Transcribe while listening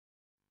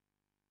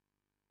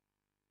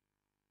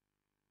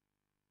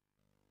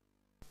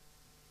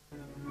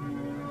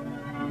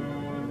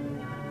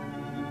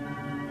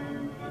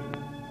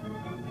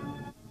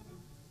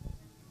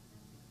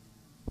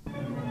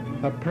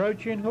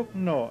Approaching Hook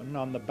Norton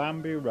on the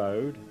Banbury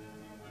Road,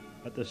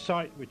 at the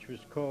site which was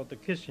called the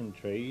Kissing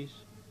Trees,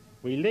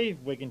 we leave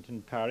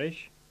Wigginton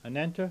Parish and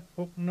enter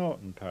Hook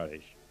Norton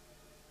Parish.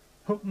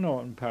 Hook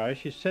Norton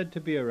Parish is said to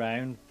be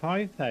around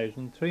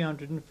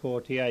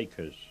 5,340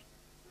 acres.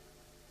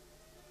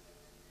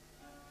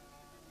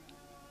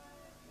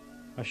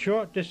 A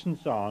short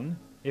distance on,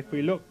 if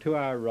we look to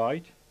our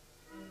right,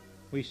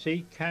 we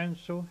see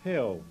Council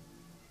Hill.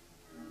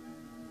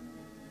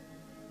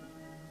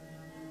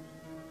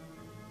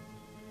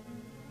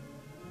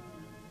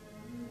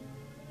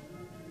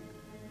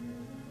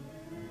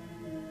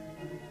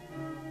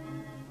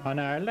 On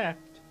our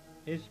left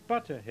is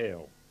Butter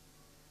Hill,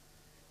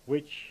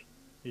 which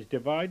is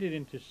divided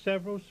into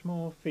several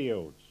small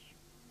fields.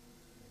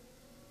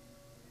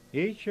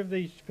 Each of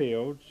these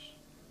fields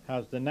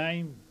has the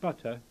name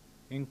Butter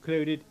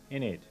included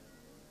in it.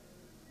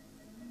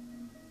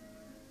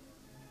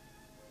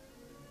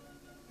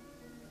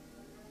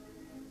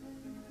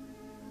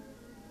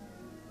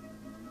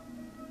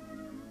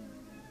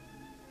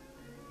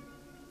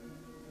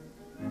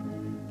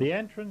 The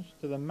entrance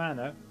to the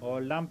manor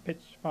or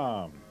Lampett's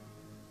farm.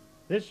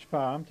 This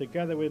farm,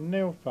 together with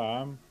Mill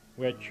Farm,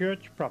 were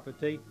church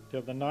property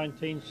till the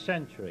 19th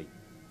century.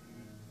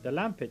 The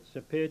Lampetts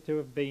appear to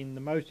have been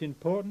the most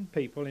important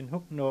people in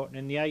Hook Norton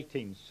in the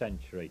 18th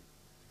century.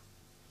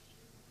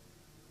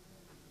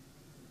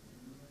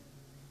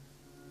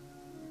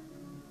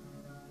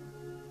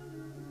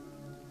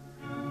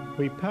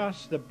 We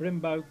pass the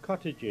Brimbow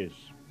cottages.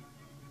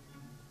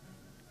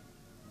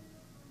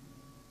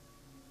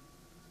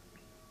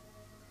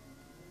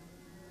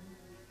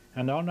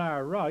 And on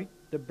our right,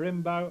 the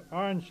Brimbow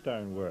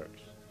Ironstone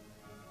Works.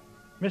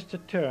 Mr.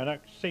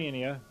 Turnock,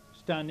 Senior,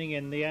 standing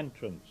in the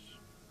entrance.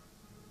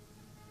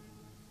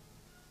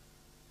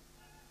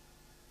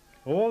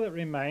 All that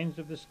remains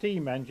of the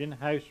steam engine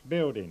house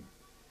building.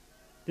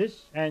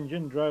 This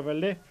engine drove a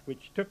lift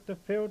which took the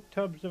filled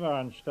tubs of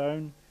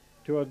ironstone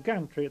to a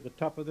gantry at the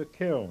top of the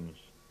kilns,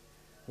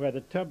 where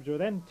the tubs were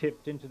then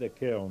tipped into the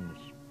kilns.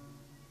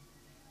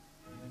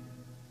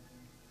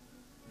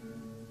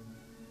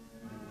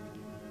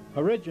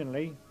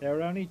 Originally, there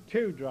were only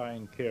 2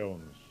 drying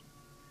kilns.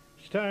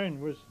 Stone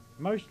was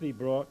mostly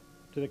brought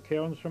to the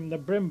kilns from the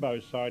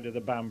Brimbow side of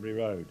the Banbury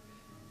Road,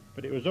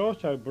 but it was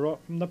also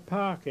brought from the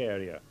park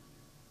area,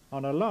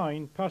 on a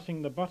line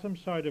passing the bottom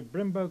side of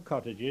Brimbow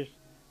cottages,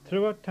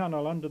 through a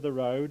tunnel under the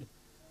road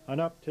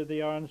and up to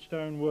the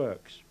Ironstone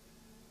Works.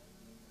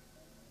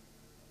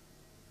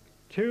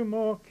 2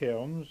 more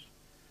kilns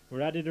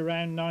were added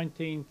around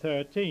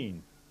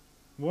 1913,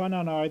 one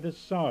on either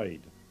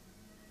side.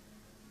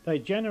 They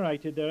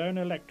generated their own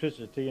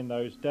electricity in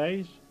those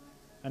days,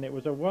 and it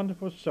was a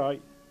wonderful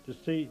sight to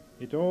see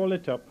it all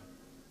lit up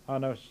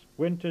on a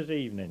winter's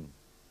evening.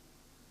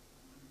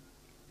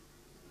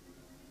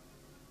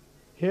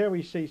 Here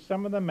we see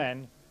some of the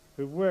men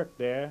who worked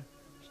there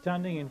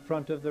standing in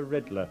front of the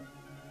Riddler.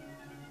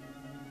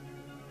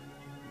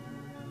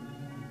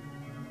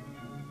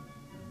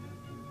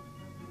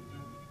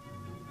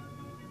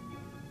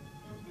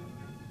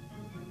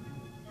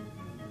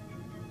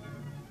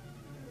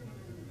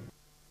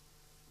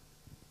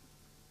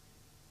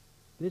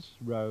 This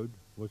road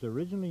was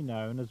originally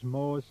known as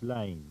Moore's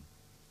Lane.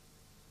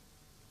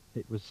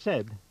 It was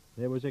said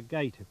there was a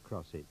gate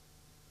across it,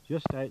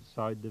 just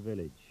outside the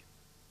village.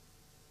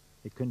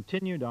 It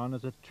continued on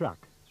as a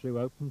track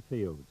through open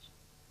fields.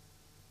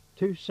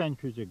 2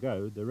 centuries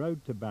ago, the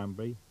road to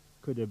Banbury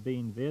could have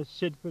been via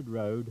Sidford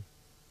Road,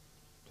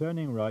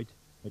 turning right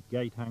at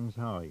Gate Hangs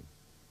High.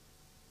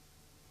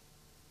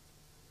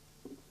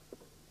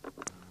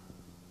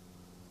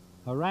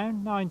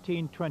 Around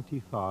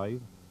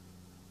 1925,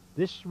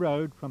 this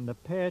road from the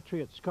Pear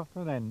Tree at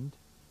Scotland End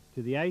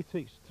to the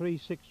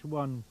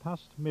A361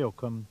 past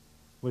Milcombe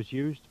was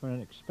used for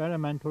an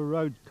experimental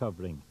road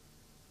covering.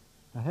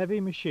 A heavy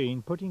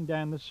machine putting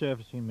down the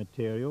surfacing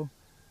material,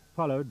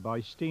 followed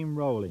by steam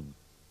rolling.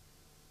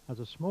 As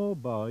a small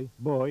boy,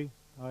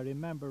 I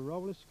remember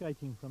roller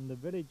skating from the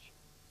village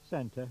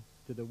centre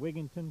to the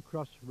Wigginton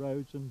Cross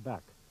Roads and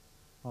back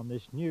on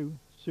this new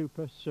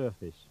super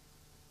surface.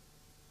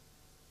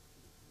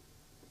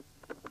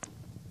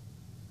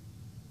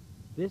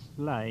 This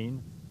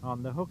lane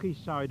on the hooky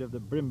side of the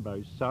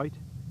Brimbow site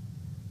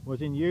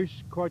was in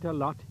use quite a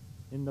lot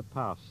in the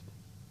past,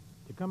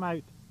 to come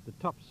out the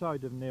top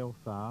side of Mill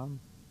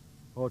Farm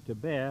or to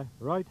bear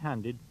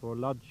right-handed for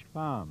Lodge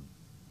Farm.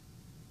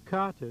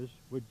 Carters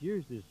would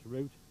use this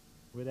route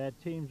with their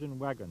teams and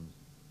wagons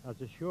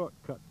as a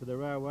shortcut to the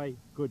railway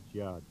goods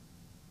yard.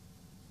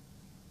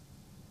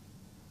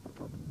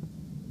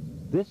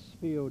 This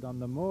field on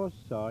the Moors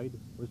side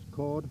was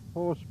called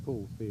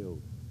Horsepool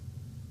Field.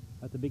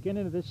 At the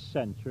beginning of this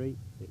century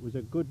it was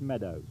a good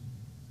meadow.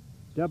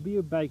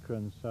 W. Baker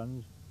and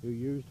Sons, who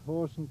used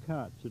horse and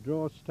cart to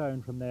draw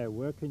stone from their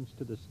workings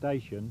to the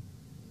station,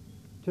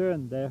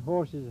 turned their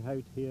horses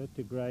out here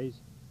to graze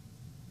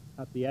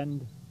at the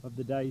end of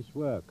the day's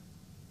work.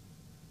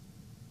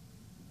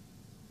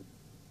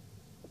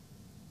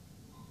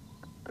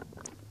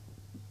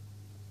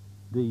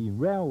 The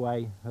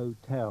Railway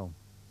Hotel.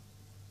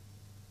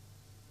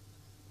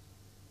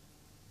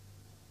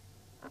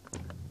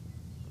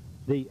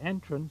 The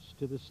entrance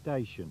to the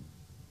station.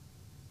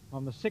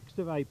 On the 6th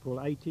of April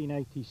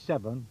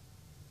 1887,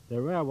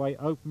 the railway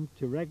opened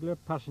to regular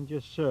passenger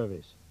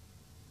service,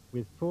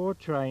 with 4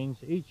 trains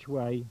each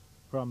way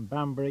from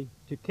Banbury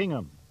to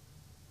Kingham.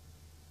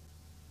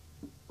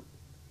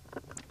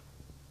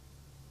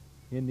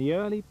 In the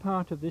early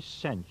part of this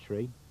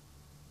century,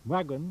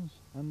 wagons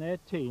and their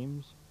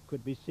teams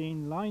could be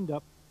seen lined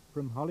up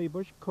from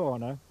Hollybush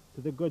Corner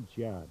to the goods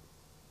yard,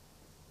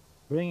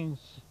 bringing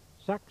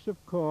sacks of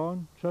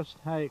corn, trussed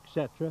hay,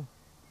 etc.,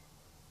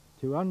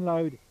 to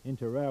unload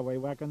into railway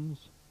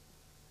wagons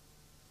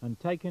and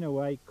taking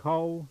away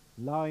coal,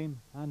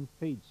 lime and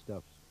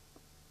feedstuffs.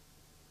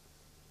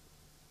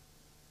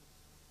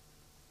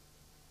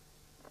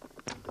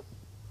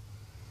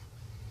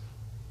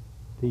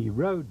 The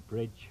road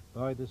bridge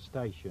by the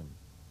station,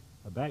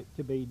 about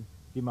to be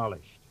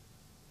demolished,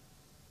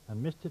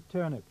 and Mr.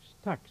 Turnock's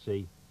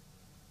taxi,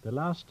 the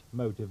last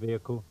motor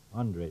vehicle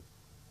under it.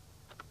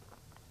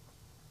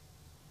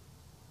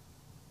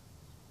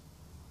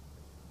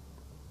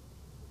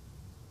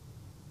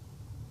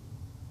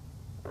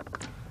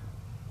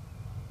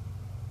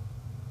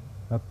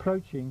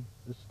 Approaching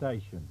the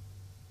station,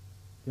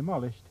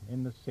 demolished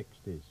in the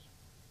 60s.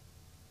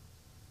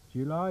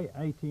 July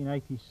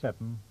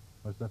 1887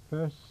 was the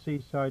first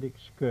seaside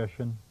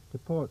excursion to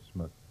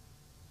Portsmouth.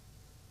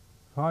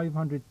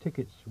 500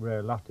 tickets were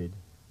allotted.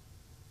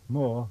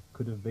 More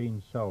could have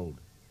been sold.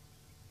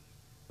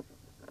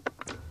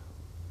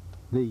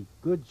 The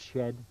goods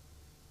shed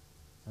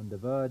and the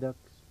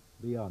viaducts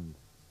beyond.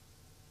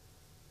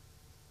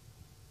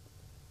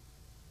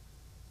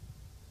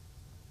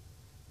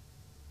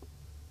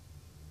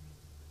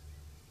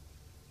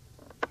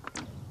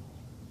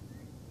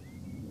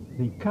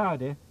 The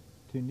Cardiff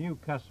to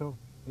Newcastle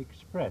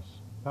Express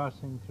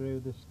passing through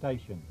the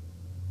station.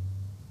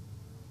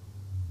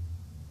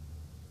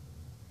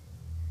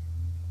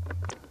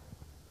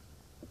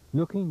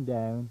 Looking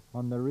down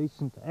on the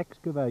recent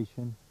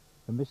excavation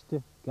for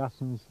Mr.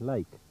 Gasson's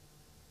Lake.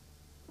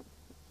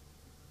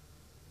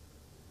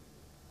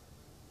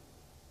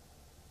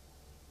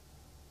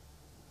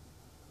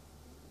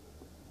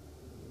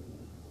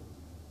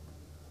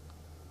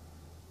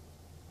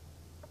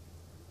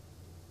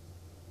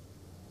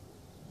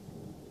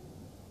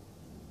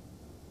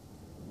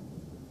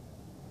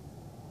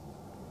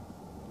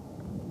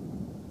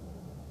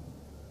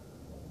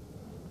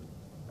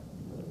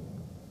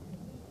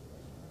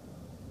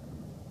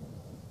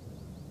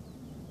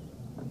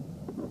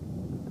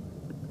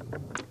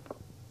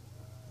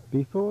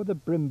 Before the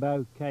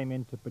Brimbow came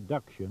into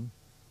production,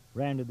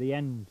 round the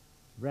end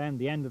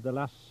of the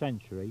last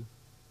century,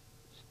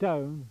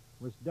 stone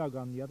was dug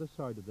on the other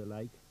side of the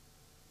lake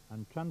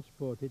and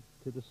transported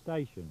to the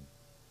station.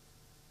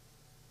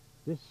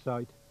 This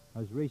site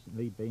has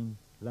recently been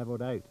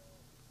levelled out.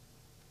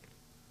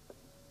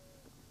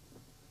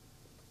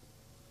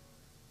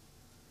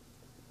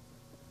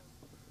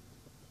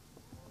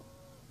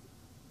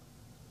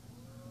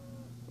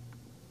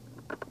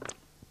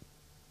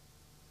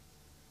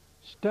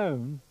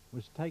 Stone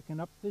was taken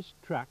up this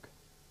track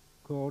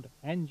called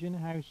Engine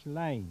House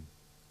Lane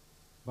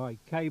by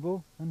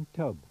cable and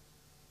tub.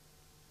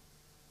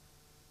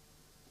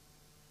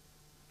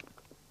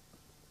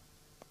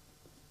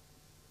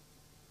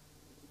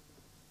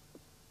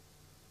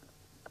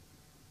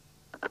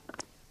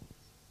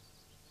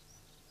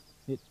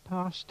 It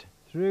passed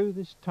through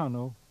this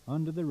tunnel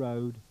under the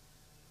road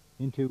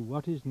into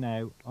what is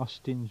now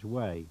Austin's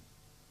Way,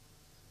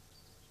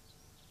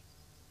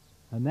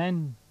 and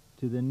then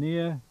to the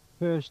near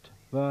first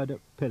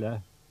viaduct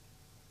pillar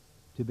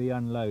to be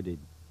unloaded.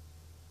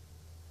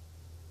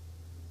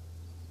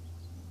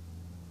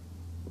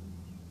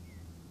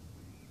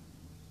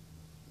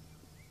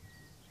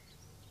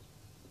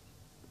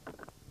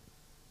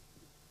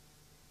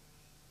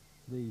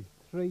 The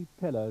 3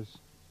 pillars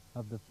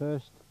of the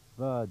first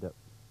viaduct.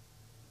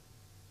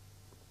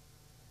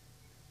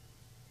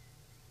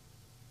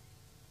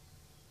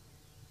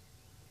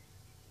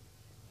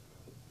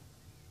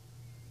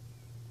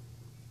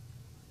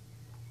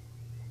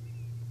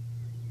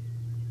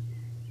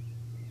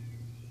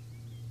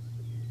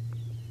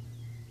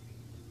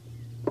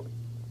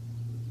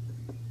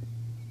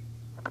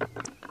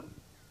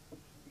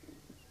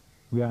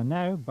 We are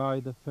now by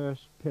the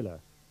first pillar.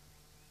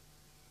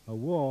 A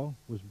wall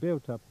was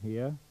built up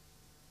here,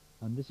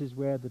 and this is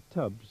where the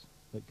tubs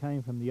that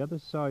came from the other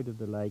side of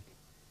the lake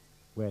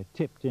were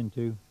tipped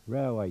into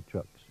railway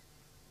trucks.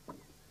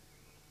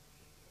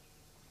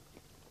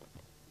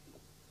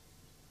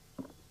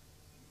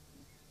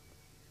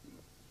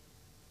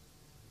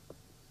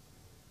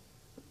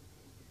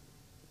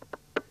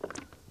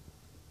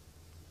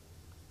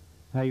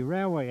 A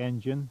railway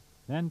engine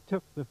then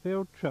took the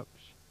filled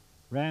trucks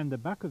round the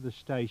back of the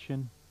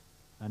station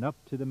and up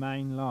to the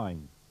main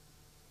line.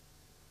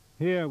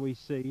 Here we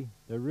see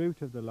the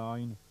route of the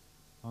line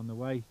on the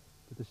way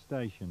to the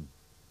station.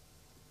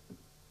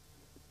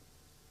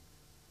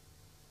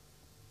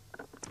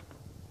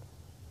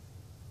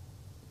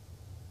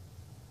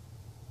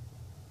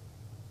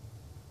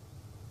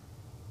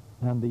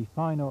 and the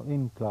final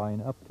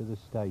incline up to the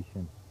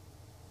station.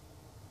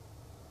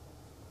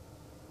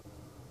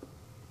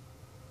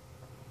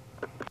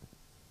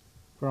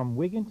 From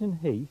Wigginton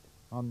Heath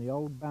on the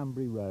old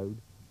Banbury Road,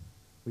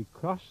 we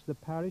cross the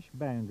parish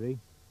boundary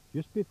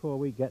just before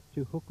we get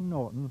to Hook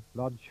Norton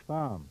Lodge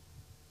Farm.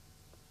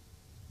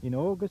 In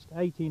August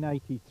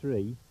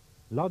 1883,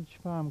 Lodge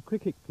Farm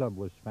Cricket Club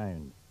was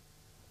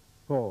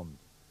formed.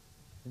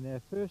 In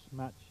their first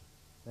match,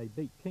 they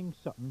beat King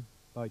Sutton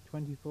by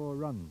 24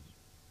 runs.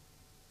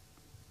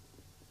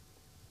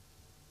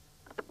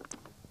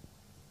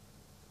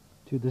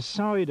 To the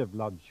side of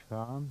Lodge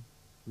Farm,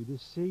 we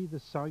see the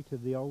site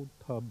of the old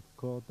pub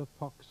called the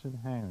Fox and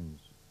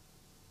Hounds.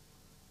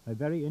 A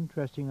very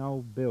interesting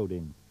old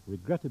building,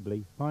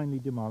 regrettably finally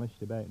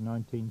demolished about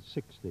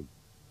 1960.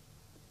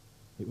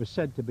 It was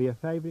said to be a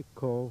favourite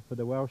call for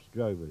the Welsh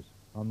drovers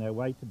on their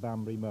way to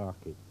Banbury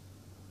Market.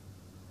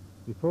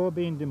 Before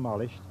being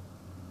demolished,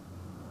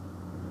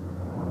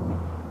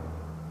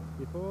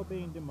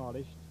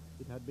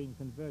 it had been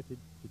converted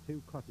to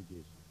 2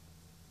 cottages.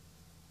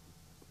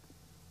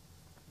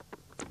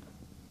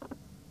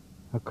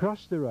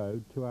 Across the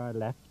road to our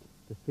left,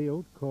 the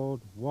field called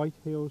White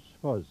Hills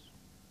Fuzz.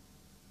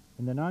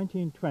 In the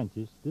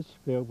 1920s, this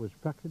field was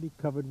practically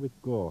covered with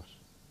gorse.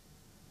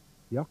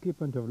 The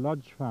occupant of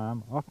Lodge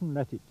Farm often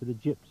let it to the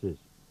gypsies,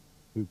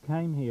 who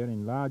came here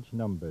in large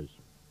numbers.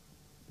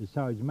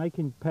 Besides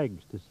making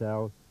pegs to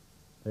sell,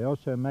 they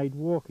also made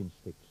walking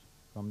sticks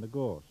from the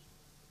gorse.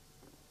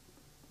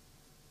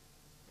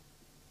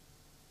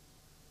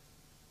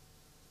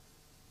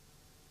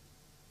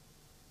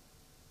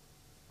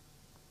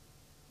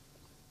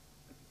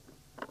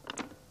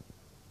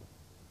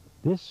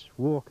 This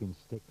walking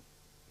stick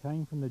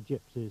came from the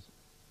gypsies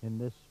in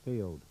this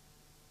field.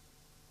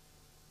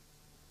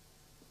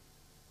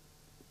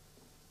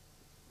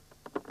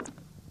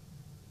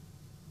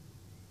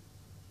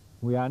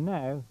 We are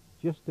now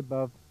just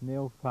above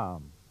Neil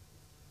Farm,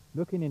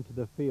 looking into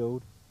the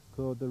field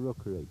called the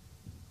Rookery.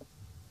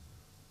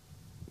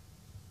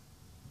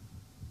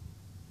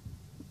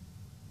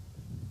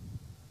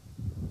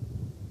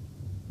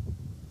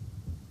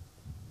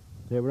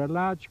 There were a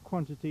large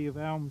quantity of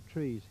elm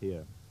trees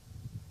here,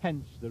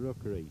 hence the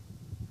Rookery.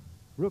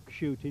 Rook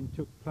shooting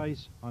took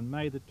place on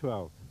May the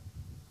 12th,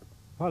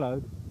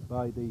 followed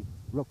by the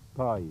rook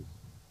pies.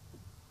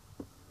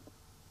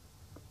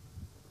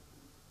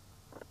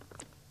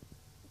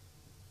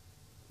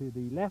 To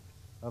the left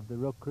of the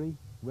Rookery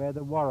were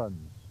the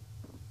Warrens.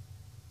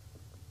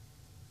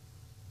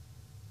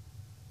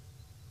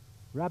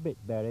 Rabbit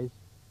berries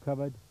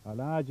covered a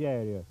large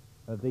area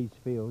of these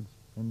fields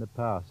in the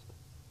past.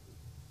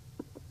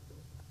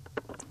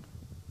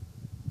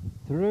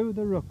 Through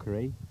the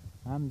Rookery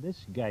and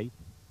this gate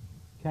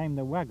came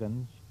the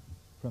wagons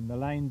from the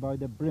lane by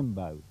the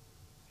Brimbow,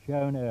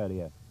 shown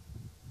earlier.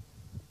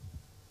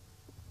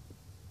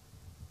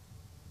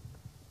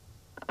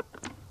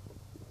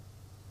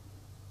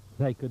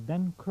 They could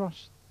then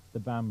cross the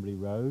Banbury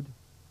Road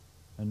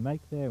and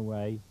make their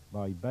way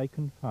by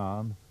Bacon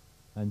Farm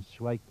and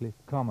Swaycliffe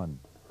Common.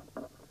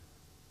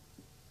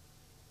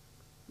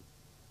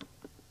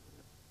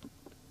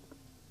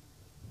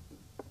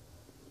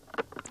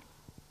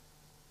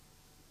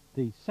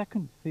 The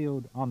second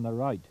field on the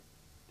right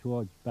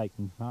towards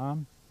Bacon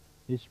Farm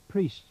is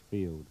Priest's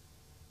Field,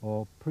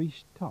 or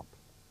Priest Top.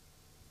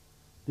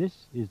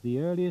 This is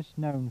the earliest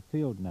known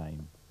field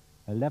name,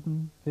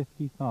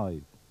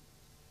 1155.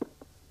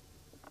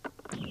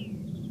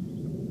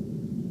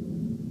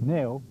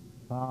 Mill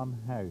Farm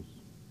House.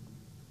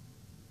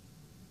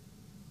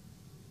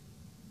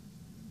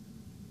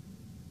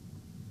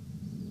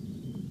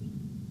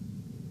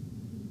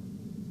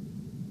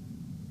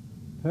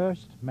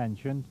 First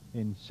mentioned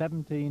in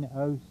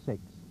 1706.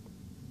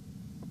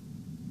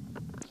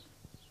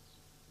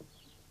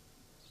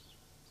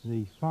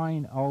 The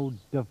fine old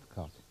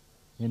dovecot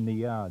in the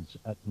yards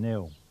at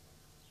Nill.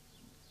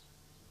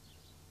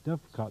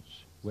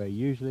 Dovecots were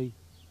usually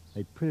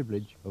a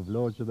privilege of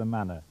lords of the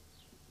manor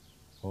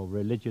or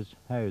religious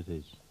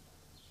houses.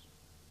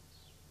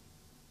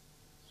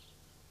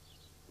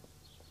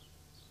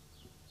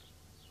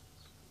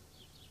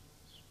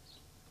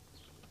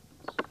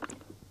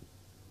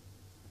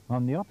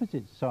 On the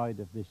opposite side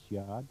of this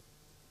yard,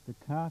 the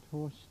cart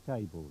horse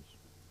stables.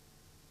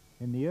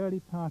 In the early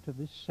part of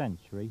this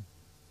century,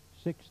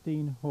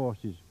 16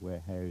 horses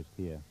were housed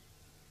here,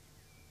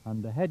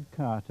 and the head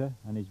carter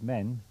and his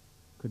men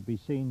could be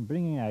seen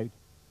bringing out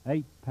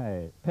 8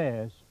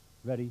 pairs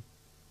ready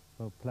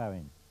for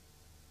ploughing.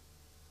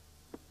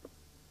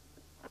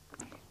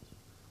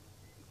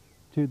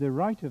 To the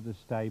right of the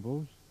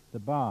stables, the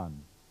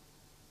barn,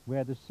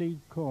 where the seed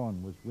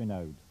corn was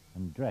winnowed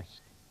and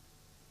dressed.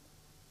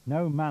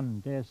 No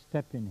man dare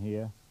step in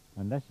here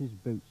unless his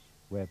boots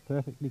were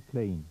perfectly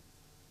clean.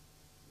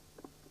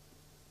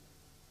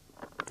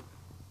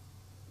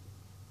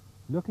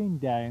 Looking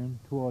down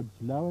towards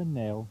Lower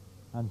Nill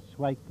and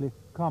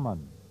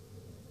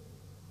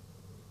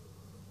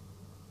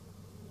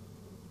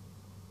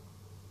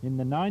In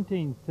the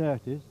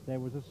 1930s there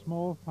was a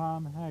small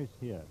farmhouse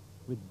here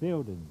with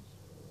buildings,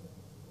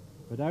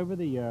 but over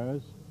the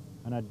years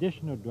an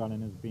additional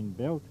dwelling has been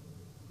built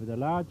with a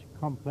large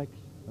complex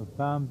of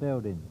farm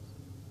buildings.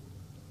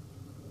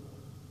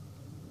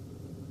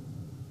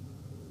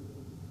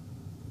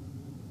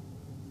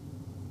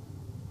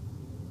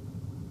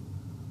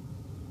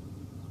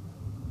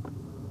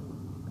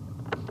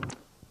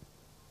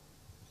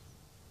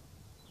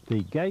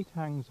 The gate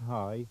hangs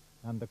high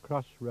and the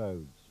cross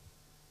roads.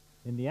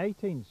 In the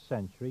 18th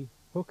century,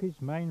 Hook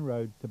is main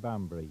road to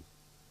Banbury,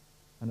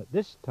 and at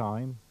this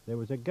time there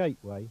was a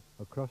gateway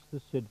across the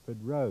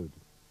Sidford Road.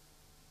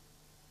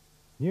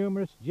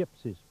 Numerous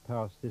gypsies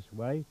passed this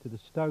way to the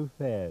Stow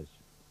fairs,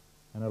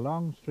 and a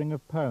long string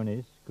of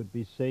ponies could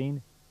be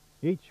seen,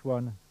 each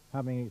one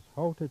having its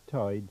halter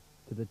tied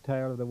to the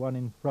tail of the one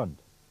in front.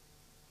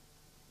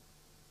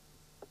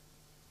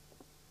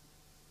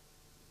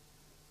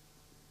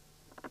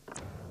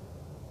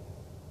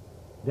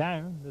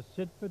 Down the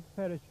Sidford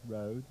Ferris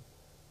Road,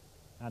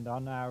 and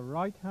on our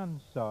right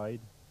hand side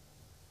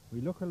we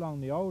look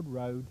along the old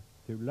road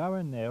to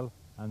Lower Nill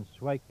and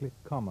Swakecliffe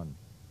Common.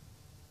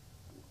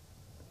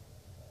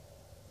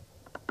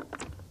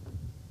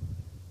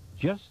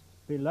 Just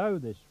below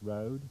this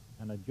road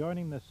and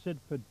adjoining the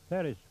Sidford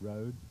Ferris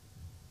Road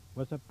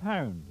was a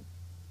pound,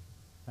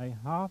 a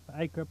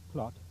half-acre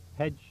plot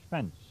hedge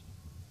fenced.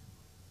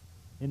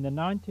 In the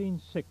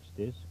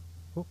 1960s,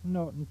 Hook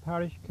Norton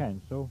Parish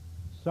Council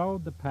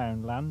sold the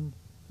pound land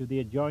to the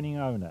adjoining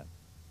owner,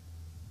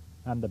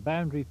 and the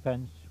boundary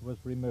fence was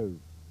removed.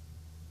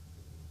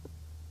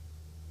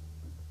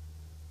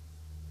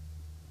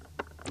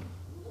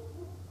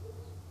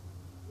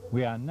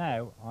 We are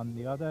now on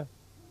the other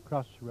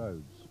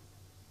crossroads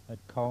at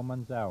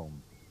Coleman's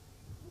Elm.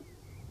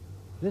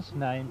 This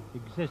name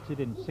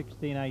existed in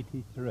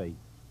 1683.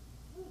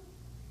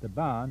 The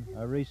barn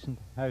a recent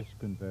house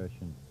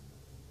conversion.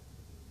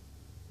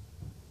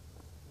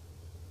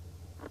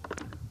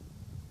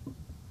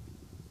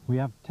 We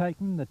have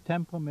taken the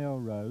Temple Mill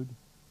Road,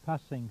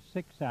 passing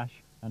Six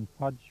Ash and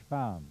Podge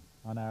Farm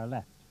on our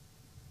left.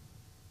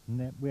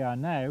 And we are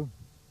now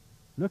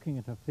looking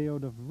at a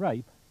field of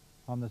rape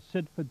on the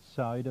Sidford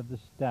side of the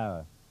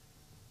Stour.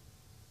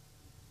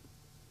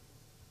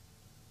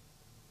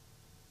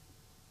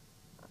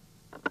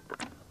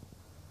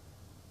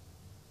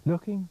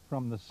 Looking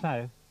from the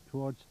south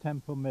towards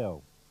Temple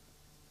Mill,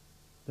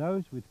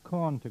 those with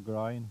corn to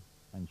grind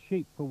and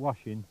sheep for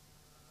washing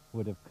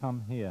would have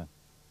come here.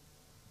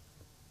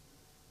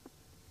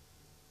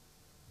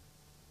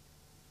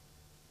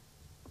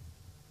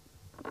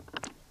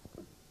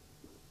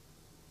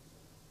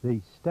 The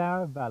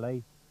Stour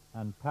Valley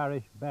and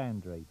parish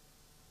boundary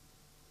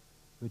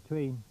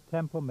between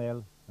Temple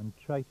Mill and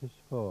Traitors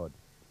Ford.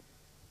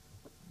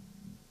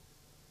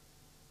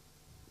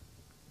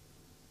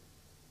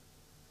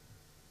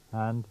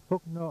 And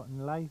Hook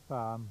Norton Lay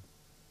Farm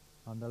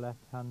on the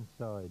left hand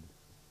side.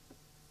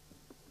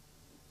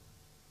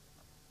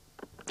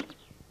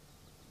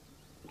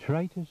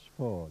 Traitors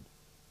Ford.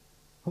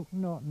 Hook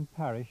Norton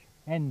Parish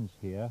ends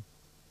here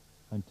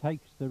and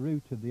takes the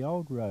route of the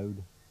old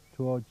road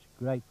towards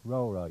Great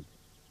Rollright.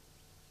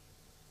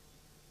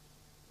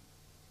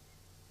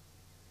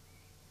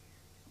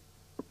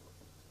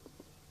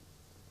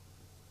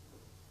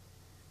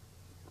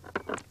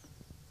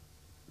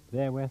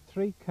 There were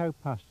 3 cow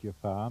pasture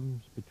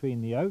farms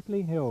between the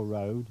Oatley Hill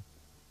Road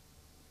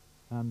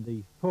and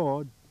the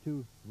Ford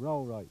to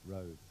Rollright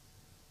Road.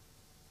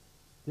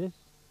 This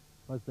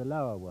was the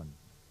lower one.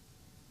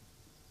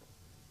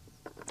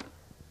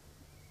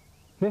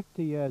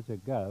 50 years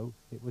ago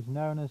it was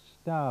known as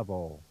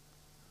Starball.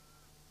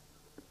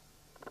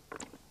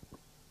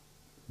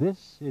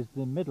 This is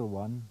the middle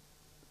one,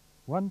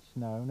 once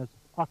known as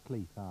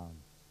Otley Farm.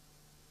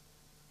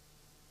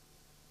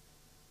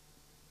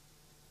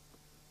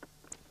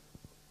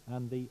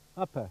 And the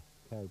upper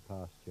cow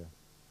pasture.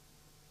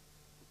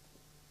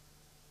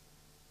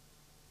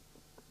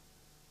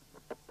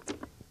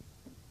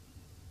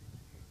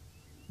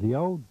 The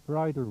old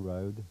bridle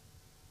road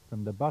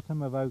from the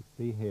bottom of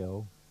Oakley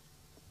Hill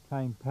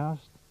came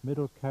past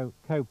middle cow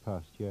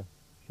pasture,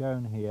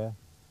 shown here,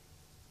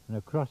 and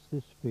across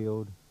this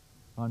field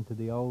onto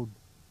the old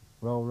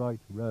Rollright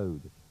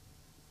Road.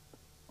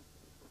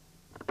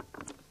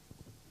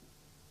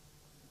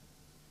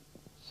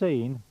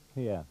 Seen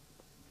here.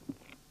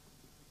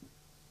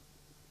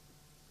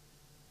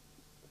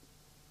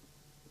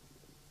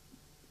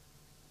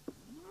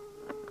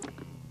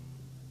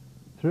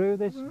 Through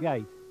this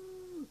gate,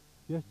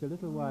 just a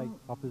little way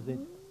opposite,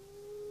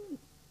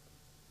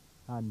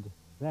 and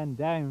then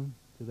down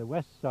to the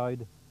west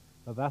side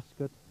of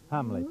Ascot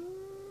Hamlet.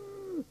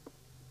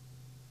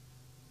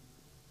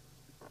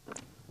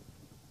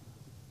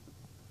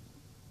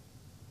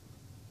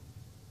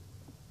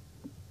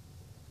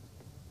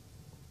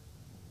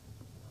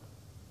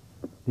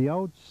 The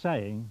old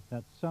saying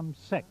that some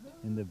sect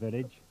in the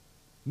village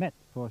met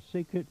for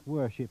secret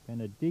worship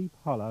in a deep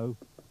hollow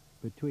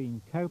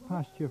between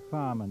Cowpasture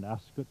Farm and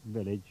Ascot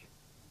village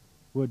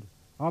would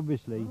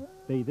obviously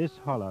be this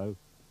hollow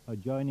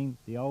adjoining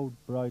the old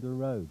bridle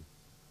road.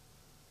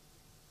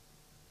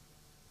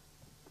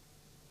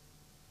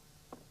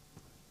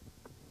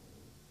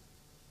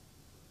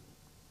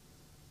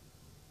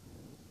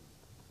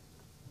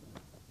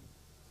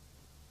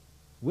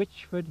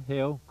 Witchford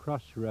Hill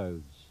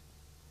Crossroads,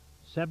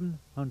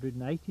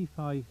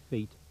 785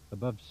 feet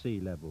above sea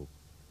level,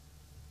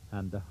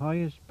 and the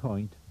highest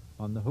point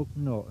on the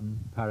Hook-Norton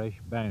parish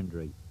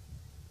boundary.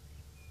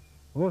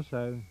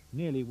 Also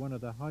nearly one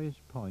of the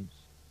highest points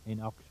in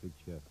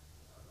Oxfordshire.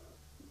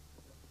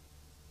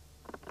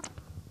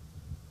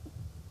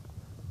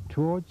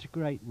 Towards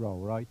Great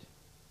Rollright,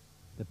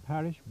 the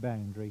parish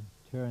boundary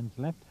turns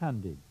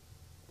left-handed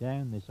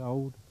down this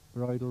old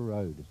bridle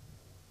road.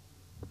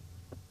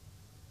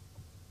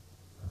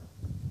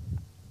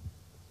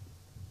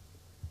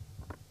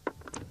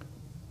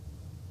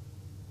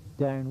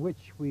 Down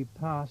which we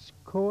pass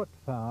Court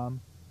Farm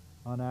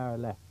on our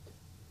left.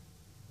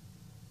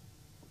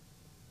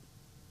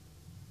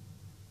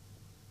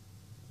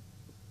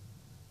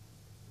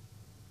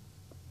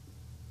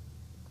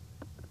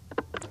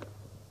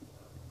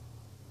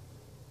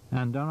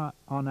 And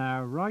on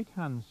our right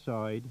hand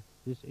side,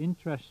 this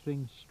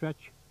interesting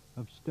stretch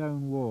of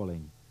stone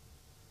walling,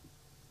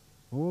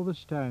 all the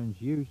stones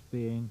used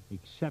being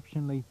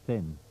exceptionally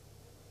thin.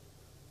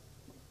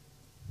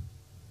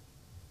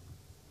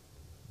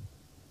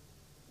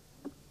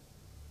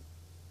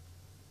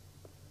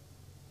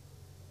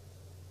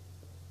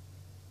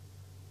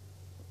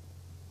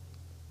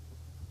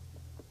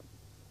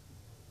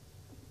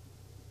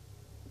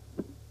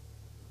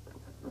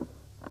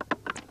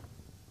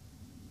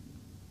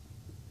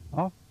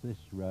 Off this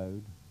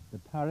road, the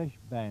parish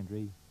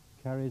boundary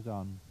carries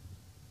on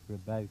for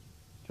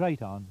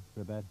straight on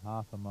for about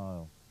half a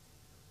mile,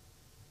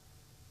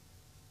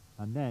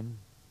 and then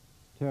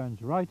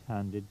turns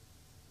right-handed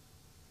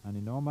and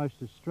in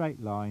almost a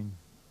straight line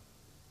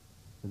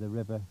to the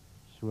River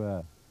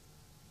Swere.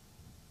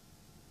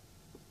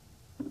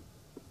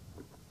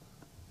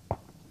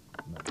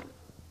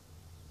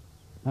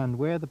 And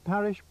where the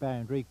parish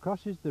boundary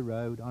crosses the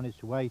road on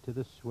its way to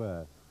the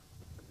Swere.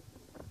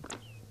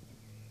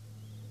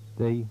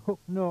 The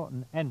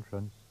Hook-Norton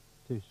entrance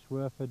to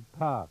Swerford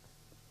Park.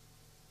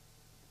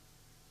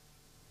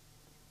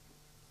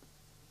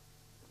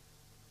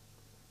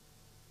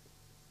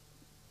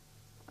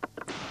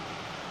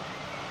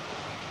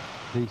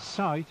 The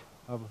site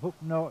of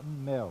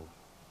Hook-Norton Mill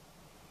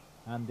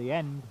and the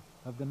end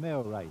of the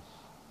mill race.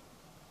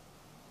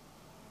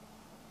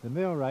 The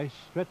mill race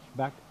stretched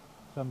back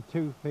some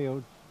 2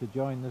 fields to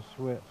join the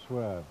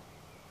Swere.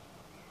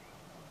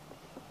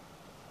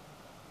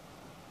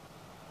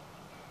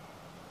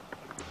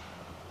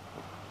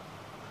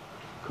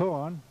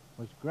 Corn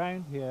was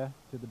ground here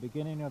to the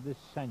beginning of this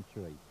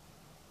century,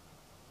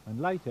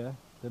 and later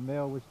the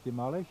mill was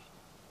demolished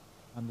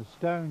and the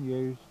stone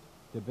used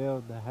to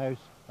build the house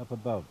up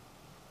above.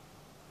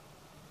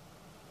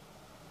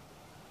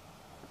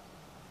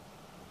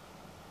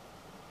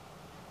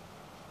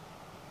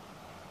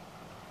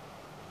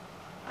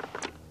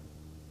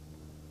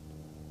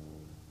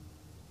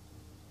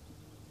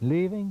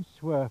 Leaving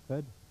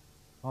Swerford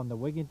on the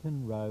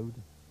Wigginton Road,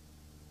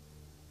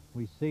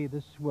 we see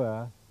the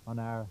Swere on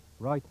our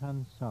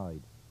right-hand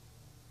side.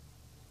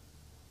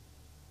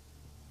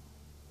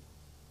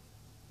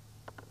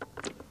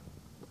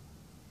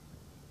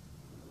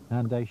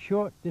 And a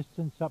short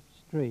distance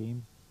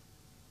upstream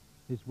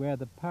is where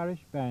the parish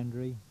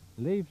boundary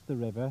leaves the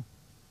river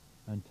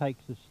and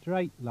takes a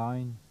straight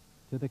line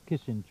to the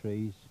kissing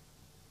trees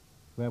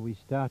where we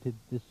started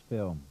this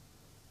film.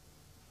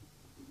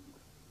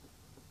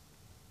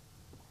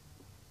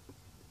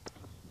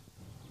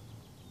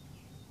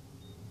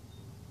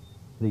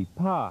 The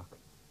park,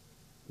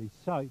 the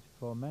site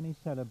for many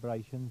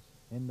celebrations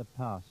in the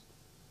past.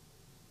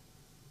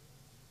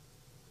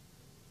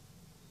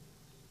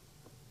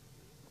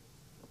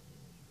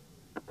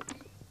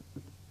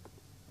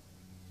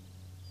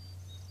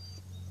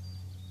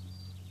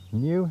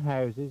 New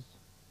houses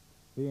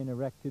being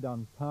erected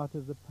on part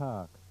of the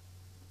park.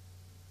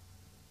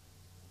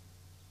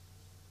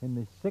 In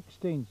the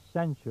 16th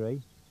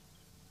century,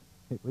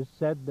 it was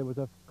said there was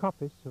a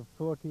coppice of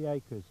 40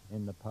 acres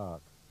in the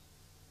park.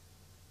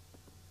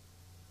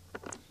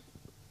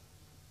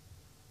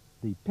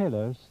 The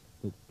pillars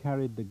that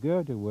carried the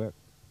girder work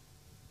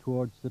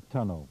towards the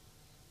tunnel.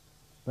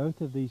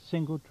 Both of these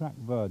single-track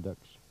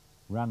viaducts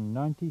ran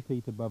 90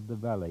 feet above the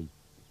valley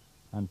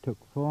and took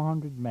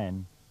 400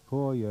 men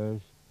 4 years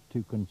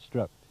to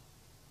construct.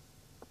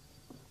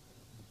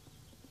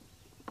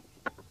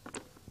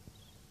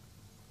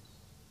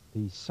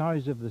 The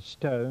size of the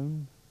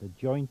stone, the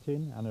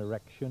jointing and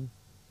erection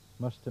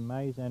must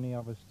amaze any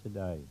of us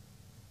today.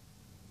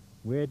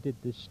 Where did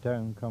this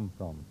stone come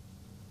from?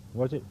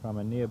 Was it from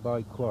a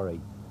nearby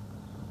quarry?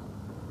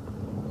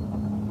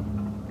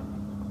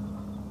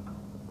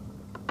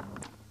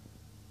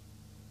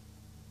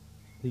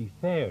 The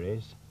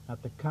fairies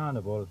at the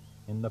carnival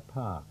in the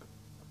park,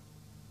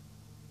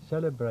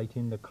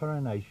 celebrating the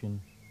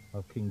coronation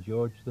of King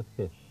George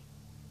V.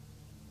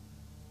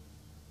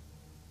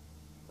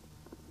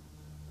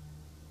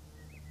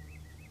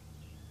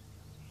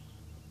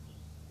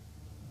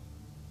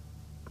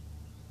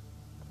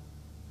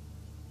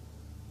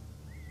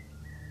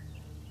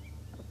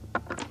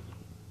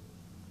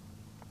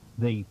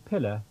 The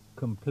pillar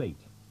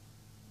complete.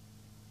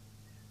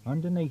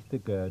 Underneath the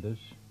girders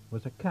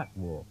was a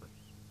catwalk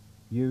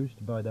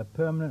used by the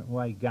permanent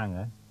way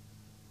ganger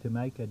to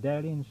make a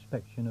daily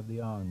inspection of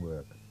the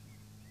ironwork.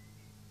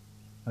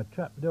 A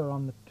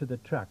trapdoor to the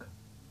track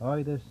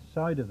either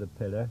side of the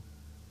pillar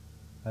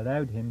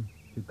allowed him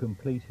to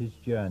complete his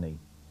journey.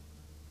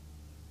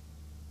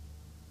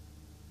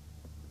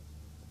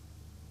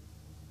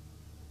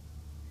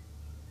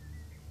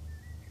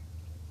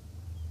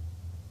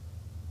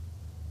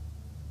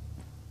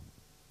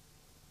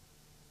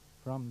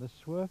 From the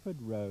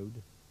Swerford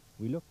Road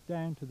we looked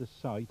down to the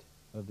site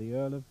of the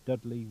Earl of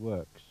Dudley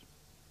Works.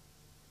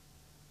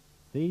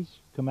 These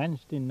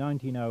commenced in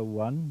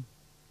 1901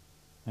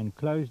 and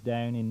closed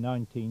down in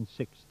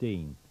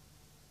 1916,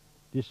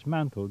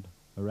 dismantled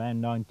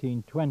around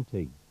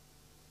 1920.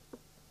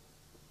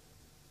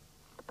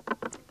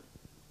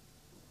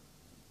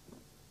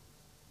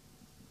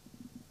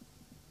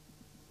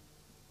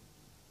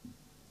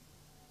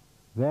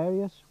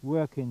 Various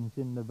workings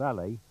in the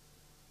valley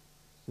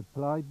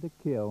supplied the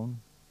kiln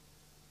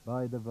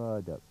by the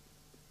viaduct.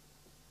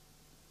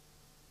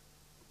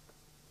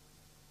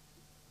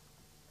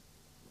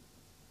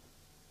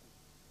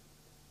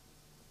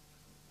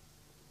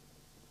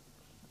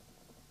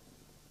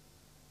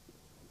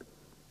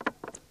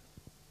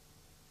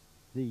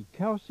 The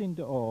calcined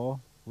ore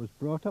was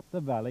brought up the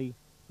valley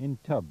in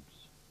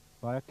tubs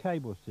by a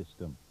cable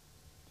system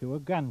to a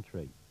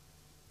gantry,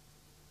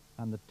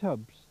 and the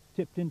tubs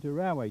tipped into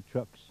railway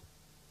trucks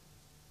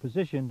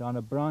positioned on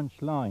a branch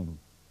line.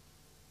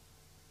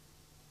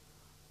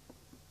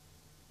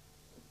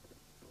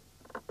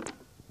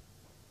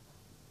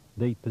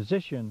 The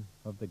position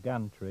of the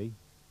gantry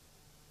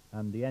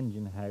and the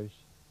engine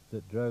house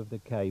that drove the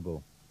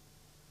cable.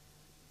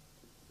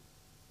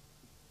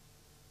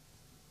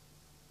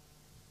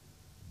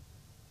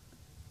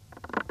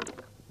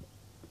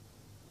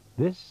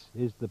 This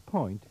is the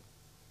point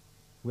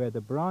where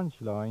the branch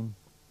line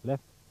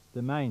left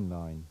the main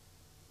line.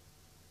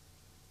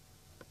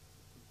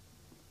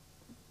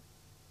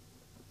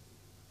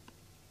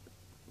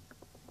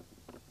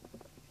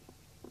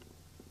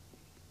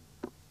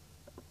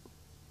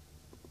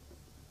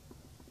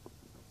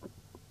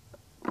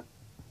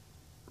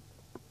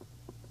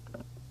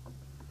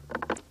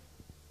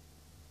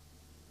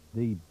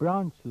 The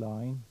branch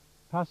line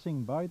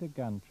passing by the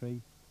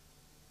gantry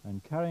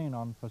and carrying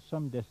on for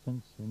some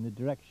distance in the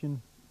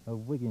direction of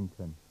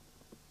Wigginton.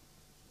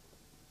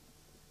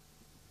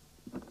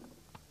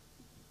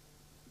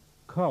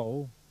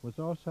 Coal was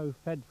also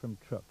fed from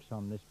trucks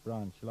on this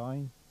branch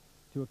line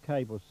to a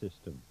cable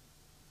system,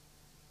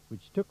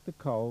 which took the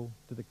coal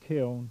to the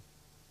kiln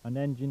and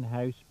engine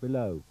house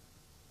below.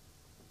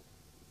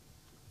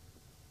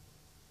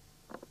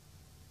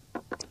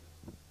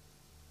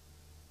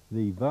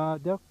 The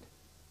viaduct,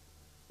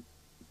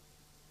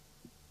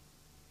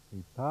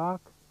 the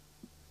park,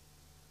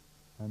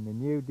 and the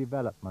new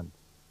development.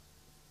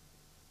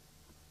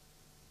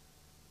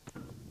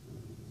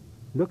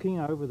 Looking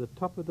over the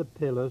top of the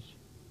pillars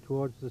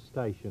towards the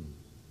station.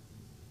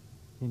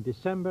 In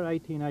December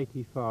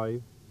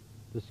 1885,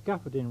 the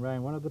scaffolding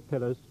round one of the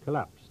pillars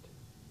collapsed,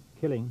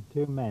 killing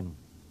 2 men.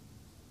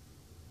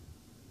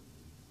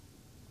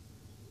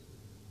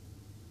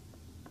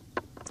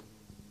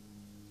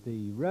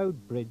 The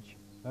road bridge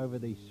over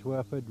the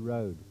Swerford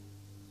Road.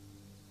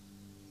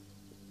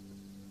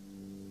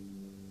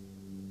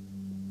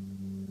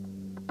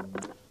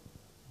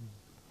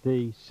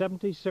 The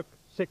 76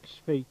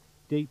 feet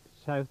deep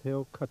South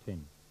Hill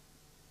cutting.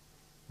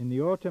 In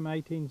the autumn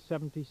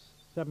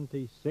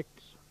 1876,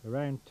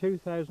 around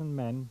 2,000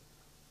 men,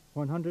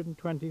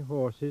 120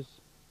 horses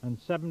and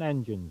 7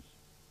 engines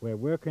were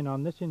working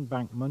on this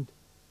embankment,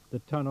 the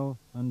tunnel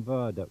and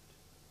viaduct.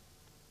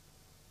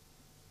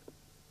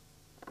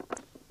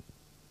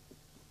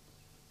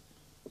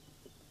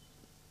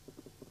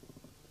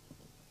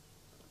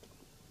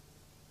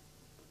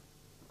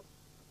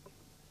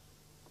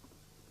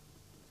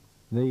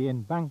 The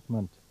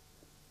embankment.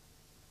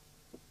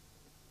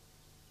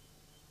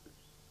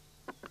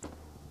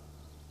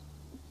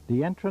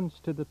 The entrance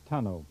to the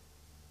tunnel,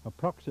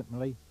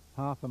 approximately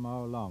half a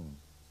mile long.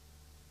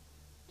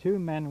 2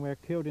 men were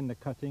killed in the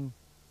cutting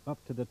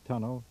up to the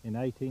tunnel in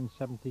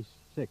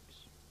 1876,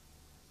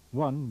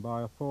 one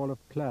by a fall of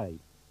clay.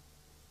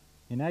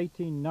 In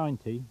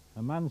 1890,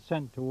 a man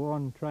sent to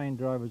warn train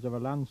drivers of a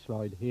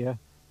landslide here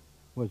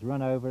was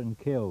run over and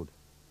killed.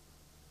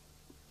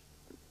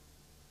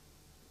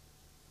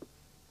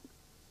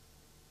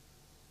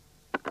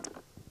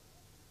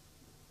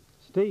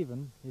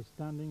 Stephen is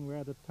standing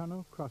where the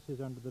tunnel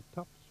crosses under the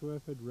top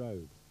Swerford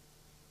Road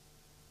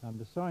and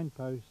the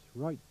signpost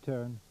right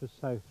turn for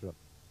Southrop.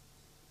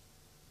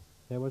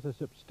 There was a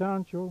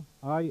substantial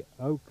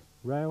oak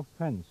rail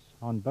fence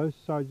on both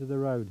sides of the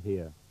road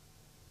here,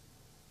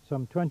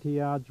 some 20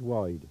 yards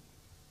wide.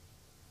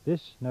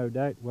 This, no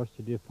doubt, was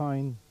to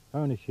define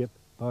ownership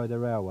by the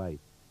railway.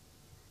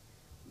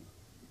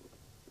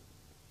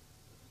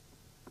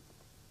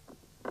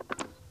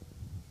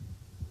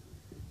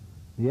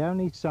 The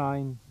only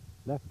sign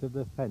left of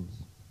the fence.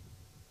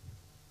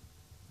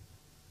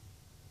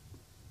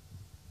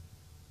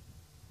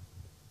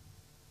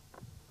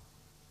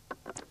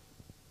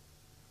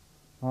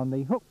 On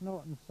the Hook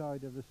Norton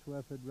side of the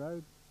Swerford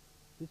Road,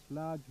 this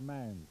large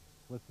mound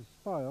was the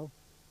spile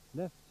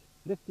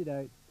lifted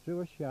out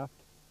through a shaft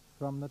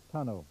from the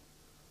tunnel.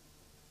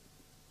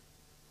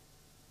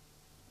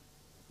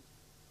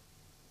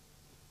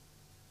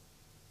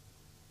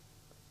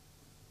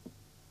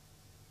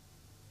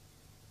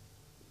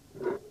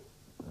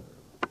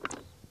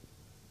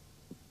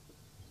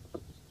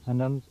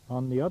 And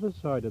on the other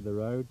side of the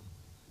road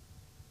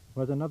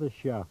was another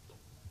shaft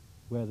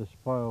where the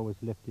spile was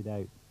lifted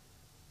out.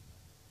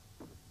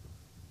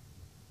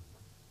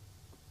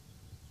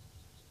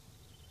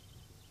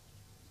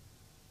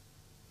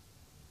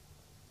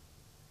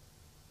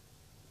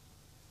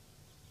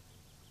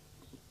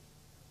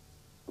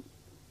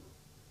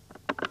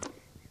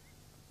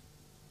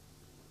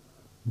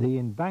 The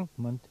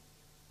embankment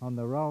on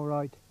the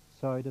right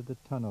side of the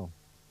tunnel.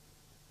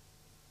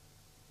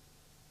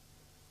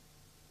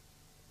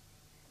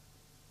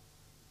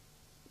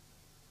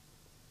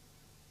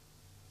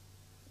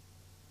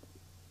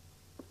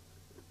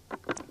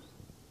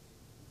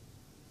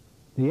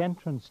 The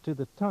entrance to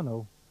the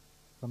tunnel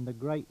from the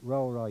Great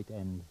Rollright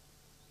end.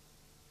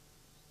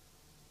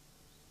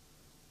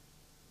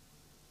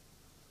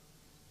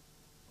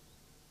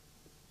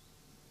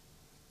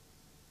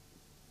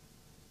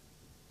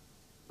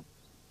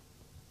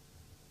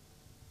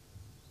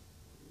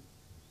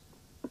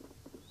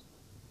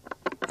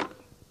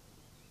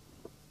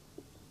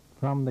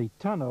 From the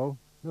tunnel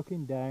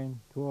looking down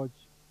towards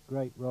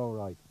Great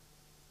Rollright.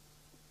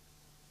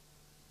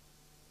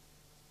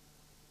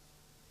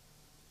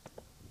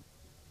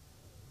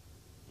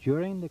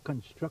 During the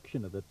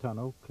construction of the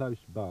tunnel close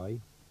by,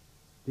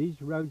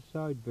 these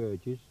roadside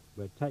verges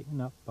were taken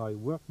up by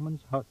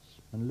workmen's huts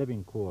and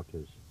living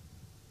quarters.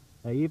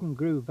 They even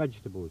grew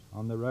vegetables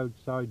on the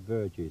roadside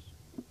verges.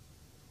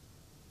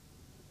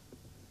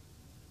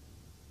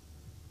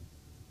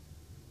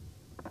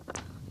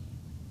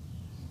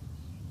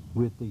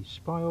 With the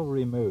spile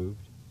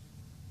removed,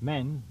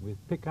 men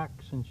with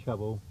pickaxe and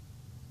shovel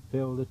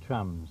filled the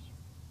trams.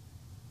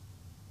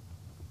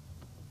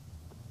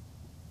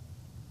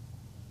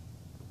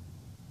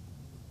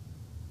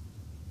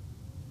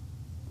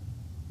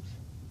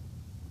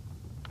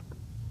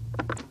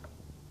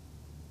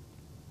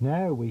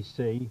 Now we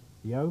see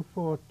the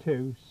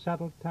 042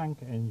 saddle tank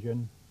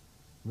engine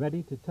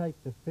ready to take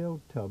the filled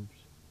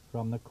tubs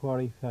from the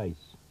quarry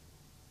face.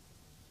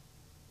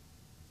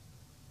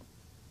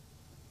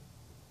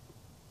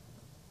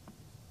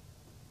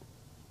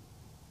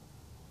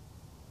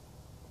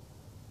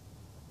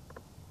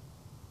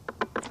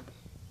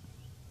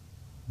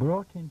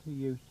 Brought into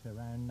use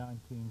around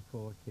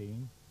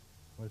 1914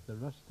 was the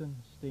Ruston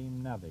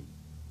steam navvy.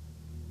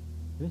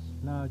 This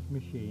large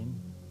machine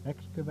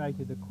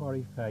excavated the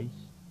quarry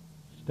face,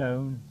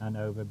 stone and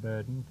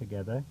overburden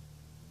together,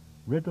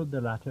 riddled the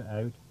latter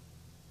out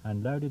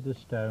and loaded the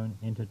stone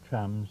into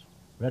trams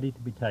ready to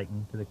be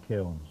taken to the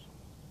kilns.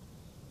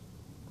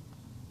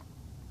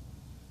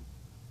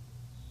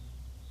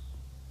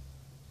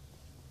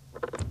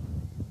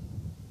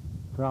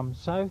 From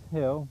South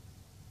Hill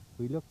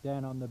we look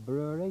down on the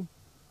brewery,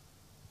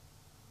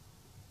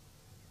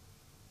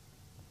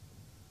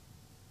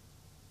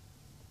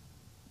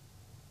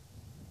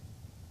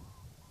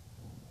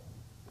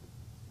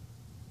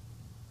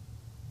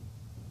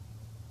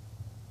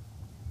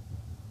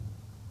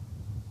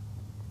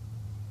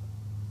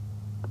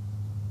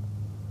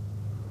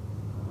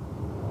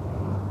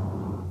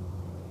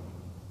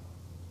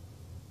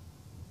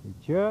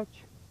 the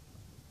church,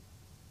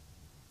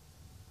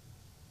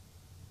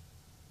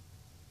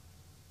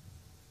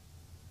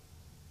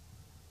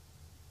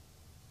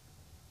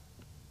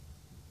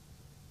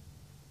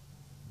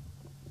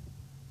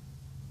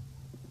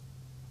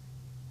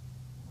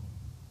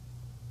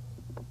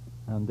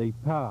 and the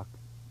park.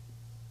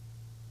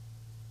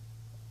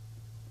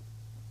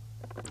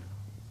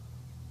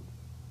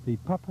 The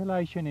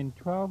population in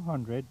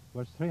 1200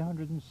 was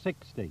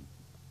 360.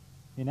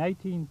 In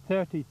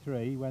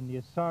 1833, when the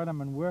asylum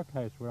and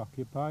workhouse were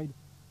occupied,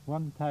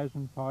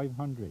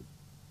 1,500.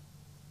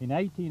 In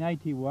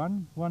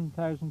 1881,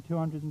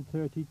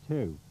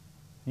 1,232.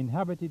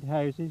 Inhabited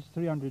houses,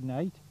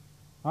 308.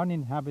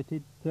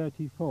 Uninhabited,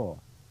 34.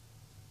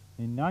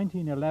 In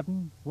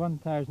 1911,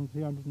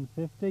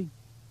 1,350.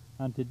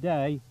 And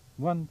today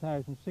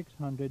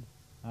 1,600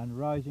 and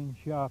rising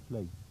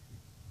sharply.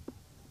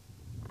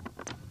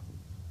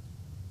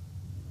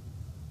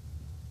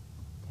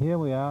 Here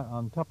we are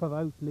on top of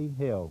Oatley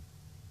Hill,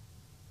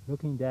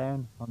 looking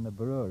down on the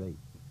brewery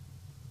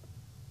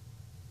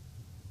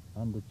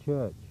and the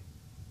church.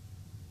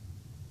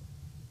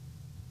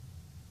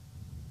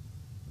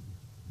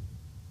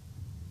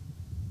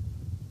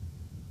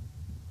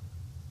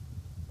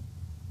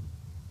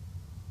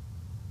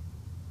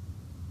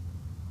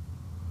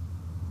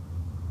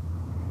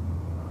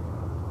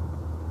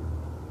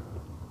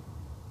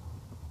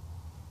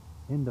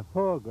 In the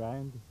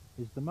foreground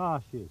is the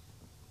marshes,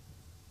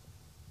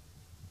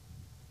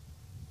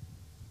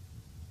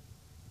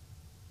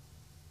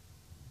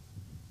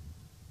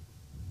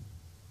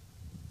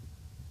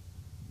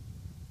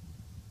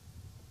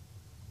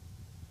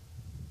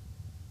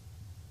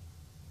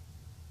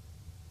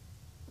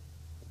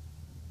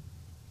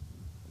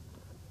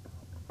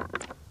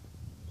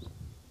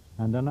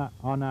 and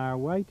on our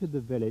way to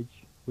the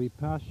village we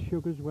passed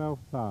Sugarswell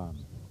Farm,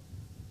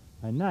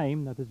 a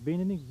name that has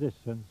been in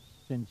existence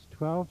since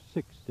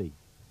 1260.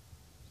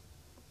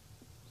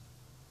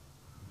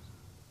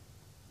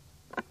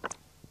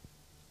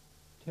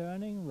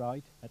 Turning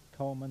right at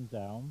Coleman's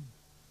Elm,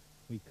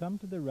 we come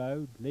to the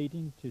road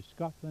leading to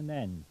Scotland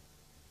End,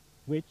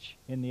 which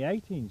in the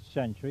 18th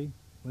century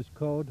was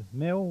called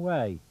Mill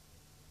Way.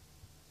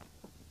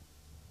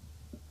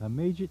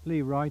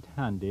 Immediately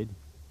right-handed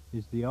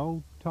is the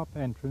old top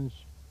entrance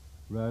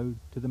road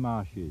to the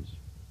marshes.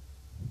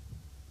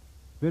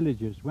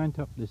 Villagers went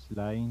up this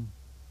lane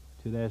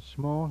to their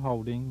small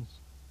holdings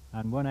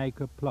and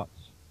 1-acre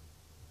plots.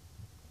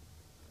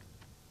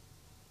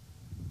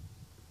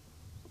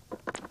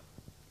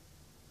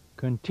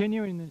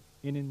 Continuing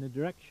in the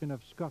direction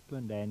of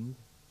Scotland End,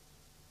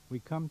 we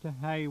come to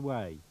Hay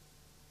Way.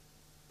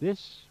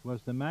 This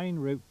was the main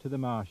route to the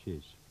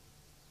marshes.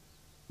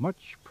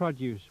 Much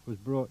produce was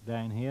brought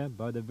down here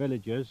by the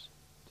villagers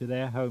to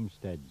their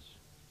homesteads.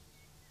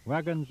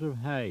 Wagons of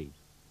hay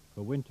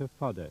for winter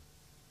fodder,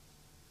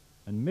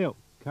 and milk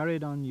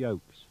carried on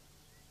yokes.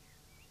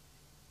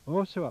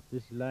 Also up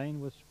this lane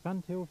was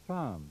Fanthill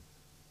Farm,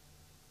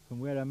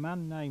 from where a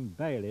man named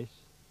Bayliss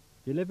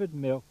delivered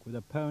milk with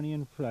a pony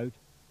and float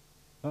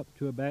up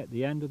to about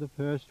the end of the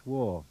First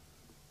War.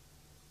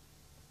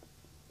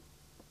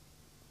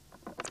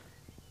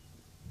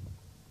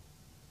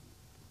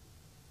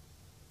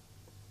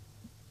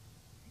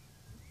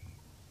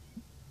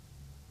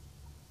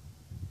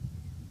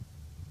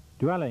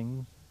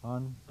 Dwellings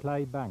on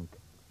Clay Bank.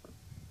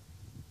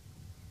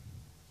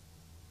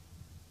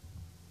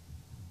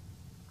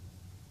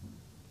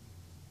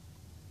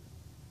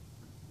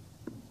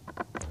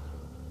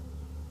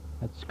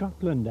 At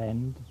Scotland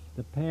End,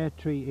 the Pear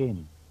Tree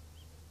Inn,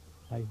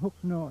 a Hook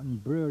Norton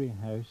brewery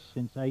house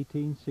since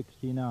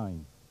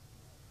 1869.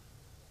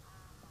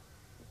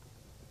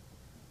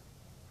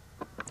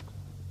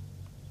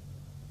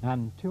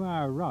 And to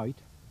our right,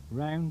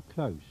 Round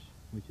Close,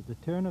 which at the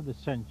turn of the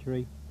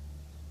century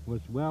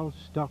was well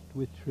stocked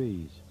with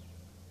trees.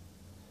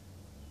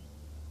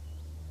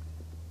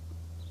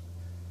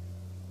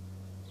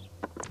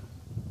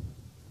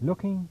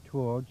 Looking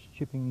towards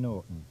Chipping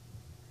Norton.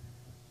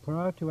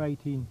 Prior to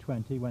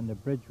 1820, when the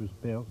bridge was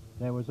built,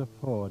 there was a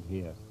ford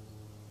here.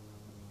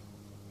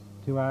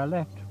 To our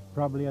left,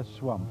 probably a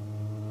swamp.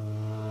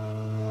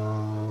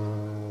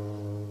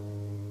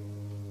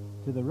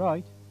 To the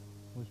right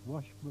was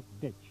Washbrook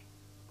Ditch,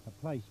 a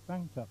place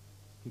banked up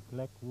to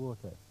collect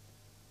water.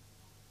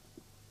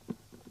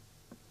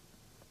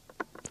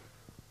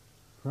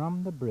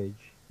 From the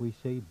bridge we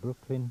see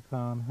Brooklyn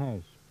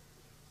Farmhouse,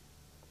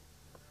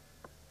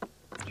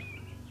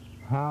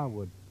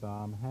 Harwood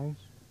Farmhouse,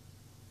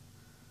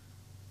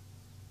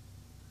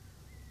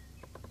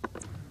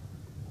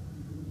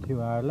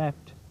 to our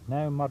left,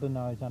 now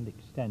modernised and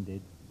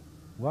extended,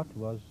 what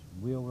was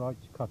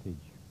Wheelwright's Cottage.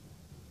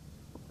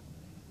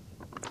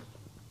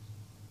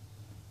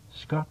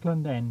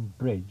 Scotland End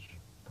Bridge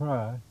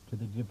prior to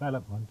the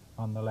development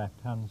on the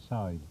left hand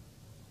side.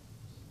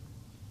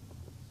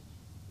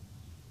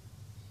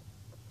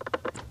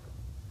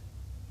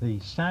 The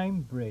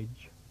same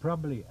bridge,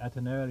 probably at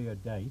an earlier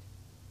date,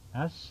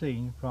 as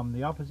seen from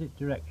the opposite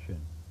direction,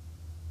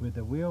 with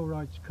the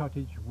Wheelwright's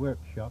Cottage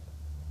workshop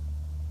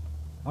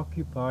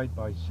occupied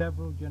by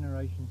several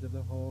generations of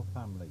the Hall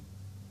family,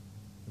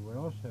 who were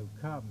also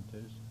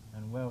carpenters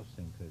and well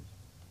sinkers.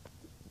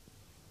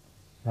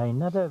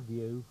 Another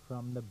view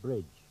from the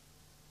bridge,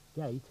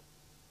 date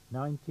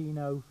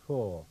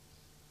 1904.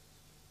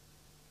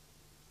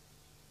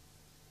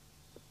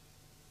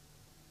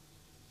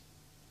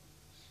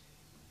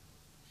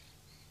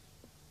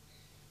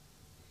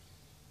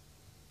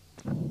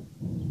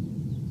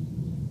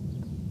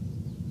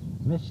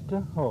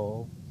 Mr.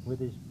 Hall with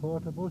his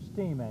portable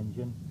steam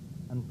engine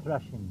and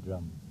thrashing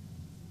drum.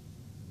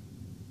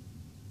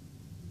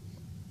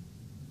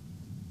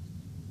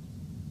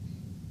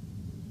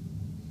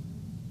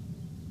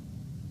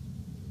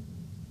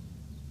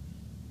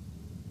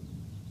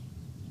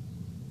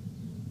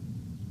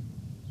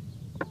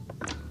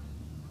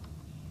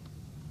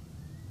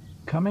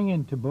 Coming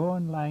into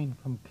Bourne Lane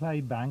from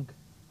Claybank,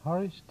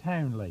 Horace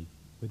Townley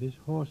with his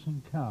horse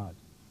and cart.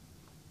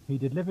 He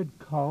delivered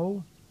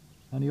coal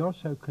and he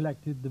also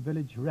collected the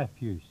village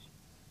refuse.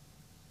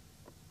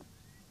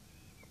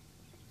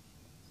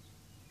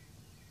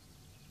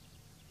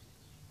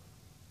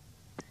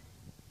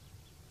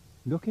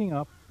 Looking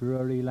up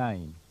Brewery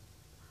Lane,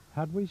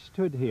 had we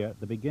stood here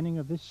at the beginning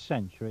of this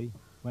century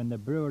when the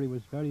brewery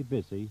was very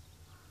busy,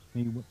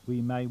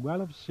 we may well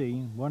have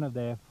seen one of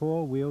their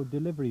four-wheel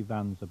delivery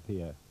vans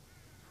appear.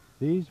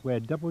 These were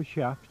double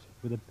shafts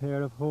with a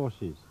pair of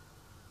horses,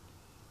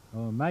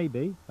 or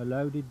maybe a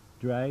loaded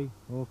dray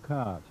or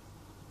cart.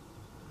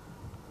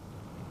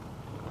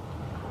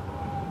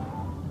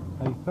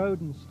 A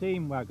Foden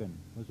steam wagon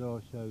was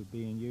also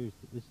being used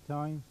at this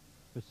time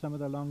for some of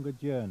the longer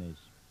journeys.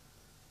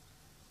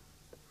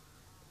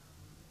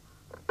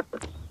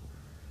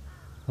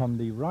 On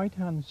the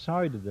right-hand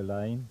side of the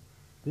lane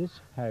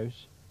This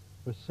house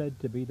was said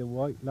to be the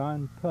White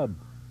Lion pub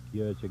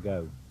years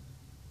ago.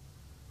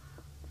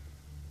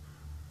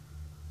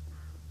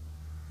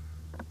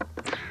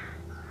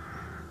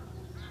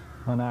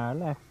 On our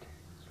left,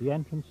 the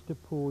entrance to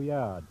Pool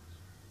Yard.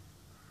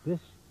 This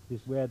is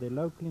where the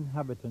local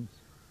inhabitants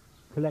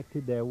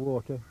collected their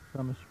water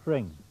from a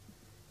spring.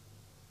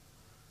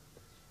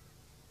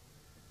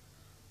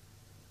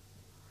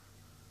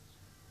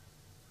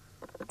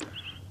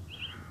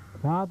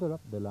 Farther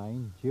up the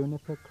lane,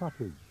 Juniper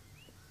Cottage.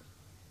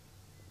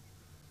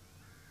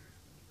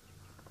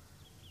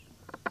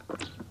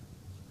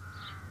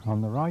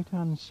 On the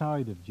right-hand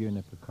side of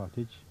Juniper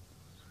Cottage,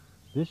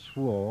 this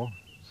wall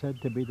said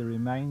to be the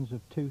remains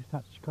of two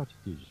thatched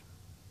cottages,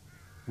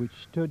 which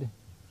stood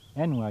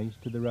endways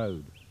to the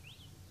road.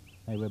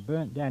 They were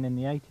burnt down in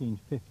the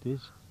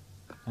 1850s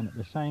and at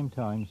the same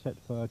time set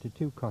fire to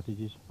two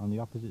cottages on the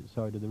opposite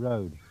side of the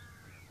road.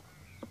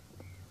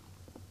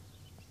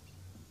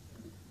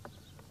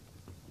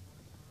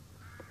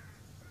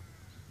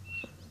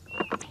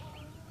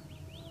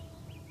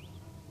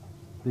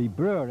 The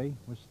brewery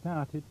was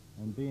started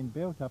and being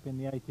built up in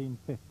the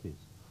 1850s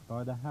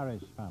by the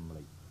Harris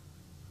family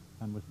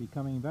and was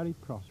becoming very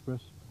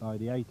prosperous by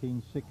the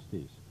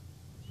 1860s.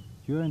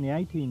 During the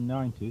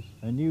 1890s,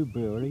 a new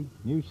brewery,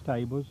 new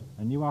stables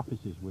and new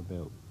offices were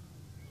built,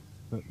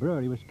 but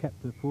brewery was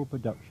kept to full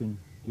production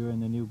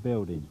during the new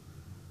building.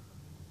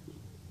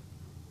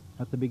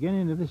 At the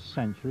beginning of this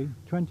century,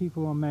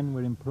 24 men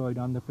were employed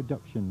on the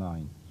production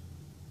line.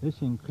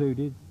 This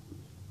included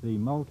the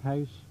malt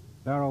house,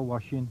 barrel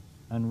washing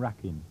and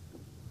racking.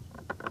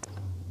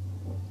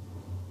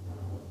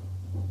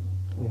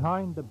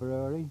 Behind the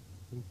brewery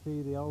we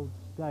see the old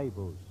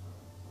stables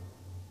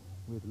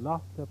with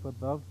loft up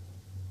above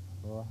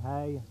for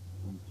hay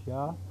and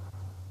chaff.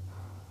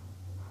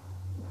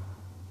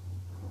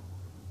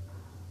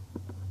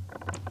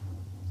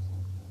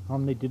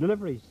 On the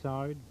delivery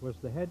side was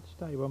the head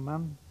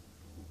stableman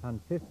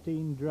and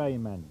 15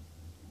 draymen,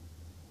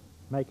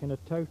 making a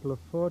total of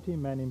 40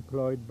 men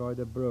employed by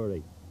the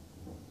brewery.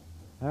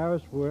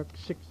 Hours worked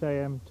 6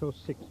 AM till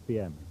 6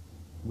 PM,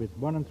 with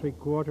 1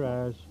 3/4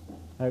 hours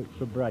out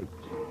for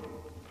breaks.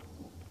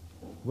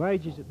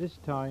 Wages at this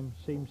time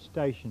seemed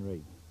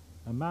stationary.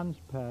 A man's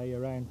pay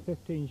around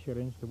 15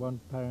 shillings to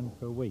 £1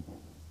 per week.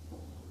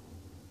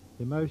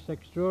 The most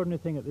extraordinary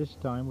thing at this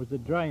time was the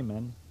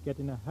draymen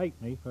getting a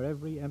halfpenny for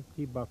every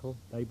empty bottle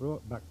they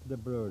brought back to the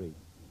brewery.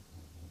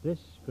 This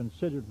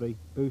considerably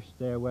boosted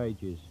their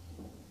wages.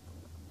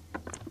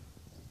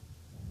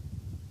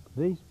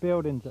 These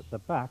buildings at the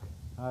back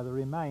are the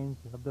remains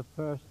of the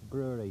first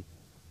brewery.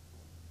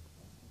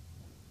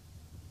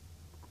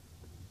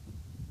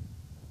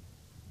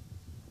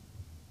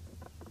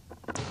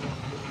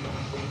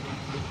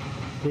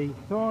 The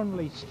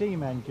Thornley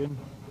steam engine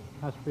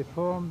has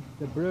performed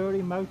the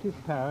brewery motive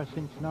power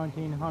since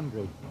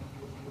 1900.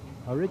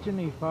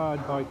 Originally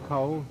fired by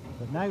coal,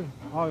 but now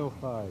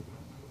oil-fired.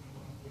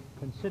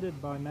 Considered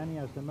by many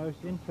as the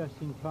most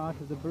interesting part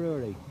of the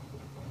brewery.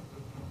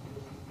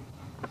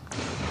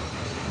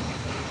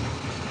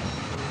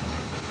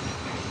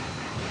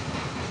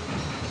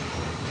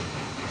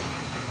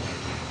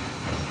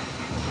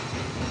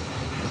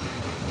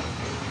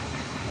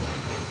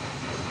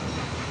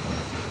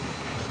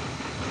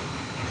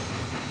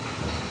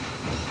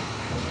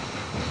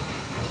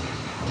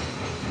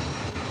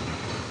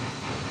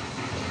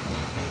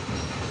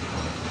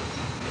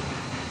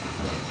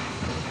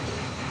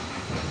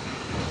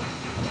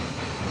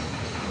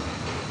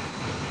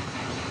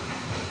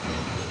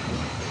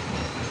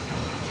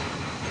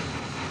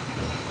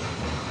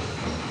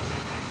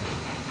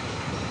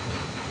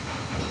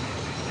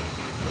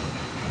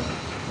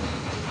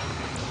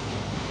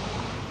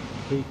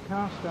 The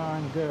cast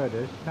iron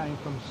girders came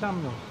from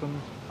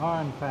Samuelson's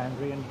Iron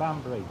Foundry in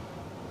Banbury.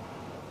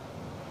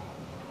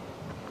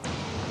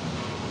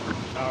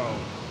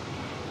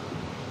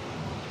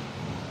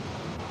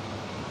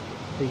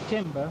 The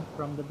timber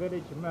from the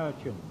village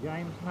merchant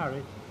James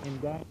Harris in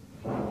Down.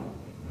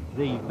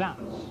 The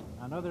vats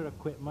and other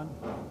equipment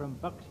from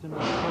Buxton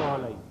and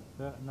Crawley,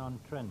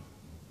 Burton-on-Trent.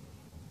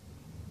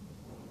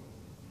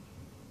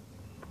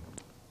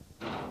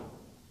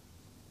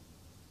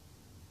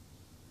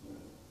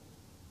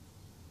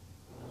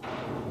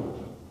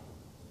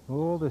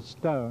 All the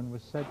stone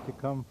was said to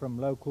come from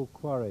local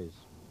quarries.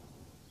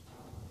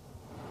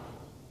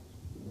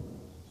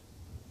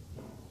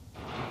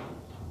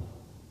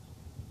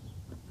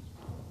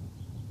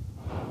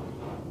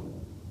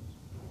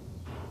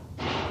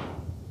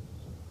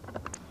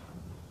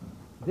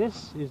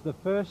 This is the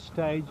first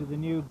stage of the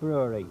new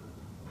brewery.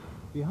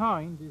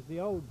 Behind is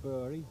the old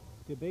brewery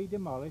to be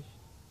demolished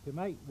to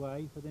make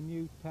way for the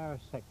new tower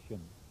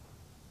section.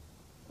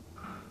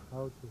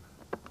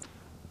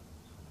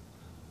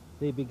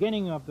 The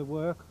beginning of the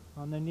work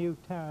on the new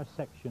tower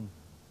section.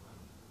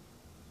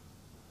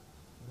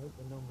 Note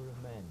the number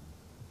of men.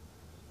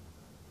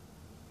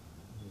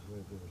 There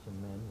were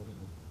some men, wasn't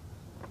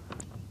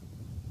there?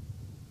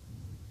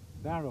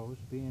 Barrels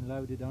being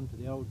loaded onto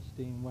the old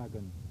steam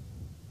wagon.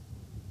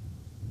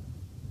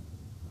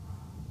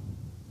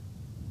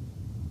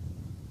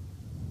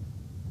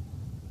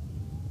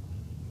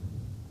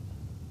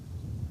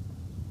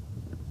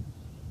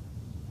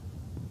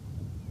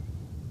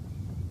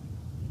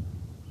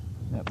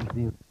 That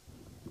was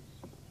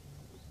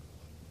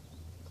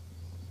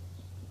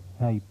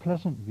a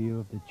pleasant view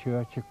of the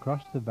church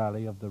across the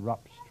valley of the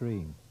Rop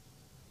stream.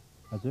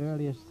 As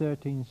early as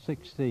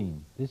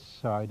 1316, this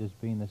side has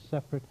been a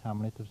separate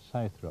hamlet of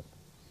Southrop.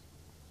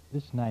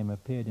 This name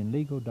appeared in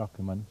legal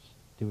documents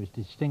to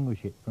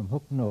distinguish it from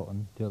Hook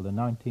Norton till the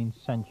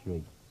 19th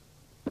century.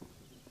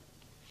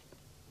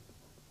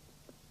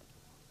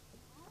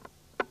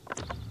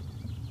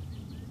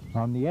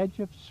 On the edge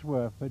of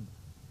Southrop,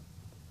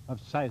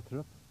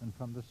 and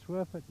from the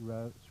Swerford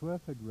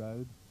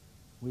Road,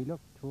 we look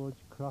towards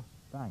Cross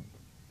Bank.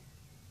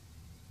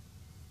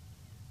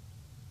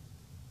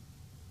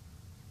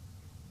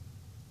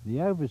 The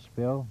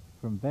overspill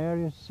from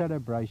various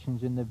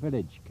celebrations in the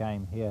village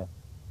came here,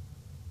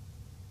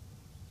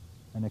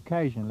 and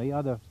occasionally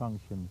other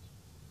functions.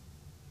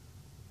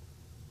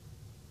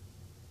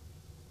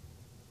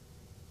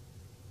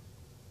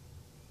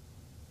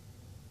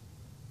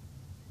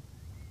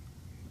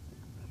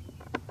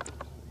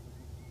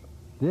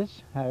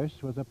 This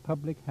house was a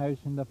public house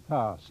in the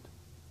past,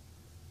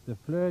 the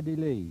Fleur de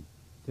Lis,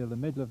 till the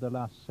middle of the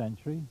last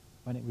century,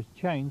 when it was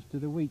changed to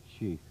the Wheat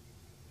Sheaf.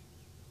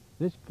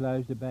 This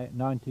closed about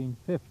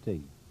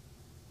 1950.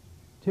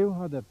 Two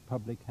other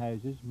public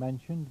houses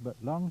mentioned but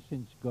long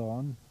since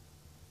gone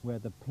were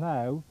the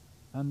Plough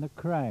and the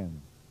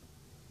Crown.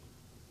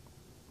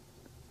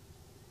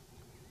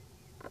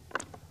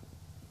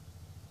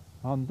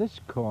 On this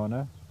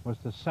corner was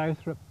the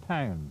Southrop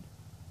Pound,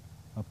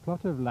 a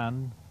plot of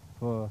land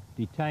for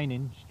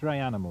detaining stray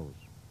animals.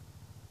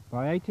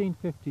 By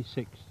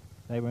 1856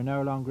 they were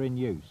no longer in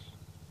use.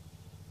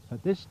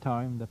 At this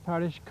time the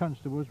parish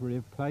constables were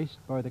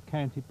replaced by the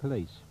county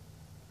police.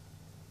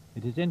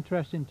 It is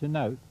interesting to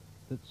note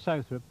that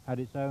Southrop had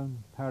its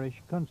own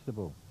parish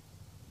constable.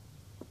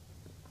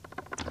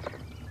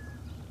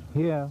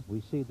 Here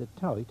we see the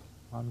Tite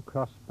on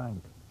Cross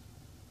Bank.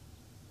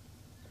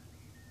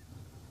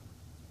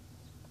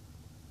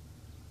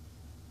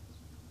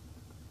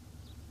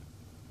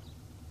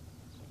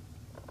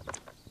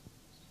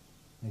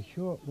 A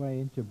short way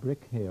into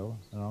Brick Hill,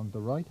 and on the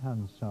right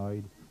hand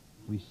side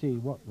we see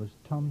what was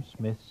Tom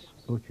Smith's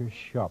butcher's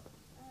shop.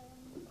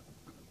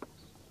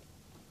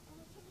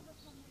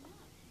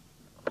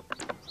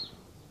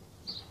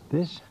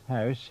 This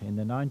house in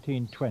the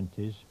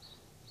 1920s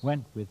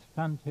went with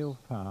Fanthill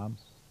Farm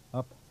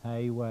up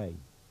Hay Way.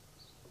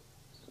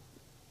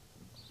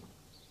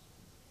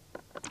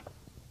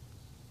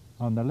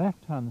 On the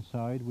left hand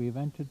side we've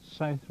entered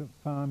Southrop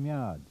Farm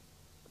Yard,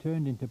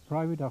 turned into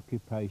private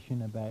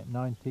occupation about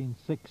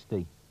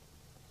 1960.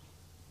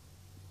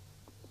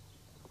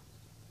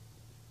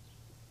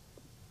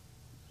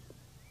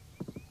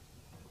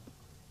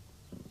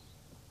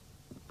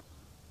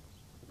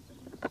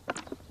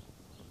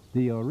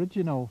 The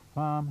original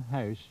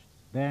farmhouse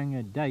bearing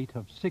a date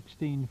of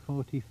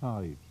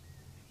 1645,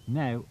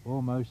 now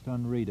almost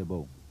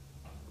unreadable.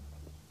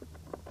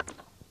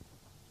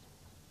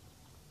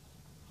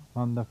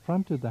 On the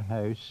front of the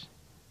house,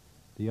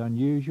 the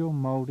unusual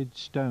moulded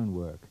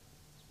stonework,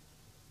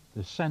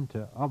 the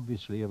centre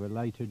obviously of a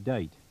later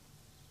date.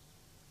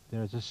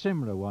 There is a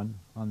similar one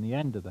on the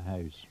end of the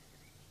house.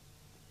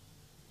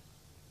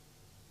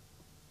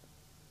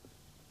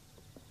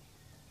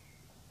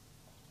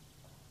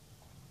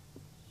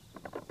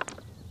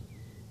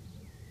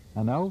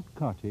 An old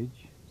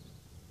cottage,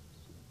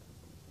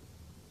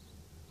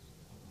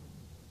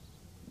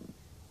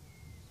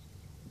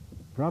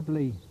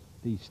 probably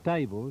the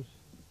stables,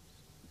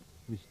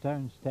 with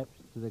stone steps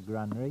to the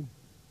granary,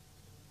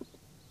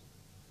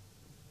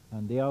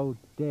 and the old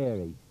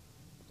dairy,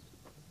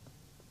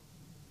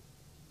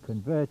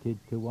 converted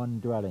to one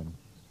dwelling.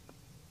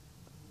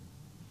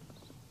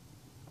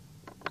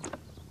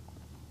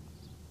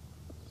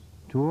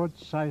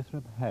 Towards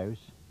Southrop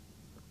House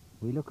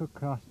we look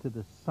across to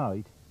the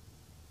site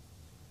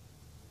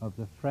of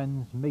the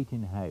Friends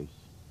Meeting House,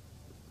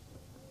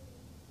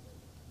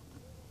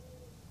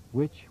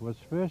 which was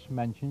first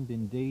mentioned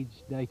in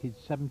deeds dated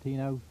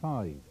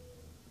 1705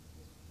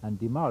 and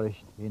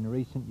demolished in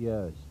recent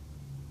years.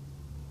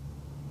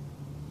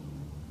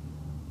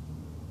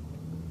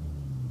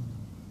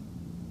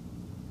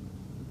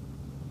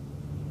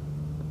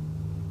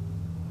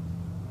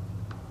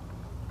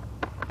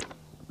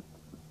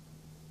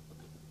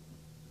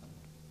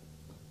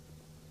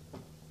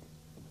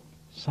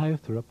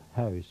 Southrop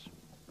House.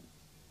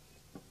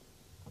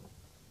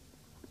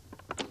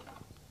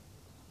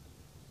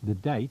 The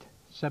date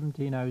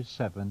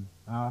 1707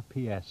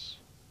 RPS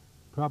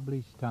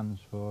probably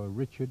stands for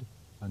Richard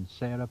and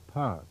Sarah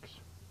Parks,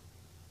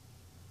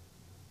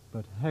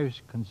 but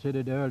house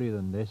considered earlier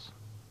than this.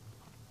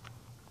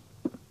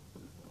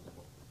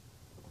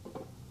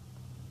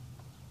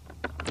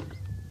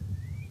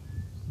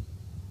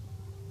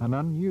 An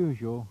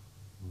unusual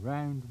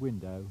round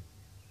window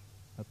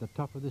at the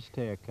top of the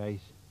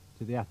staircase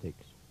to the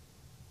attics.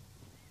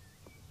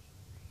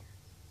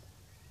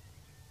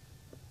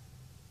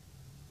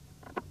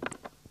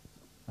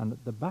 And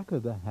at the back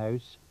of the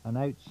house, an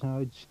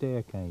outside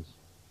staircase.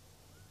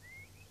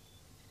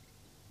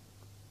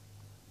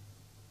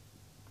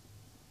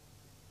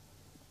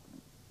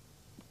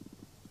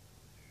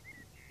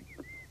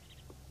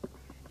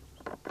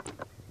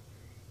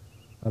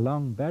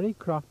 Along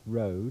Berrycroft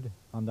Road,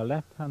 on the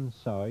left-hand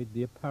side,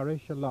 the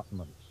parish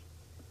allotments,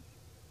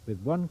 with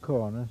one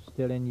corner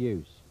still in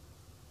use.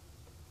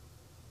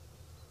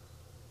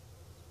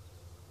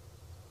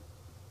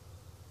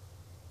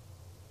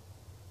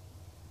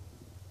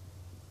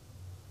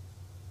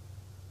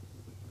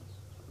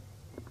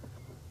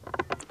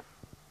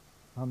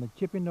 On the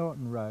Chipping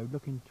Norton Road,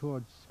 looking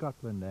towards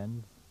Scotland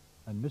End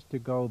and Mr.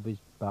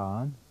 Golby's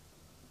barn,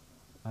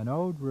 an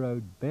old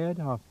road bared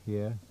off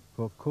here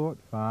for Court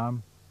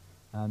Farm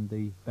and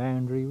the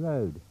Boundary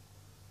Road.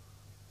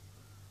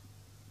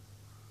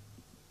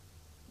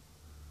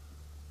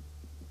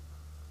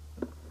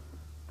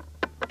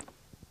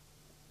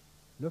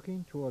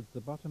 Looking towards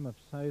the bottom of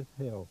South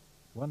Hill,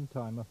 one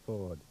time a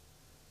ford.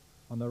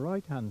 On the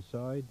right hand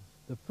side,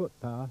 the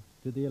footpath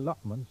to the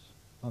allotments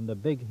on the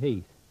Big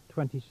Heath,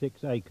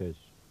 26 acres.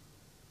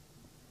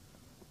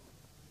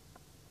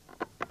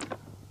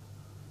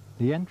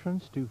 The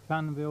entrance to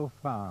Fanville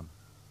Farm,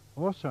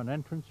 also an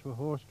entrance for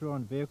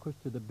horse-drawn vehicles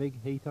to the Big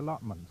Heath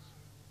allotments,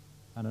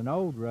 and an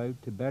old road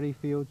to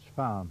Berryfields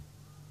Farm.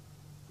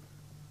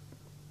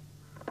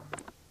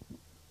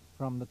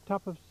 From the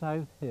top of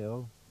South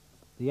Hill,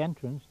 the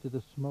entrance to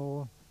the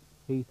small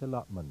Heath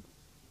allotment.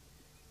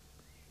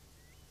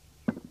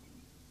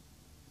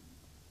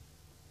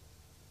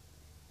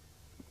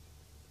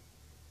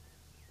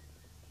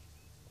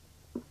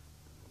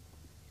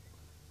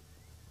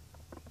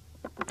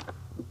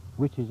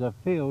 Which is a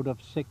field of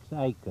 6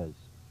 acres.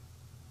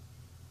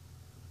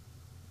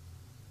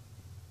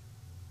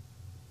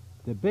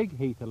 The Big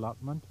Heath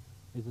allotment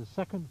is a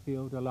second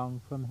field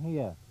along from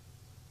here.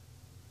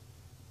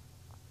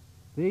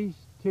 These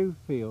two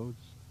fields,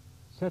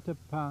 set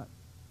apart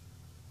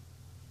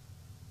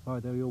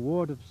by the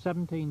award of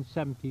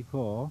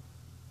 1774,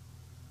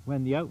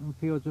 when the open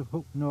fields of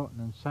Hook Norton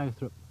and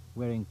Southrop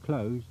were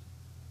enclosed,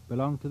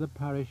 belong to the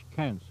parish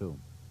council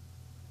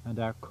and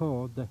are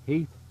called the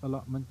Heath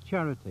Allotment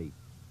Charity.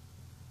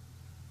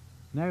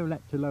 Now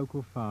let to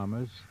local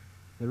farmers,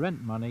 the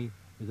rent money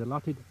is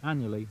allotted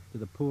annually to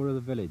the poor of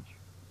the village.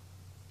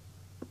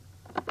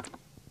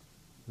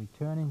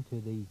 Returning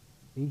to the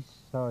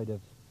east side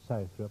of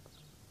Southrop,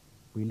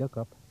 we look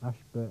up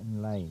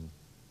Ashburton Lane.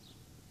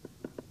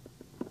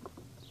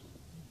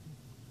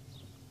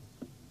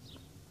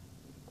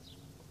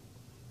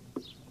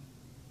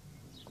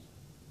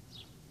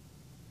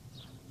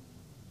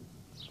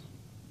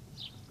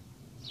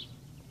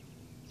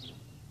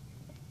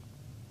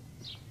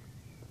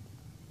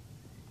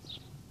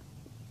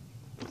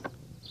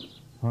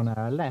 On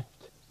our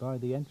left, by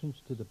the entrance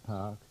to the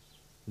park,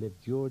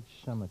 lived George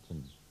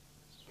Somerton,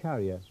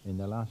 carrier in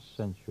the last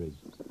century.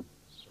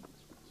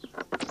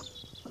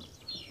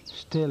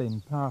 Still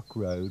in Park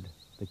Road,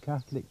 the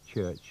Catholic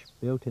church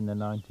built in the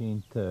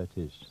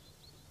 1930s.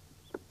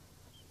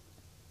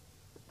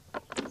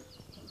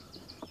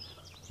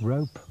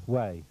 Rope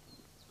Way,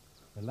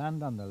 the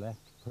land on the left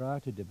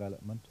prior to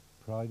development,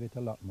 private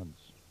allotments.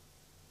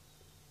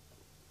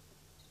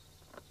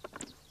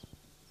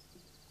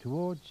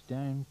 Towards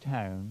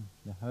downtown,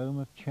 the home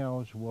of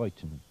Charles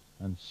Whiten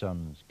and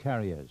Sons,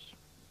 carriers.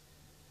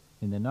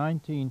 In the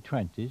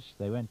 1920s,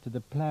 they went to the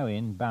Plough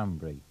Inn,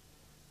 Banbury,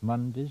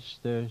 Mondays,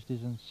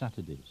 Thursdays and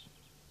Saturdays.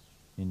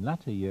 In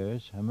latter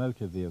years, a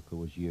motor vehicle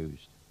was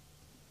used.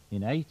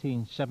 In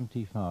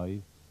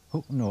 1875,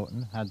 Hook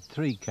Norton had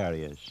 3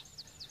 carriers,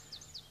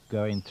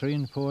 going 3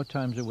 and 4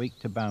 times a week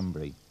to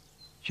Banbury,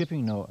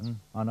 Chipping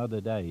Norton on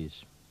other days.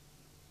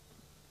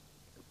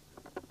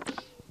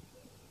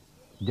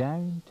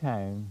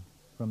 Downtown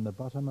from the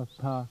bottom of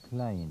Park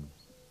Lane.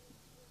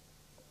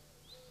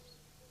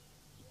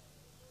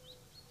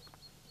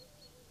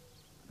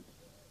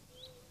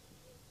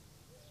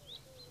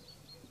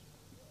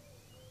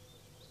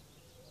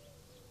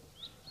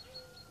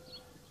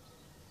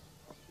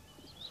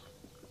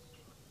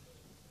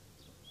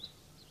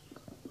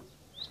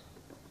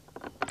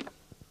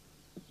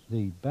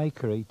 The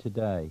bakery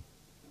today.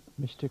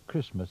 Mr.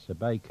 Christmas, a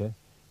baker,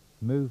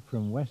 moved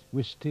from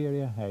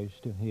Wisteria House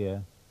to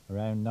here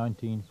around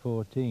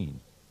 1914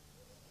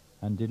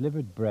 and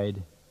delivered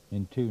bread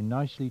in 2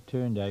 nicely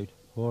turned out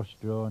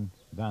horse-drawn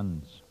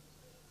vans.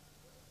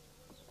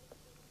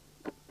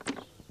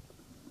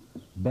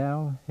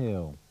 Bell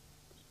Hill.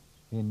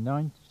 In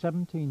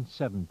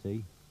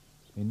 1770,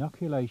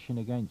 inoculation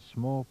against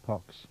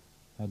smallpox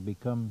had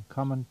become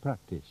common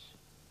practice,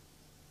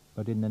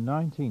 but in the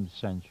 19th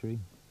century,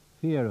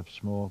 fear of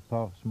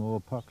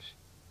smallpox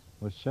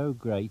was so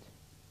great,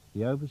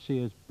 the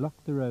overseers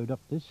blocked the road up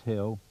this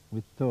hill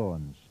with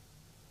thorns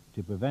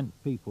to prevent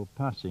people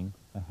passing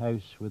a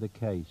house with a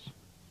case.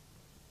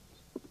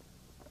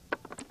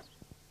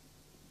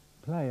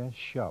 Player's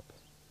shop,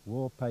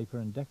 wallpaper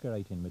and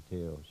decorating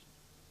materials.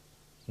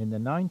 In the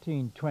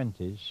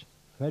 1920s,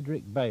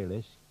 Frederick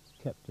Bayliss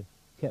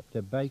kept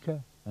a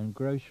baker and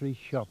grocery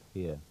shop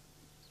here.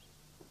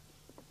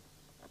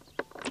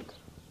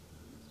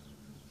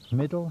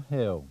 Middle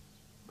Hill,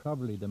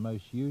 probably the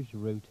most used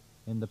route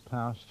in the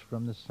past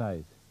from the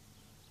south,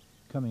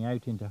 coming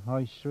out into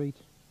High Street,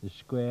 the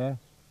square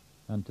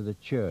and to the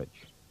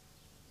church.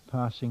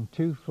 passing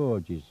two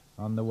forges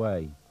on the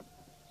way.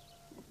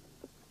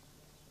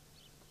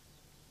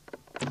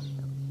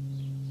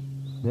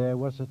 There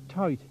was a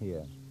tite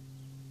here.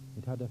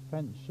 It had a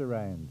fence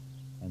around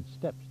and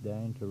steps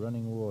down to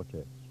running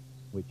water,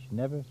 which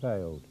never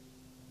failed.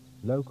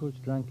 Locals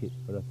drank it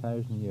for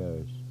 1,000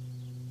 years.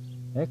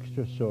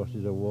 Extra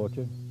sources of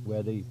water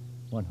were the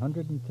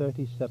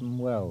 137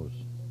 wells.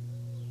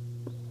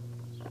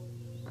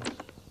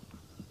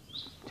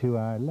 To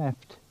our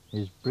left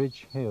is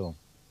Bridge Hill.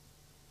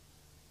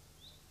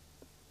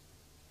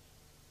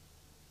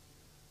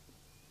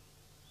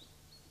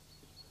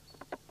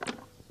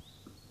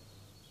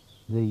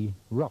 The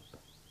Rop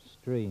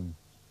stream.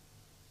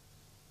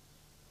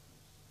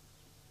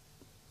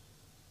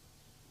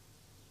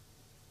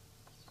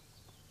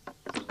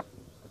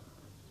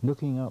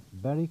 Looking up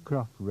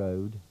Berrycroft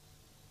Road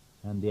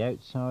and the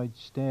outside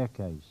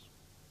staircase.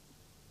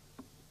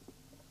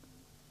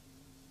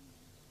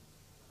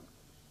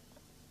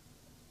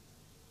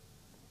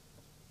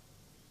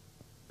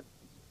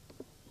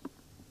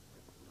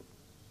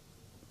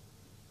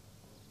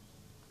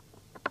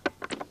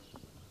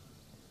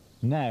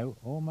 Now,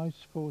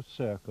 almost full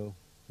circle,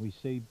 we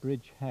see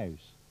Bridge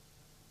House,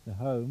 the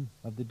home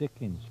of the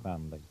Dickens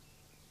family.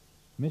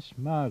 Miss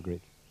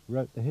Margaret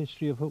wrote the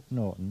history of Hook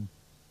Norton,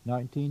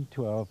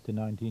 1912 to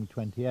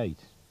 1928.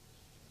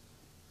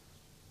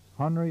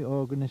 Honorary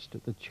organist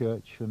at the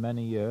church for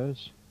many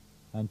years,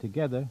 and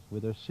together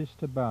with her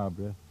sister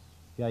Barbara,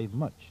 gave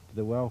much to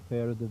the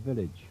welfare of the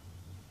village.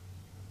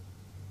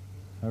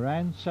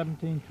 Around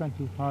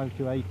 1725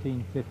 to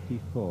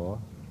 1854,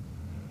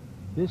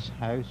 this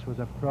house was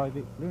a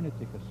private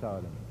lunatic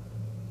asylum.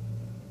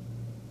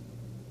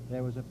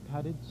 There was a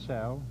padded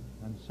cell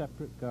and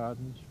separate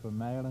gardens for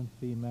male and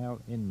female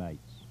inmates.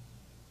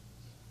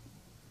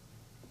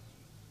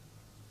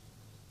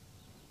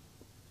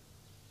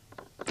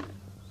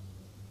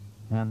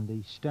 And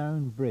the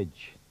stone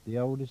bridge, the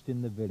oldest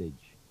in the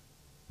village,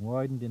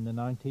 widened in the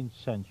 19th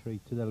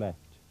century to the left.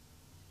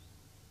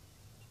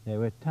 There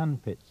were tan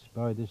pits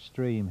by the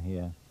stream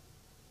here.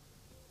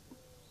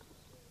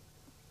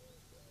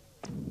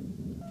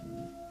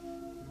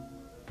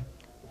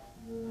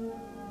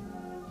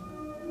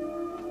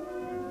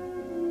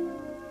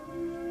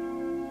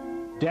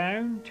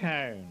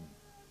 Downtown,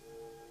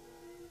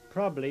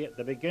 probably at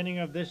the beginning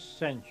of this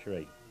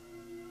century.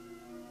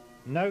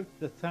 Note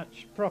the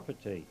thatched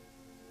property,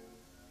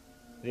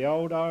 the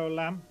old oil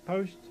lamp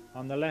post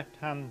on the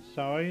left-hand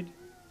side,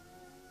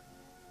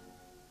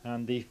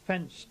 and the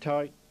fence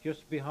tight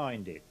just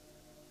behind it.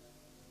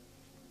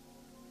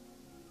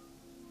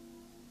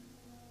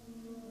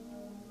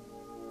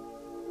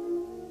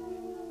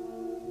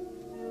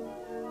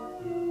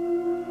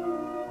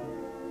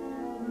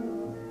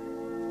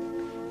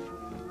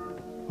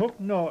 Hook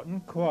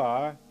Norton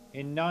Choir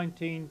in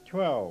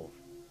 1912,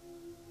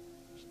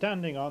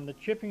 standing on the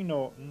Chipping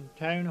Norton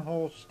Town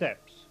Hall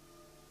steps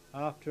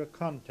after a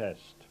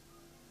contest.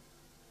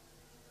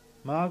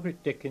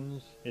 Margaret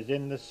Dickens is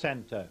in the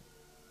centre.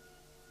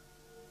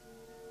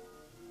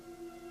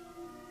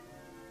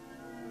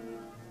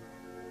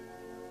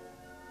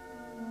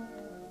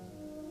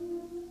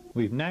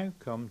 We've now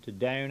come to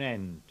Down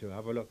End to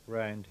have a look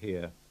round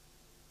here.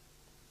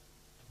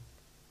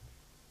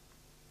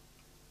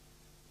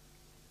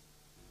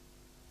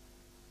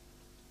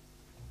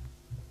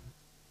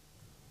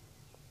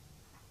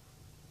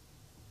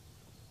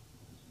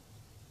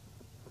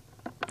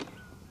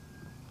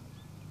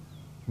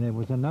 There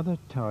was another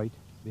tite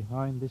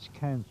behind this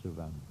council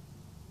van,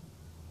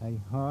 a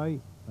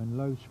high and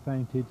low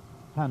spounted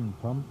hand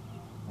pump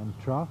and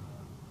trough.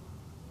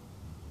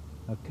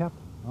 A cap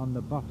on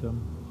the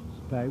bottom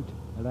spout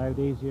allowed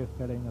easier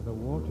filling of the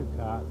water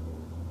cart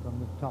from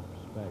the top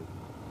spout.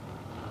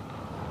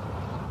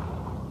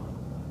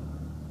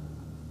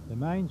 The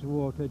mains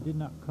water did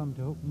not come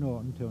to Hook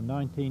Norton till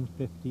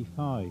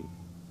 1955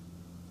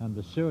 and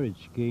the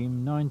sewerage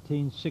scheme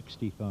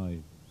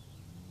 1965.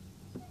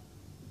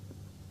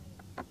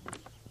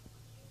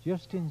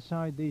 Just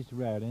inside these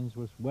railings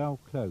was Well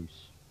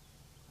Close.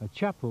 A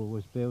chapel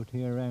was built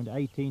here around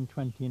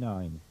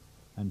 1829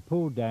 and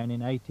pulled down in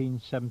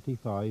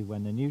 1875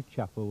 when the new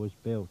chapel was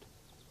built.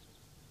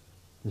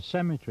 The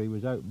cemetery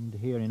was opened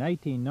here in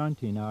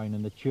 1899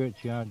 and the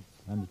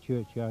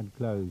churchyard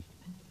closed.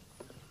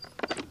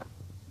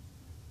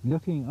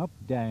 Looking up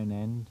Down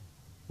End,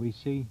 we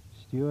see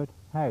Stewart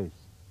House.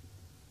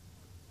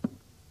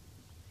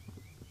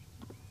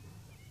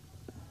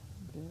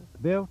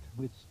 Built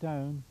with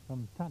stone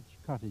from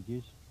thatched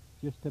cottages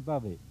just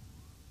above it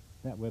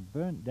that were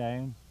burnt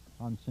down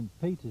on St.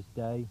 Peter's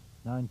Day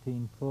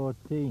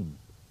 1914.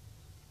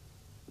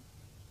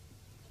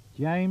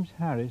 James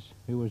Harris,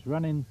 who was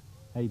running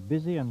a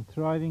busy and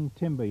thriving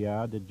timber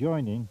yard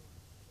adjoining,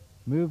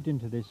 moved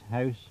into this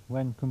house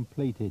when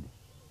completed.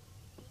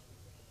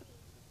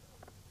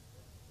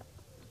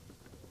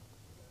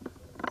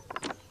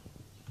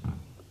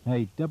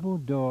 A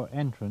double-door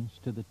entrance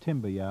to the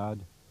timber yard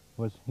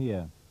was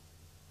here,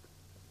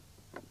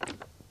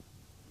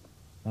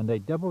 and a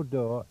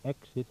double-door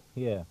exit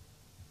here.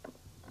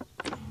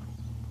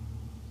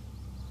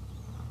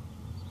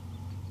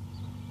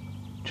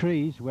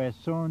 Trees were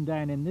sawn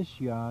down in this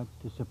yard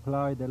to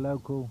supply the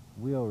local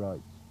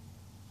wheelwrights.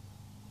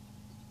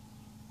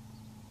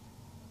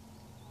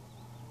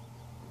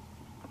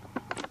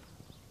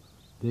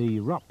 The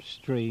Rop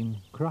stream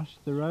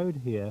crossed the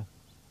road here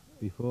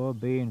before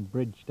being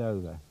bridged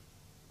over.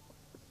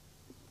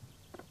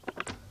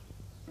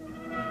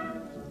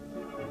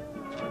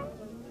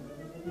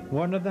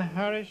 One of the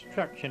Harris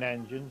traction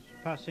engines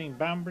passing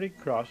Banbury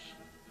Cross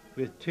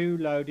with 2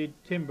 loaded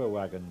timber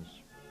wagons.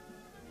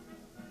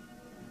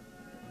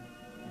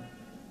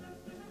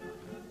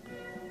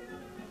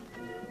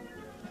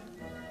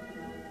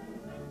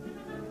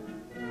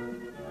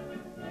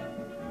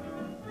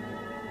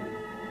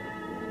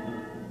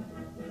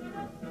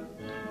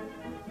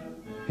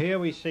 Here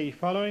we see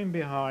following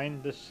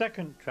behind the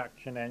second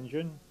traction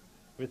engine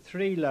with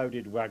 3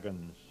 loaded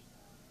wagons,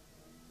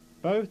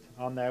 both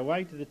on their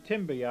way to the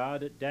timber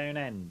yard at Down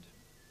End.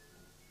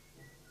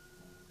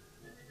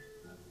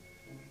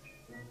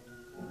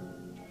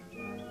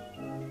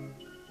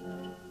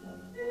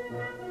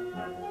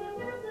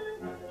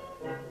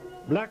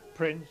 Black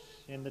prints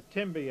in the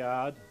timber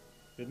yard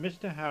with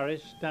Mr.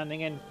 Harris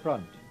standing in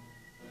front.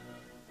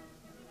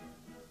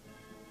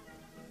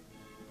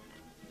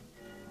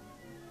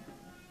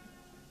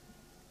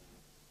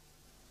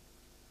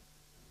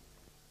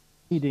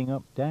 Leading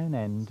up Down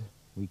End,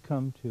 we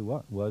come to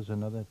what was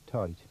another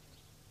tight.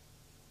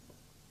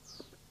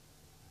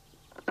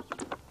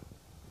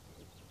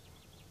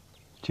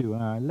 To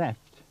our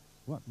left,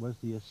 what was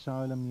the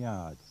asylum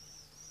yard,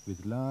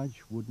 with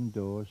large wooden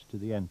doors to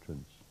the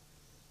entrance.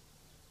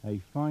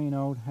 A fine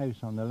old house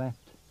on the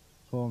left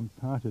formed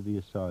part of the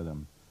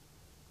asylum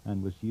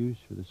and was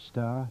used for the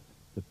staff,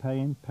 the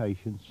paying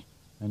patients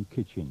and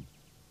kitchen.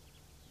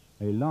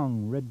 A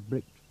long red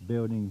brick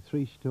building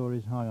 3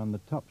 stories high on the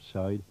top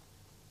side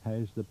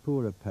housed the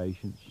poorer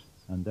patients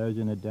and those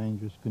in a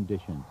dangerous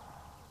condition.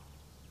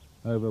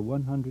 Over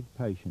 100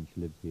 patients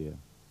lived here.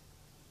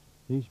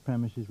 These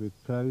premises were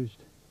closed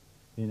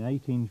in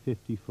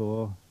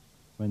 1854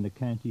 when the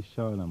county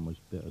asylum was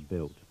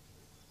built.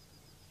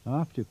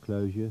 After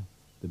closure,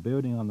 the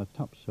building on the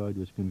top side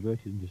was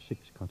converted into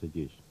 6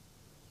 cottages.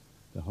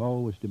 The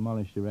whole was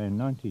demolished around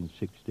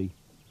 1960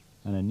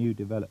 and a new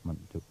development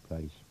took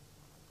place.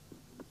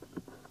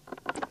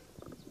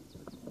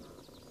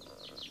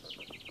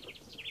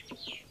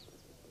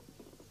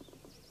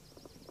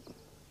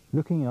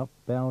 Looking up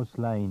Bell's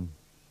Lane,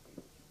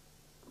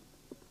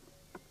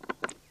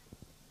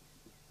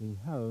 the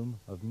home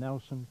of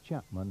Nelson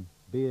Chapman,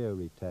 beer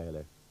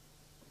retailer.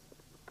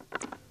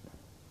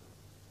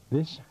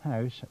 This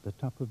house at the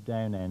top of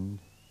Down End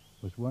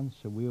was once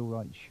a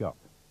wheelwright shop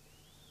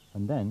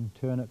and then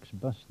Turnock's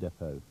bus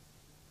depot.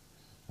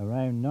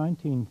 Around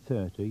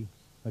 1930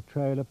 a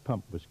trailer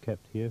pump was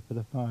kept here for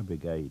the fire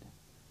brigade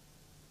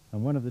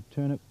and one of the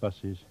Turnock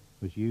buses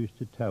was used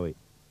to tow it.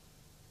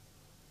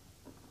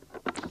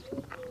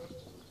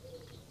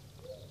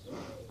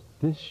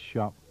 This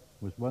shop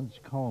was once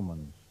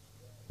Coleman's,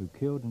 who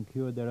killed and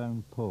cured their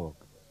own pork,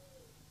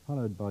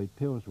 followed by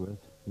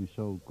Pillsworth, who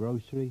sold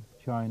grocery,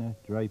 china,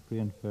 drapery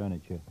and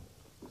furniture.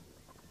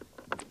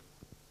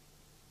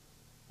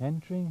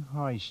 Entering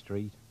High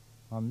Street,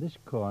 on this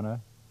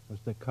corner was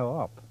the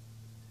Co-op,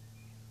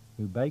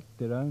 who baked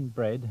their own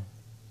bread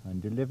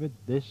and delivered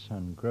this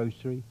and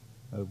grocery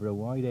over a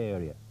wide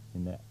area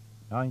in the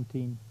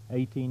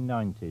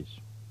 1890s.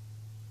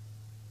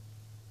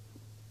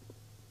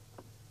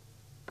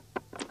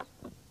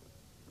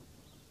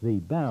 The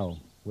Bell,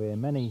 where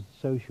many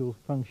social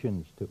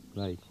functions took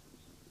place.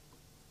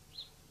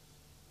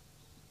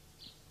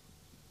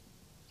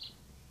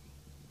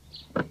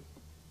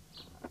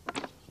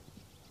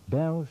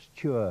 Bell's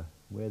Chure,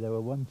 where there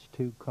were once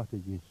 2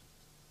 cottages.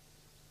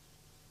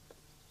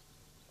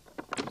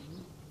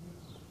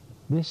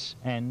 This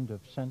end of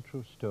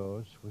Central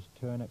Stores was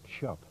Turnock's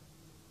shop,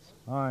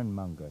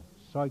 ironmonger,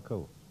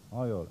 cycle,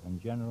 oil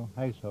and general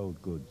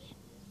household goods,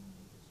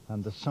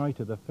 and the site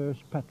of the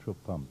first petrol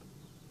pump.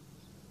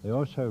 They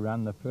also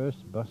ran the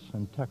first bus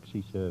and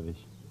taxi service.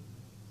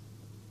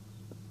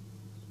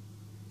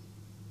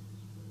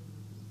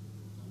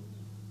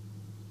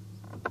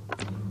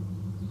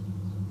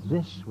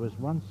 This was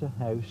once a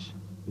house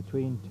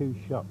between 2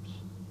 shops,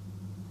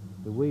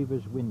 the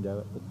weaver's window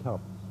at the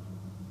top.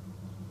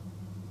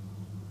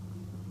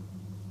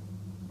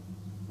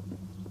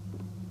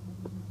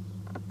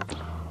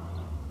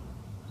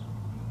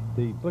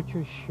 The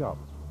butcher's shop,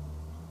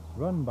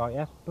 run by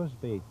F.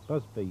 Busby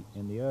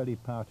in the early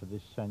part of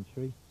this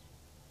century,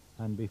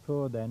 and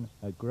before then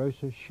a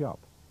grocer's shop.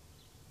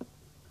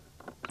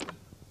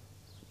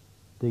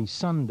 The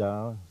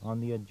sundial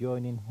on the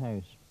adjoining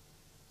house.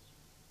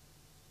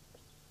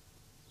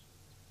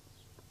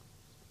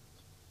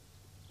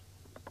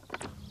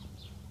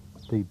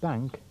 The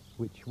bank,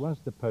 which was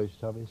the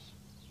post office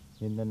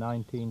in the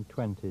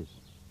 1920s.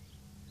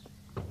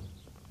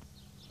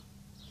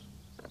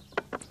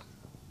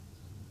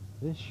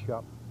 This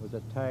shop was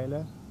a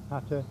tailor,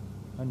 hatter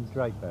and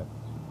draper.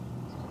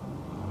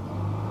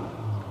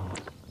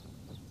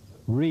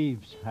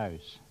 Reeves'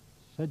 house,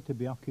 said to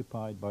be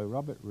occupied by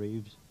Robert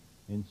Reeves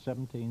in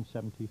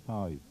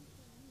 1775.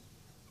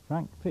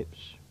 Frank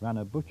Phipps ran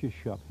a butcher's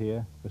shop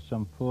here for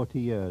some 40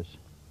 years.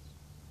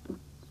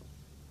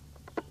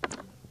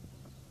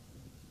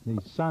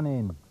 The Sun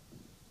Inn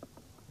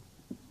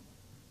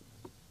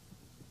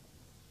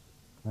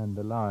and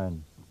the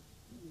Lion.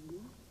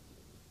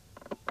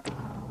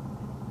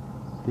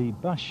 The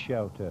bus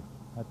shelter.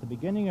 At the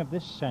beginning of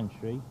this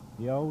century,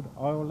 the old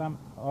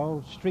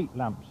street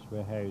lamps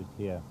were housed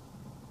here.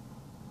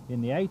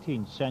 In the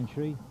 18th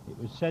century, it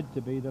was said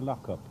to be the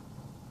lockup.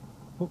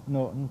 Hook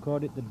Norton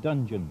called it the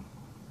dungeon.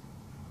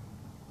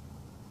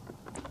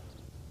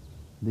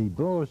 The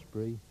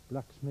Boresbury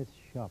blacksmith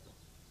shop.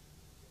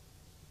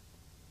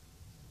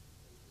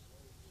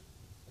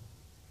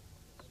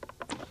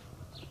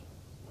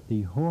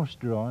 The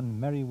horse-drawn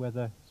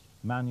Merryweather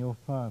manual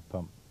fire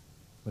pump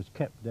was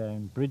kept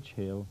down Bridge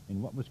Hill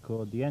in what was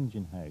called the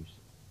engine house.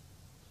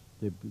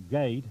 The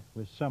brigade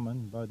was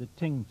summoned by the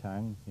ting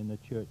tang in the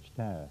church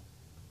tower.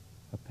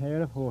 A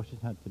pair of horses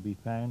had to be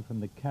found from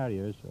the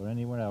carriers or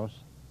anywhere else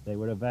they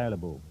were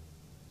available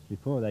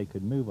before they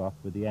could move off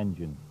with the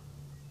engine.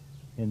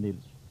 In the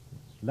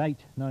late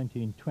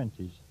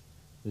 1920s,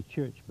 the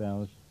church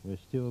bells were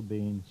still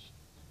being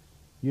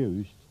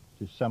used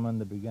to summon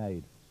the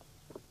brigade.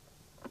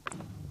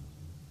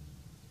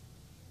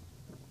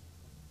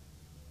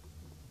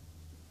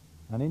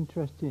 An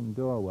interesting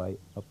doorway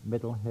up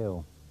Middle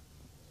Hill.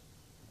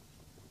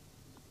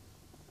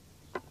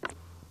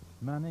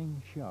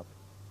 Manning Shop.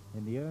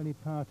 In the early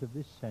part of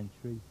this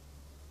century,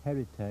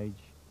 Heritage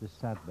the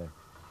Saddler.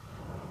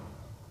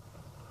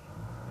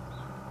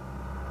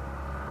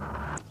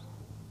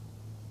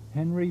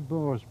 Henry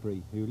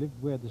Boresbury, who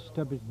lived where the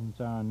Stubbingtons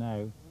are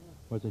now,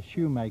 was a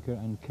shoemaker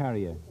and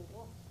carrier.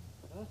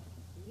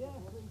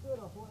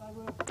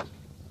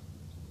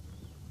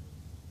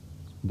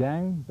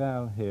 Down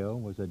Bell Hill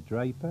was a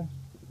draper,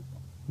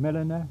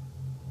 milliner,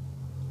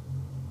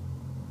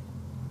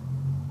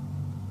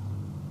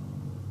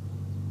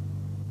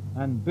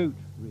 and boot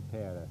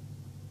repairer.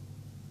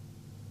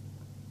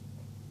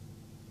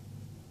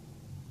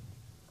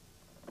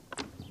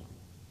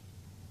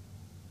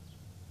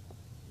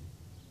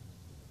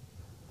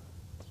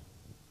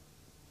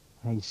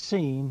 A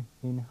scene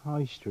in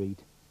High Street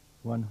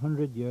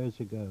 100 years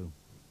ago.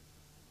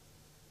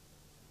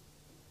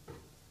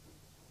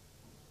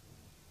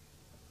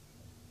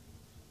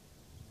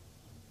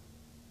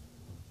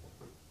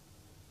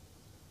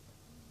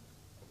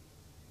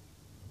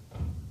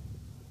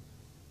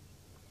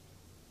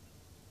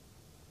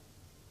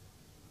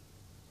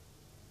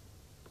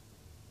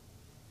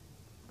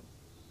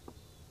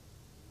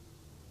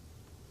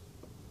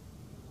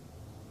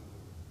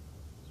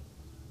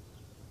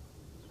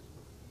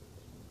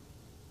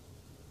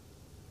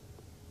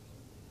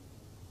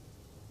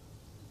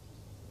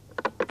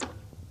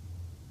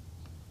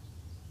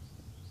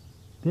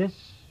 This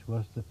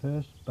was the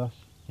first bus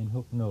in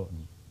Hook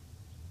Norton,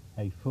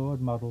 a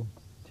Ford Model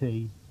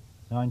T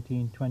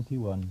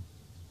 1921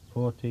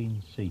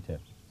 14-seater.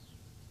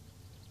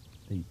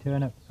 The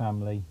Turnip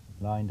family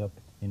lined up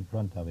in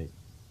front of it.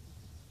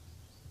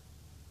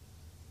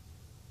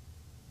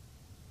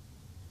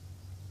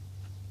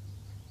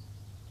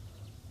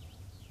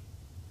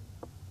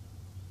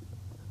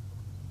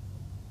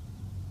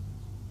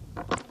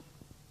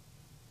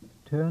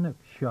 Turnip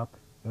shop,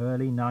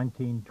 early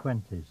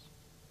 1920s.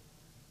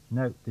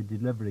 Note the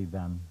delivery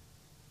van.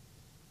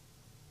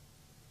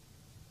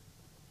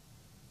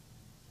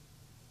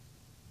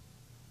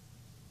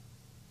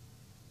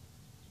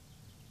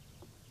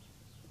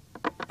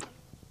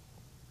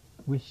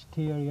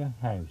 Wisteria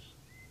House,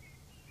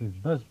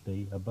 with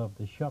Busby above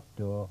the shop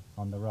door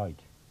on the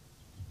right.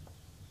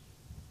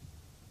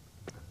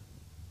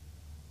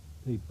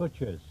 The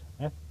Butchers,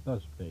 F.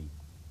 Busby,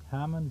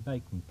 ham and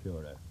bacon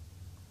curer,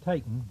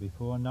 taken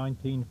before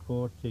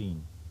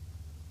 1914.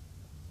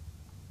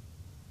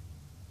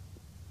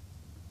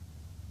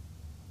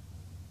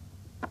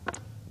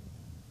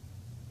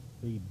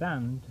 The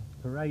band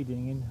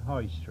parading in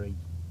High Street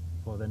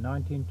for the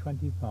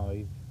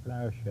 1925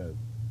 flower show.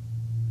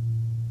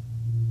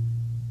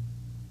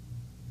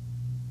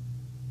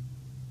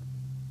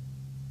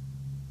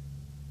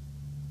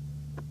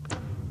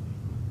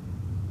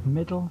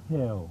 Middle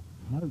Hill,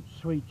 note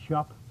sweet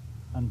shop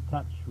and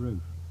thatched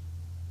roof.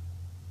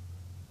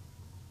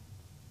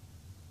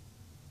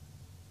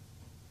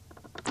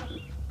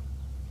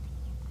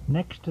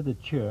 Next to the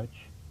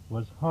church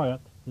was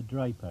Hyatt the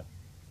draper.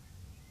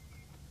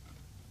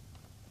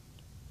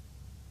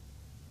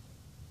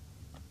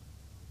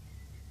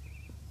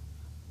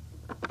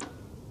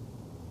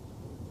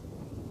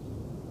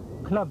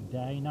 Club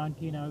Day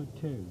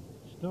 1902,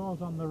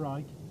 stalls on the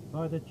right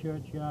by the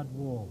churchyard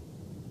wall.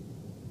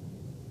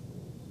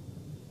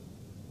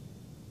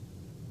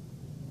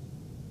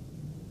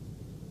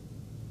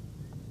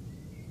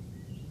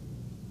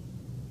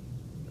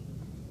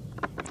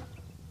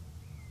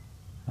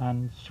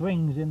 And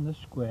swings in the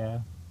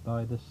square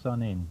by the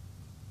Sun Inn.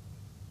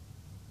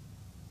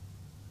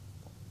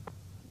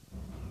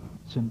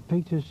 St.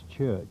 Peter's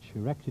Church,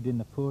 erected in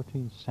the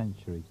 14th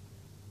century,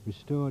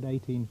 restored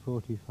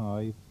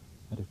 1845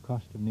 at a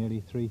cost of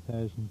nearly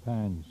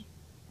 £3,000.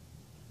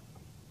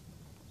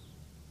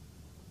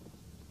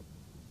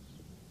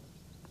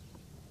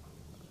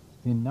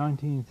 In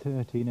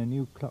 1913 a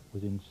new clock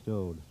was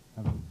installed,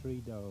 having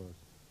 3 doors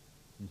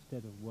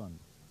instead of 1,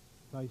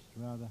 placed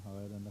rather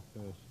higher than the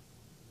first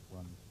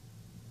one.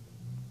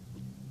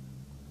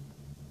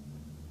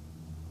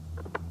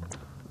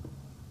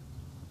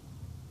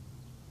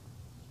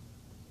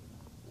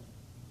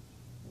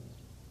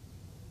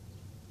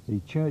 The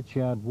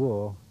churchyard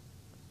wall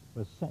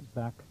was set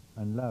back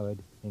and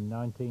lowered in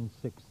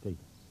 1960.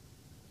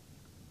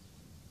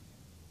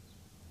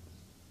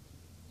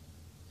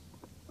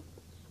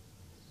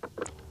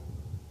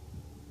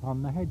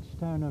 On the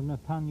headstone of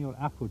Nathaniel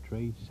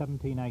Appletree,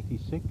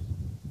 1786,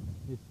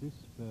 is this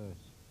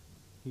verse: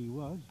 "He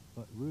was,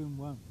 but room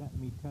won't let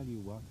me tell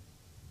you what,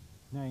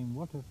 name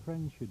what a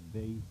friend should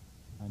be,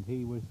 and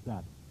he was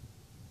that."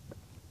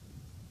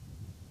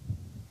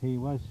 He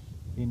was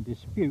in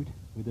dispute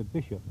with a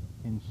bishop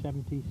in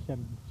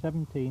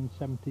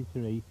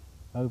 1773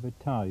 over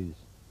tithes.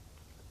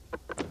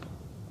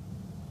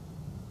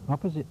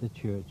 Opposite the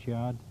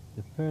churchyard,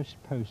 the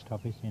first post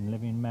office in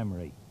living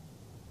memory,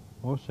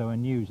 also a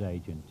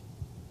newsagent,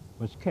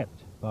 was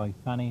kept by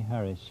Fanny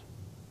Harris.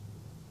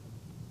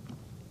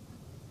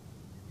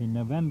 In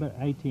November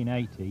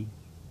 1880,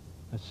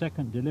 a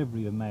second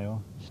delivery of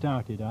mail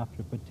started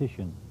after a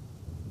petition.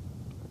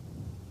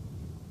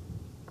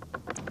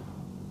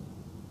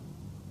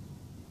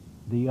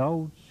 The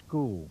old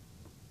school.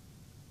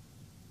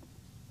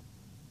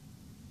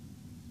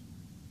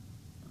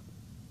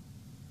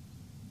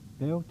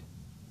 Built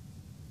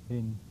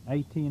in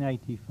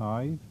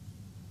 1885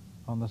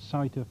 on the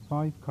site of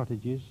 5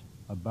 cottages,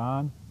 a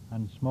barn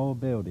and small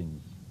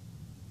buildings.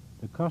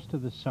 The cost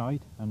of the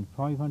site and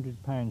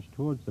 £500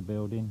 towards the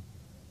building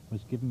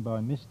was given by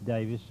Miss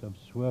Davis of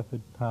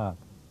Swerford Park.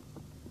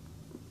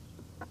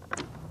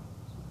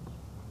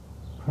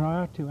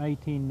 Prior to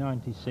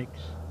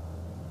 1896,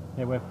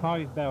 there were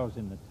 5 bells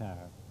in the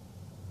tower.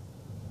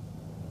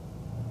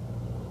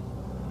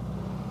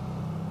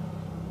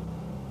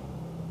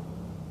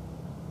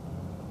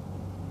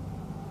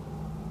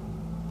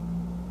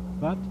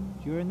 But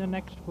during the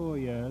next 4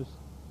 years,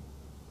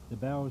 the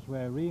bells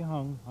were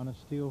rehung on a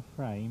steel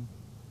frame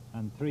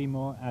and 3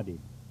 more added.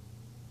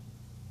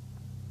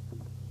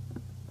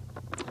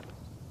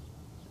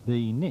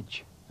 The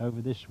niche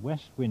over this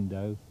west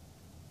window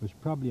was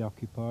probably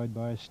occupied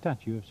by a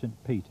statue of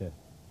St. Peter,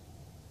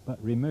 but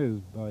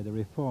removed by the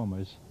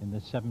reformers in the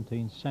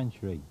 17th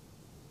century.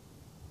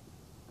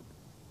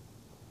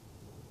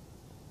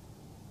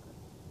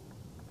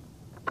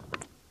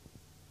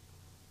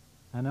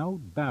 An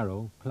old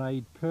barrel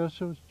played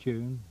Purcell's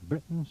tune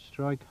 "Britain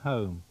Strike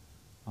Home"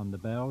 on the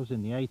bells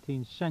in the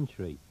 18th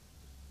century.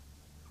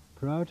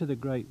 Prior to the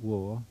Great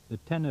War, the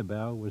tenor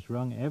bell was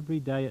rung every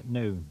day at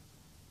noon,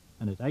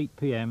 and at 8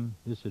 p.m.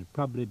 this had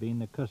probably been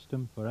the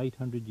custom for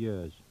 800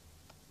 years.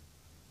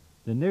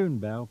 The noon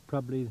bell,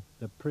 probably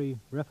the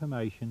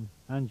pre-Reformation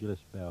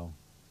Angelus bell.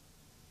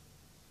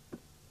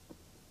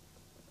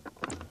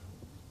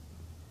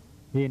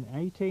 In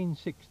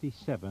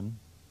 1867,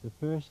 the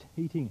first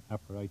heating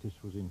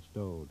apparatus was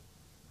installed,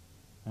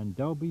 and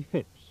Dolby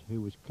Phipps,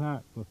 who was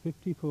clerk for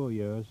 54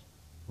 years,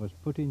 was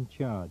put in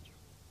charge.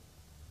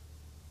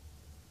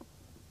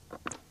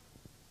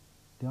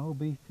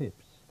 Dolby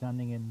Phipps,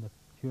 standing in the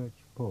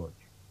church porch.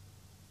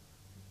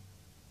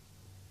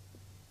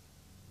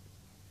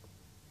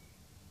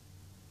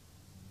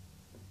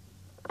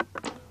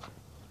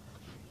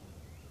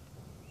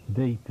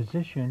 The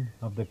position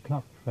of the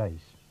clock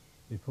face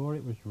before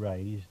it was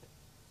raised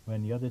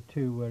when the other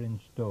 2 were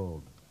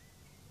installed.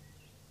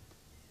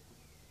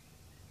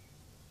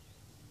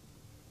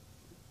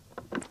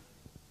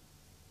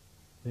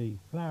 The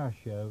flower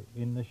show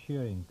in the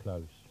shearing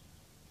close,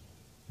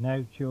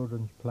 now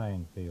children's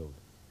playing field.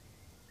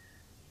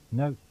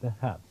 Note the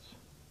hats.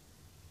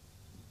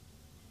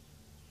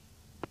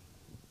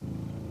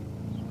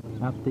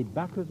 At the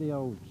back of the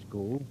old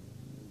school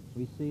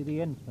we see the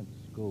infant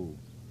school.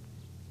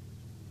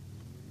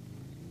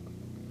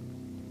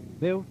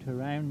 Built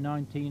around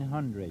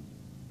 1900,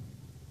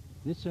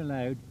 this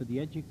allowed for the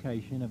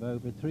education of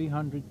over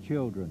 300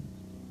 children.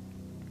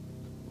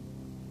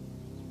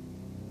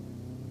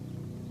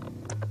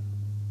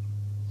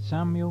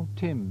 Samuel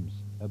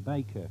Timms, a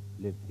baker,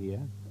 lived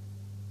here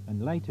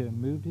and later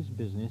moved his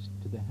business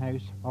to the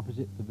house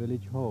opposite the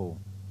village hall.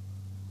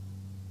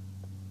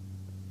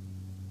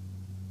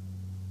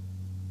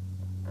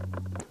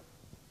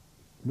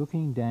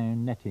 Looking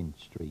down Nettin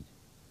Street,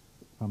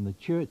 from the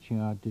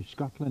churchyard to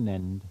Scotland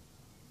End,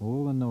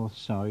 all the north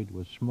side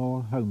was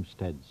small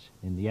homesteads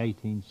in the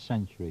 18th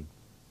century.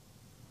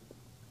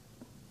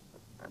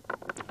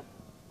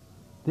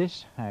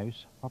 This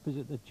house,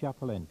 opposite the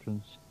chapel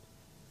entrance,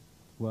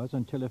 was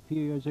until a few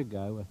years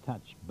ago a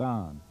thatched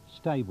barn,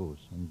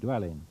 stables and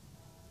dwelling.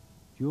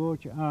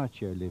 George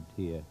Archer lived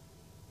here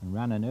and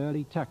ran an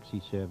early taxi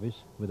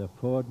service with a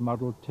Ford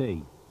Model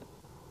T.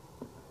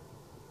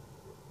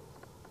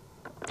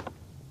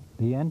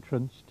 The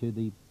entrance to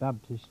the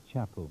Baptist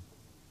chapel.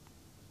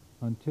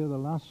 Until the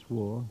last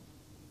war,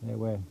 there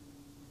were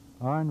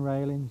iron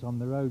railings on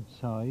the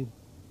roadside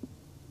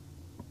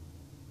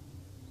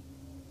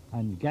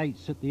and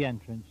gates at the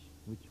entrance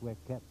which were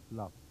kept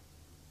locked.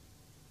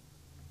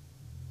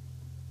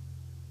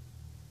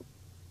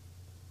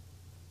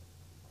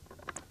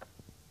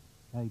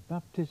 A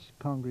Baptist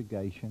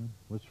congregation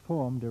was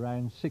formed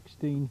around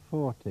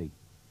 1640.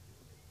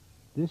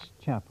 This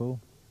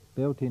chapel,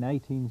 built in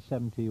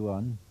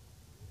 1871,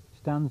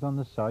 stands on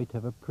the site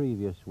of a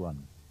previous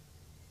one.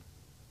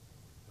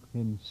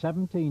 In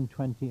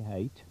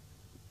 1728,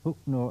 Hook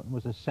Norton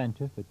was a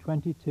centre for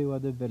 22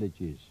 other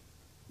villages,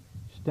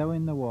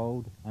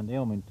 Stow-in-the-Wold and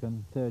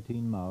Ilmington,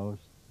 13 miles,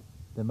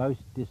 the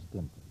most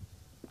distant.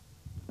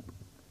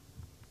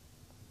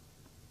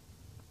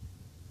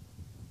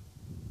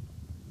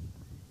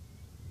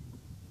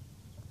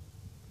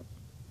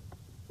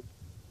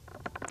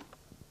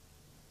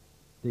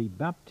 The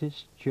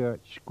Baptist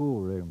Church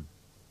schoolroom.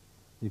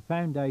 The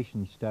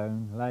foundation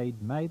stone laid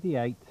May the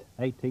 8th,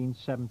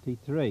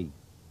 1873,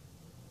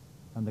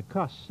 and the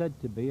cost said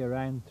to be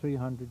around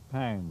 £300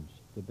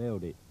 to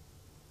build it.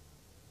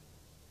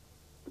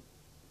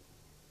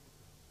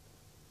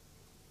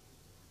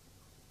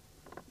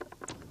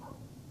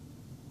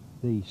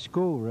 The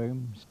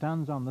schoolroom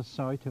stands on the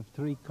site of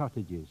 3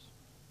 cottages.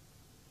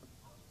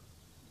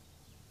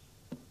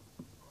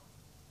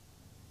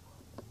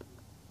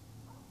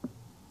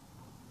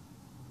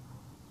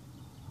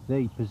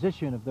 The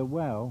position of the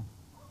well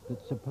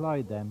that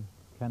supplied them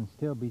can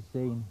still be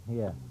seen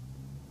here.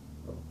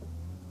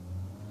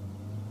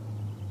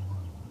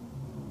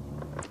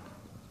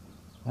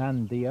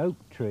 And the oak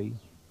tree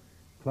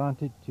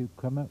planted to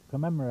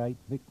commemorate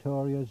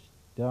Victoria's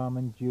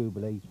Diamond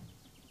Jubilee,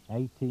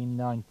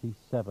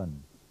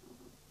 1897.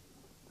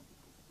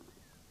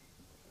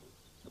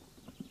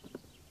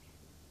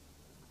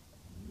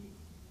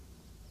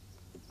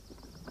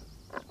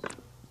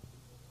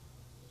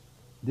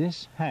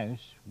 This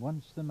house,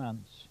 once the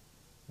manse,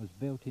 was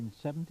built in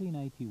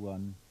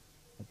 1781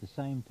 at the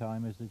same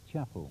time as the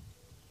chapel.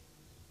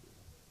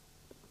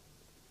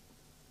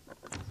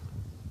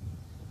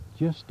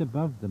 Just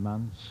above the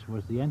manse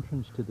was the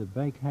entrance to the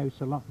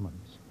bakehouse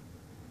allotments,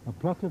 a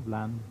plot of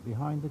land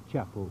behind the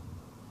chapel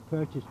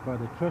purchased by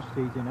the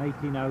trustees in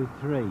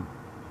 1803.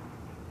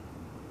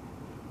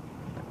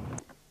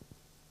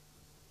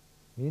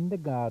 In the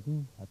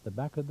garden at the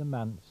back of the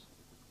manse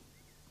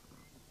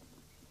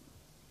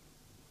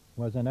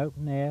was an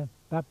open-air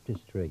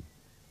baptistry,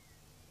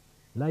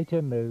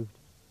 later moved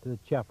to the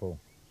chapel.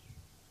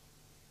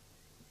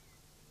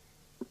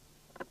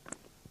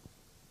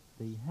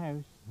 The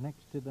house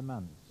next to the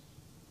manse.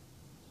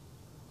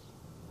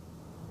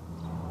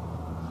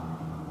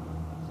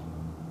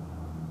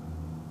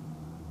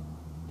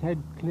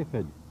 Ted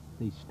Clifford,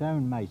 the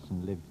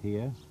stonemason, lived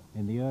here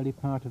in the early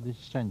part of this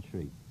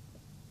century.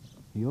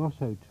 He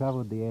also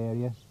travelled the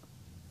area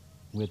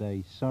with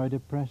a cider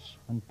press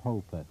and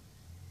pulpit.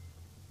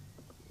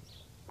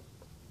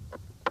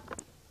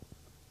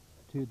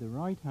 To the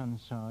right-hand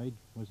side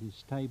was his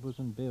stables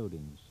and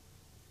buildings.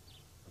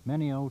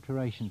 Many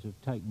alterations have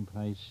taken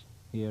place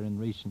here in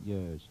recent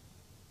years,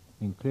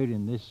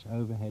 including this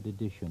overhead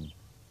addition.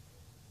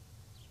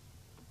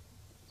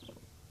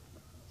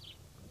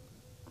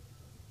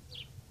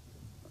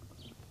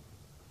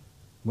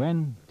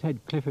 When Ted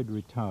Clifford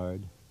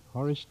retired,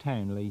 Horace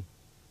Townley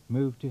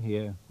moved to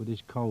here with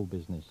his coal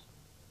business.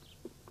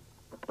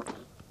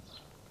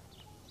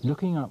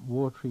 Looking up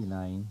Watery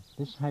Lane,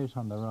 this house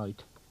on the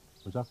right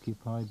was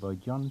occupied by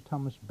John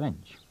Thomas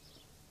Bench,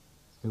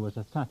 who was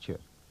a thatcher,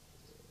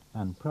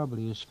 and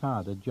probably his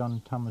father,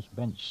 John Thomas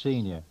Bench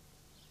Senior,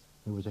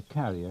 who was a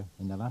carrier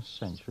in the last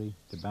century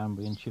to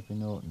Banbury and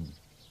Chipping Norton.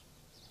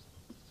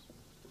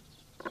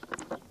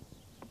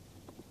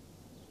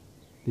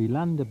 The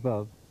land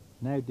above,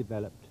 now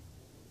developed,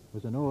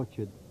 was an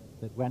orchard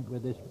that went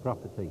with this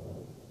property.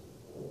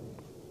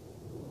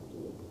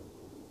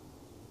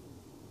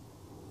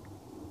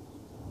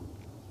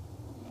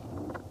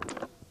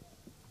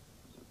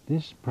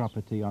 This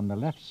property on the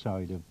left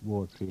side of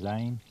Watery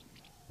Lane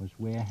was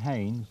where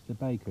Haynes, the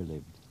baker,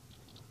 lived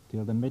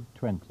till the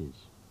mid-20s.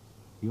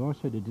 He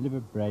also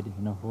delivered bread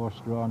in a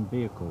horse-drawn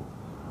vehicle.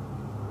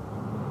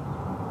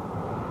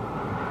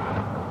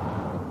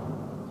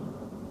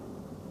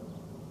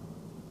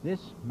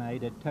 This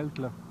made a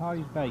total of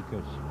 5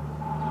 bakers,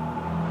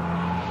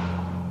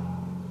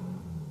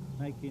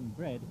 making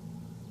bread,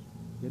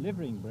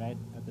 delivering bread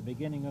at the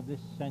beginning of this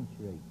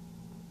century.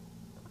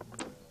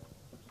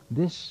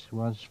 This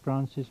was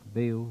Francis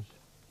Beale's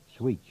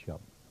sweet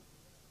shop.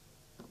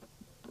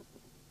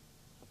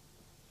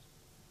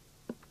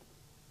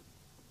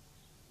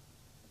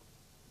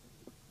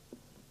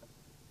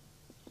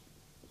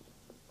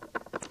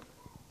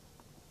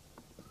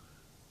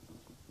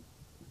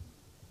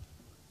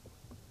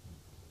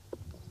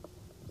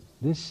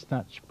 This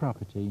thatched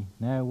property,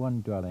 now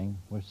one dwelling,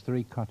 was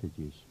 3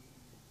 cottages.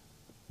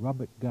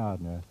 Robert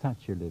Gardner, a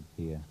thatcher, lived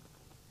here.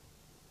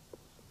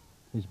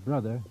 His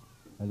brother,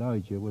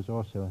 Elijah was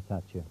also a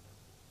thatcher.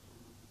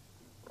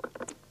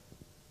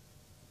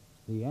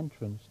 The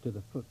entrance to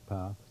the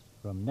footpath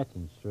from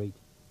Netting Street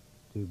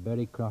to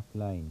Berrycroft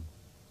Lane.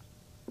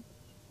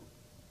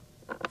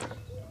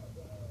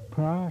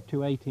 Prior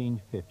to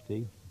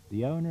 1850,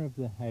 the owner of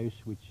the house,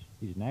 which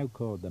is now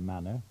called the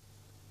Manor,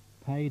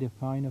 paid a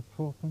fine of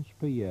 4d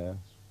per year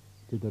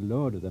to the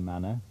lord of the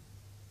manor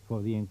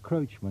for the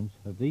encroachment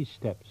of these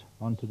steps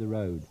onto the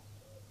road.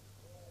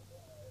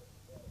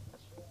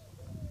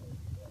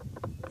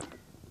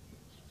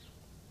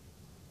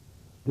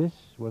 This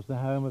was the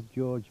home of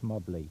George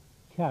Mobley,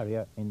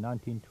 carrier in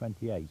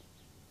 1928,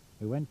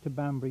 who went to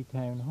Banbury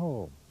Town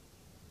Hall.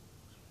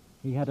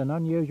 He had an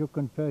unusual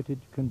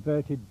converted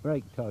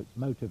brake-type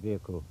motor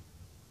vehicle.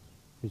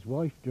 His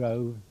wife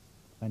drove,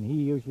 and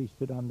he usually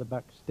stood on the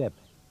back step.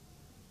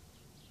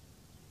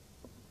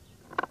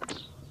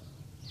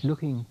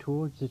 Looking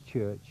towards the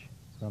church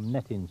from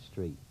Netting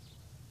Street.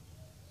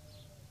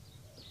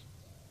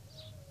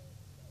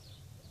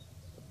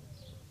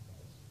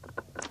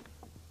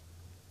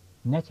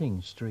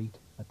 Netting Street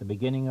at the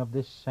beginning of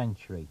this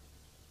century.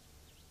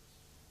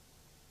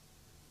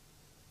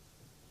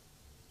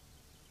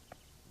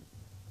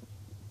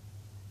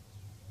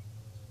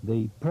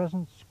 The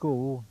present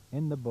school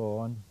in the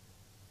Bourne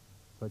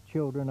for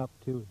children up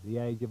to the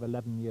age of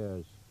 11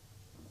 years.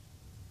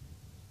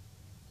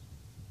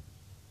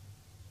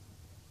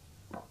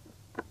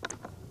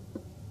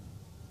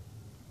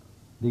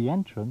 The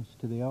entrance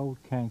to the old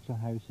council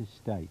house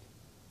estate.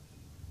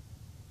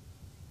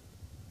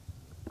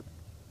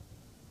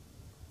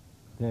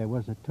 There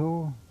was a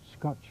tall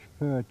Scotch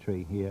fir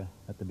tree here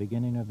at the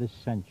beginning of this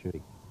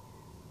century.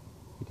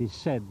 It is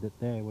said that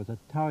there was a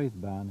tithe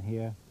barn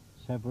here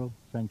several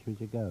centuries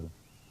ago.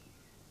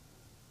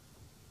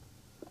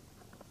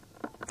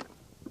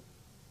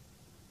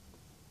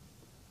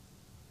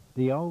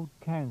 The old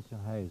council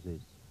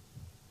houses,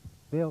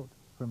 built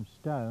from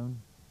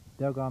stone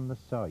dug on the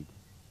site,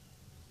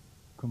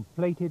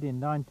 completed in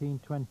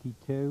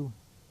 1922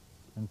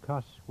 and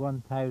cost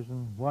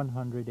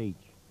 1,100 each.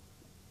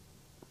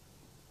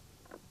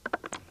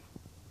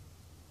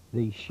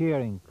 The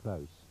shearing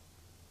close,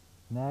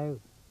 now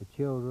a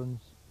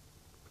children's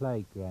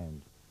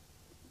playground.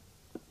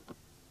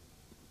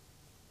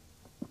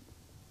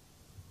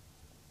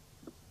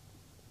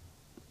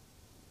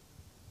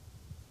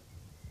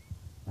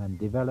 And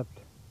developed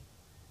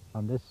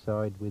on this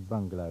side with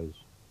bungalows.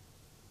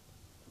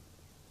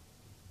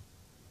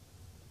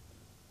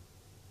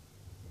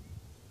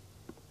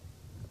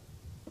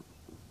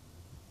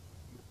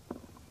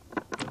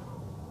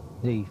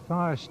 The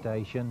fire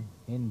station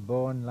in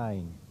Bourne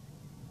Lane.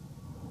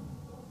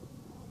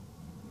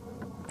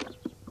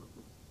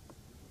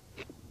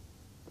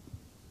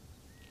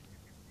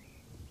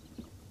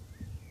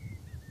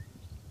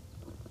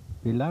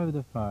 Below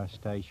the fire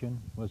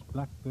station was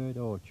Blackbird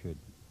Orchard.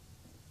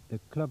 The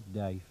Club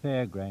Day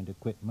fairground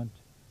equipment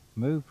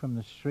moved from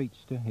the streets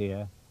to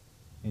here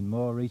in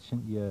more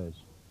recent years.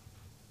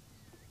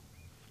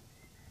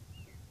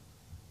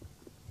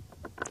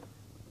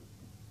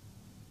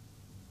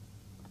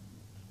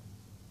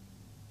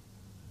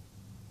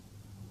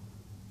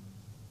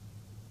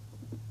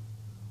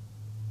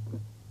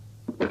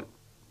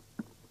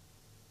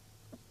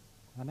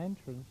 An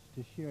entrance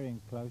to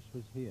Shearing Close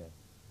was here.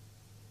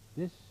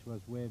 This was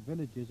where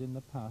villagers in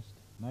the past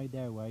made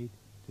their way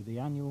to the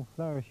annual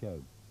flower show.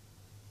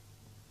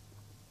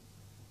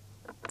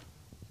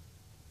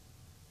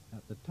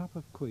 At the top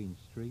of Queen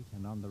Street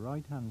and on the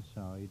right hand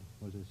side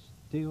was a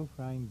steel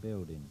frame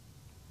building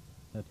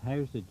that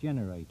housed a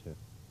generator,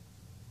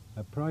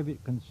 a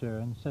private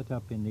concern set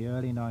up in the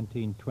early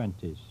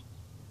 1920s,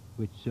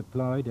 which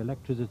supplied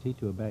electricity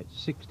to about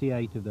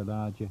 68 of the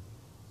larger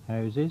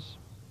houses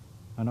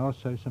and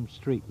also some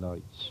street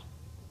lights.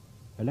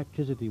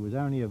 Electricity was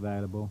only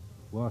available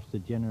whilst the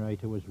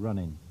generator was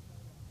running.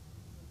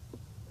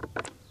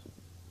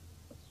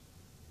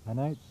 An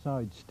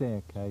outside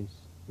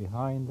staircase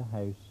behind the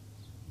house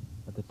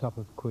at the top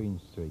of Queen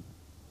Street.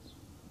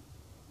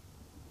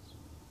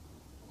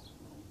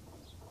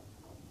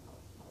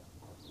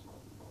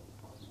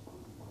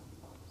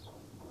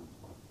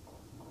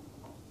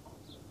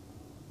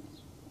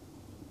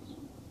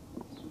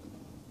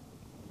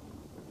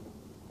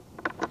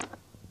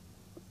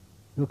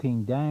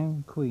 Looking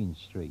down Queen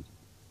Street,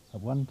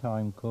 at one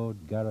time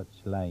called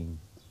Garrett's Lane.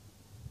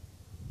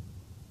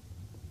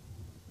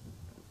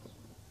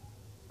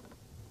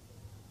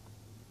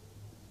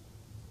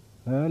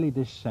 Early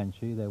this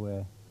century there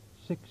were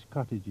 6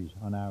 cottages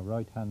on our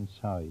right hand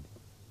side.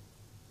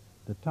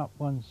 The top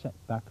one set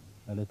back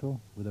a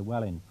little with a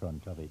well in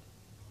front of it.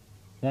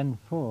 Then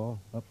 4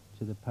 up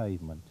to the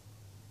pavement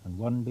and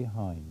 1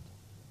 behind.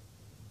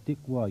 Dick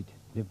White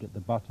lived at the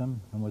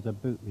bottom and was a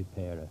boot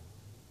repairer.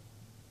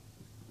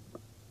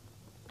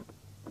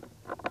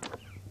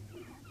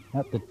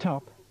 At the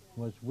top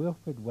was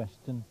Wilfred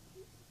Weston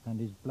and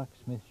his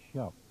blacksmith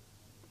shop.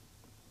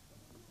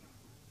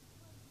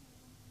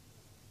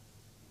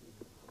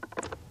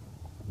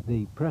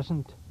 The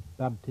present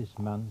Baptist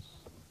manse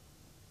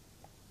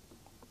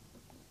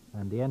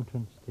and the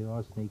entrance to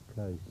Osney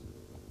Close.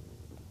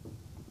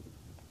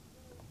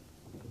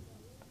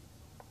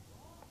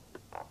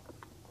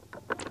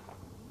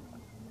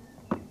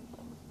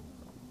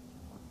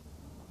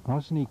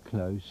 Osney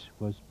Close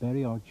was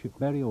Berry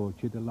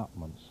Orchard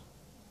allotments,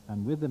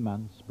 and with the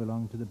manse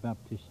belonged to the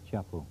Baptist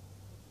Chapel.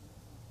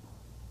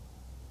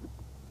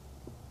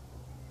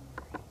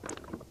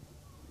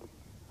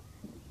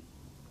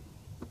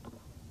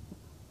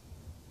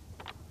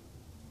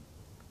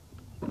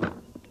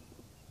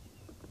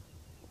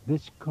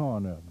 This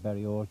corner of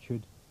Berry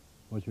Orchard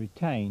was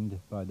retained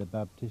by the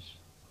Baptists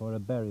for a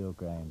burial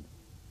ground.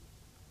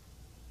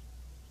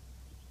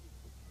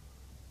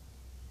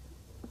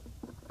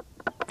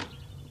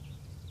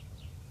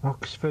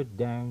 Oxford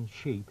Down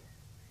sheep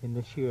in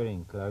the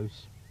shearing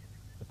close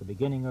at the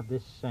beginning of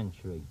this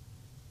century.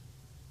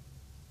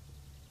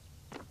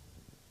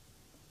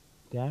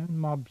 Down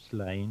Mobbs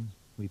Lane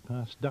we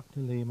passed Dr.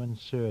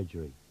 Lehman's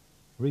surgery,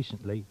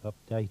 recently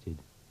updated.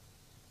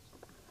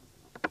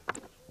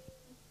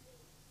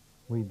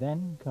 We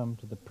then come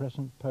to the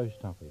present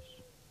post office.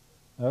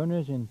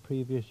 Owners in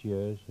previous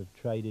years have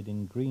traded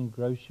in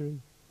greengrocery,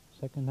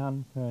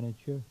 second-hand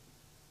furniture,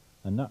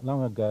 and not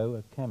long ago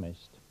a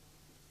chemist.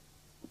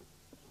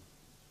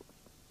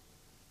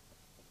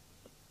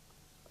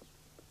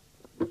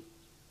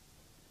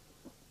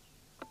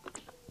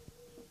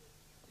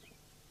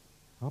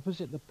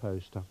 Opposite the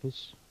post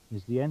office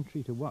is the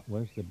entry to what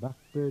was the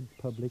Blackbird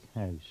Public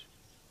House,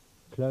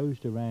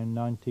 closed around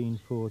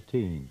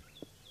 1914.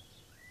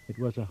 It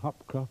was a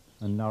Hopcroft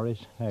and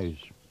Norris house.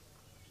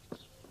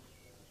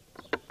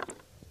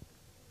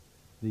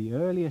 The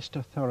earliest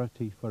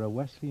authority for a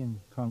Wesleyan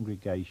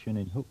congregation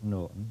in Hook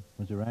Norton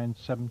was around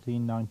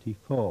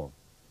 1794,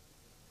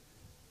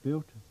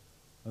 built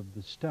of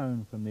the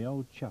stone from the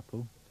old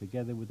chapel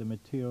together with the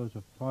materials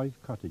of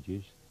 5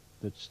 cottages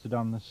that stood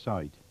on the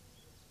site.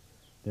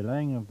 The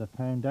laying of the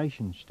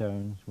foundation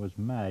stones was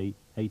May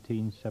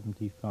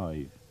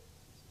 1875.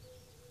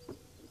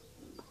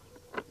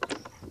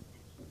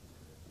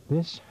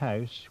 This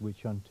house,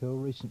 which until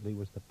recently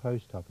was the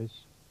post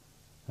office,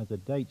 has a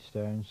date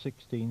stone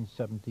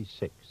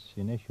 1676,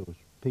 initials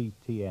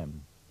PTM.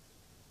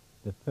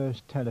 The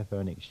first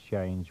telephone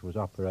exchange was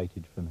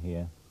operated from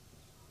here.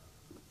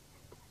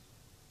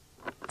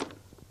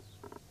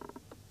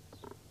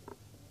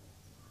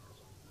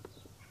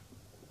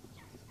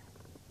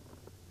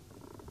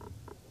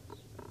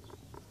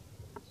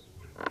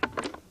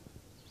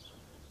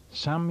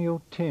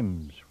 Samuel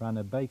Timms ran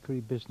a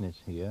bakery business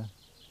here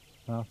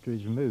after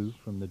his move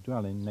from the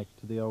dwelling next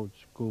to the old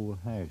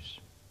schoolhouse.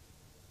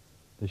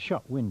 The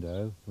shop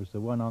window was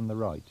the one on the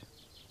right.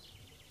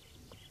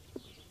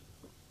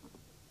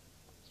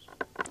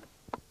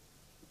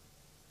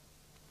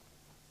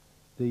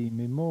 The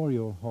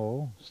memorial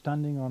hall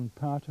standing on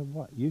part of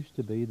what used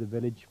to be the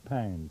village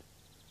pound.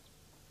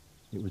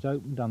 It was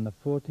opened on the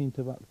 14th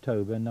of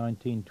October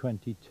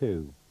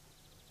 1922,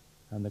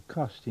 and the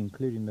cost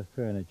including the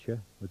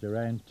furniture was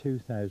around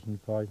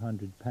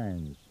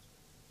 £2,500.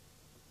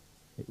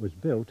 It was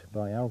built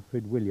by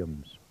Alfred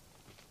Williams.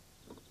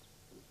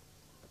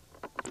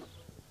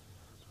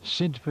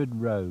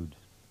 Sidford Road,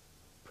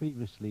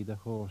 previously the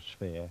horse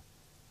fair,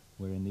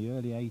 where in the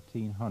early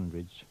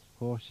 1800s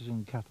horses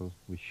and cattle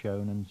were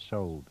shown and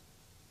sold.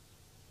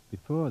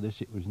 Before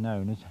this it was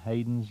known as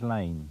Hayden's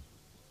Lane.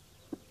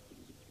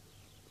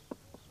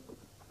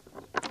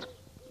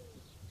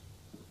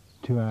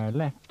 To our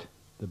left,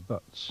 the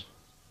Butts.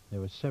 There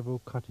were several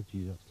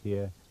cottages up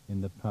here in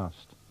the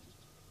past.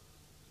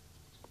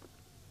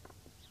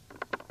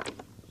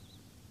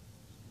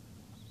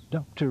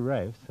 Dr.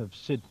 Routh of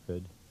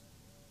Sidford,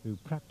 who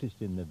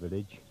practised in the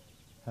village,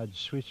 had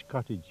Swiss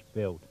cottage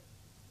built.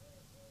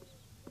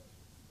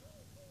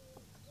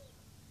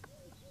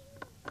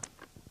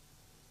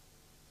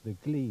 The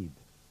glebe,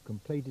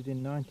 completed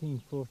in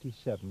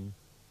 1947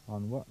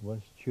 on what was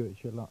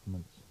church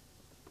allotments.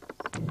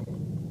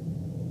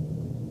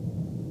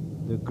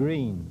 The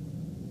green.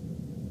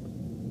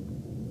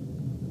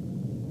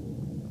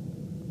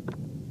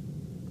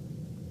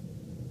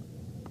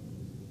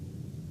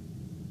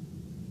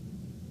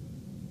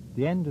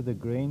 The end of the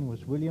green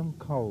was William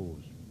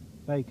Cole's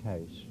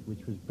bakehouse,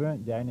 which was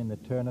burnt down in the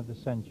turn of the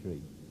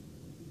century.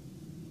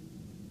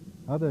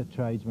 Other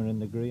tradesmen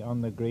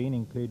on the green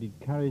included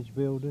carriage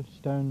builder,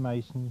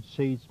 stonemason,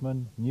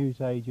 seedsman,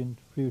 newsagent,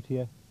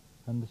 fruitier,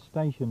 and the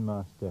station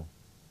master.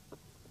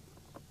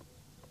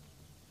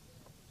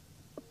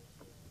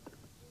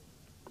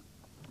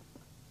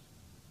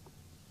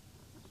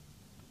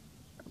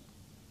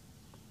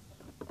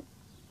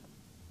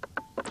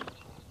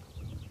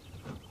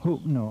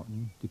 Hook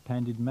Norton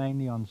depended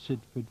mainly on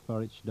Sidford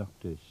for its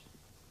doctors.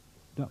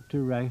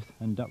 Dr. Routh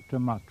and Dr.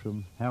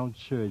 Mottram held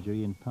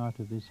surgery in part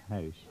of this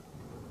house.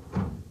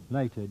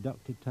 Later,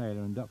 Dr.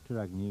 Taylor and Dr.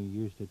 Agnew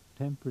used a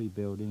temporary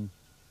building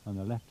on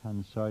the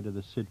left-hand side of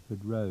the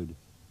Sidford Road.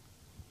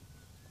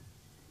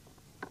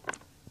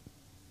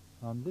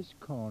 On this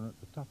corner at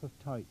the top of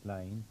Tight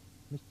Lane,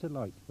 Mr.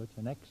 Lightfoot,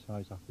 an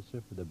excise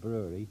officer for the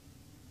brewery,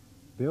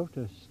 built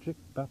a strict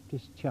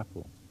Baptist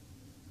chapel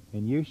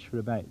in use for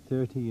about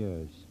 30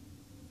 years,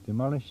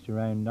 demolished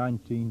around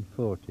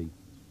 1940.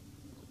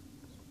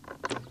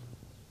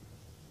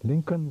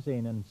 Lincoln's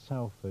Inn and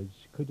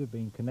Salford's could have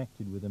been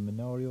connected with a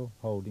manorial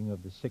holding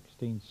of the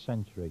 16th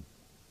century.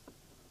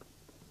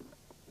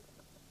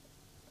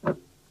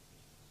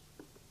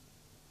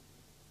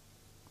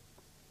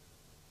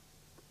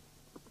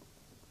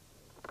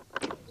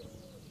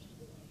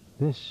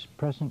 This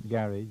present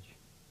garage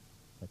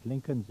at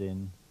Lincoln's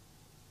Inn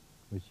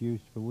was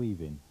used for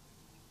weaving.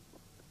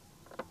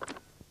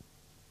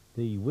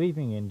 The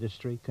weaving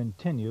industry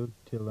continued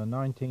till the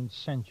 19th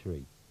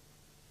century.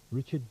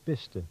 Richard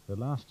Bister, the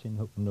last in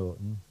Hook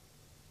Norton,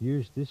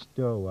 used this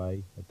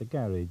doorway at the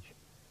garage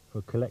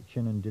for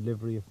collection and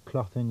delivery of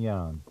cloth and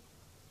yarn.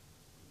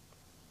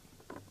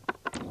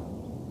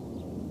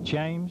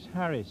 James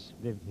Harris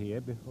lived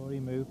here before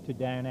he moved to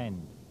Down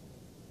End.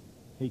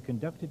 He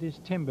conducted his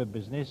timber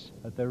business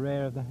at the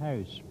rear of the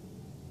house.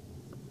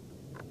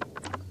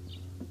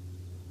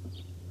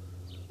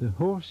 The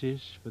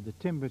horses for the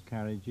timber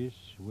carriages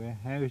were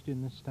housed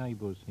in the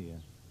stables here.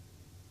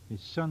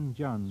 His son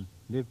John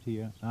lived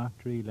here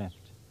after he left.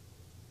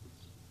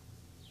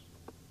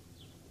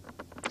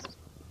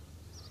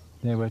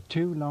 There were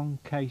two long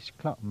case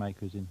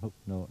clockmakers in Hook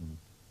Norton.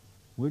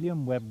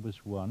 William Webb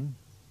was one,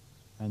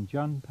 and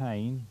John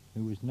Payne,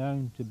 who was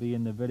known to be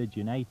in the village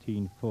in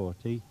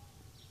 1840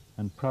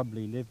 and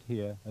probably lived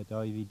here at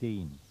Ivy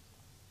Dean.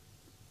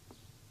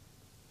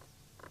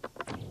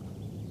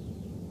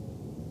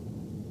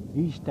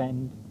 East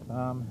End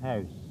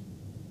Farmhouse.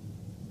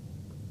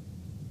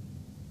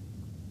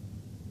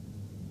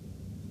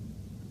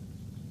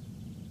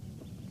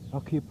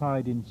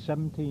 Occupied in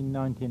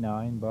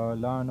 1799 by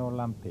Lionel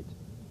Lampitt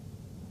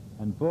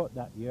and bought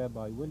that year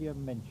by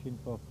William Minchin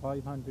for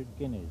 500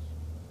 guineas.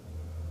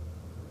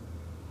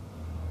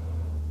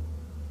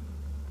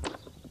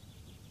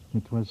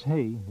 It was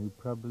he who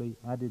probably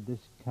added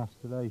this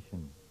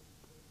castellation.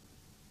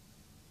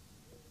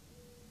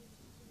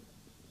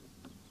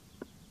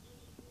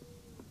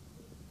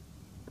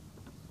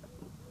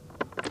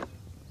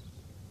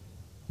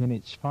 In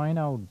its fine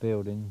old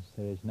buildings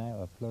there is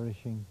now a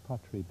flourishing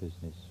pottery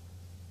business.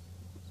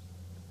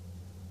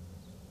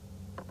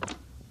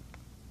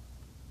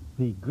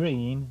 The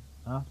green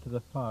after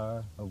the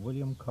fire of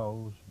William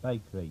Cole's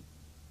bakery.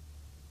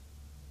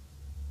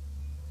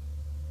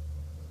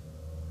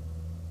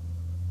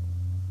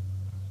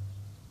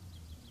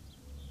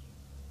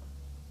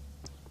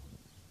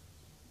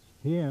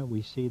 Here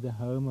we see the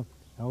home of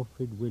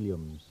Alfred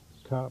Williams,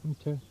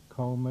 carpenter,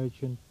 coal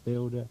merchant,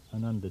 builder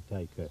and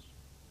undertaker.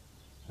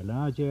 A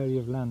large area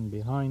of land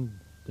behind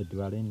the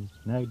dwelling,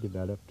 now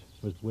developed,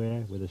 was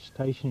where, with a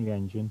stationary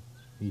engine,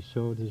 he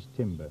sawed his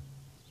timber.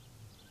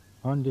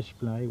 On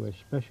display were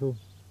special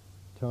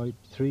type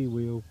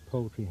three-wheel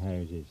poultry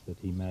houses that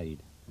he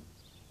made.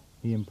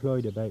 He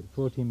employed about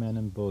 40 men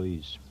and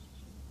boys.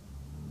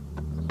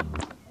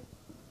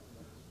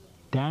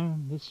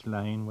 Down this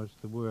lane was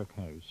the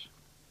workhouse.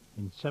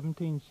 In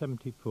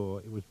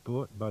 1774 it was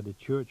bought by the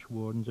church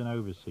wardens and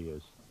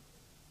overseers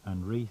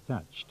and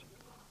rethatched.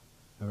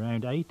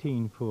 Around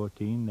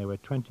 1814 there were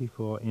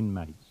 24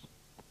 inmates.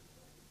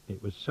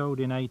 It was sold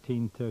in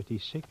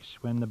 1836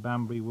 when the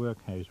Banbury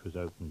workhouse was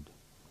opened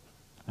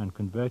and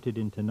converted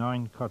into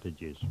 9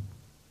 cottages.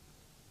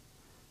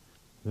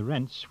 The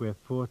rents were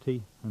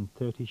 40 and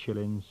 30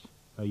 shillings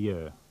a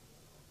year.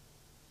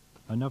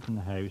 An oven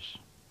house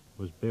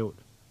was built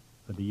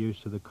for the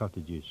use of the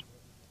cottages.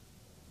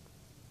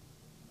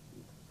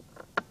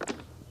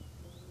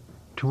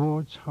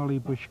 Towards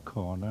Hollybush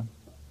Corner,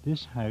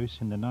 this house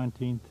in the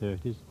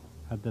 1930s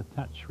had the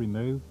thatch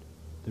removed,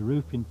 the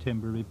roof in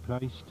timber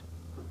replaced,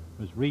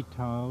 was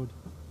retiled,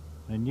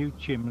 a new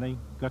chimney,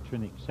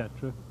 guttering,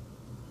 etc.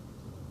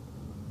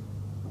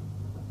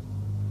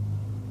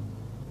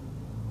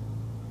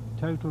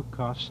 Total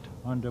cost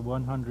under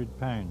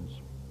 £100.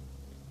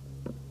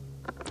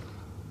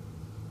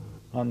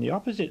 On the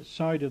opposite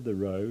side of the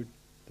road,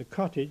 the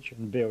cottage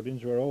and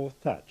buildings were all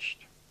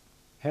thatched.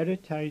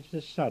 Heritage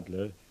the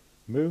saddler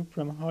moved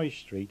from High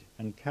Street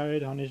and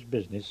carried on his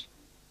business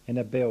in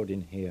a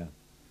building here.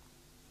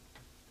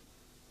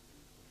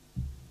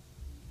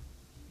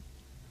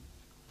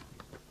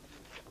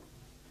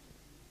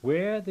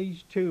 Where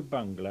these 2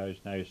 bungalows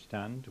now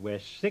stand were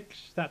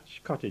 6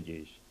 thatched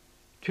cottages,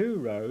 2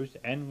 rows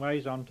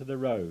endways onto the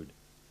road,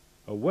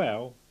 a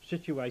well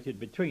situated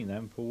between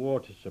them for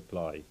water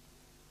supply.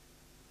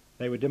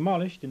 They were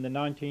demolished in the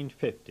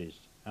 1950s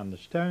and the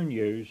stone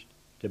used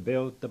to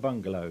build the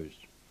bungalows.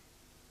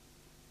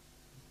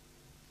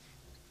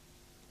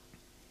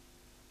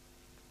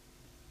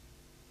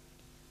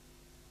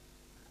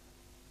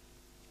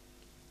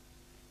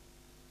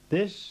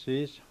 This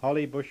is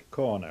Hollybush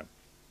Corner.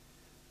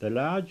 The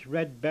large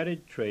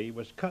red-berried tree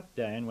was cut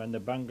down when the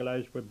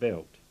bungalows were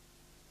built.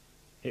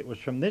 It was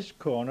from this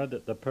corner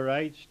that the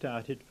parade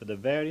started for the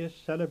various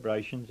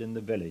celebrations in the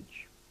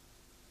village.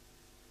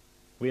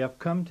 We have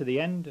come to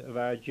the end of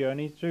our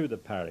journey through the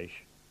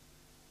parish,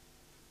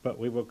 but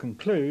we will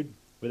conclude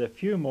with a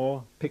few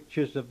more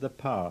pictures of the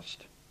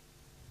past.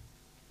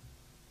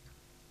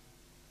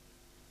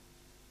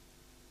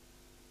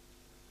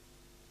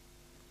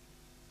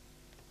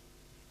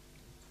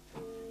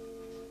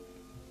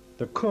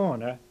 The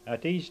corner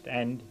at East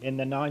End in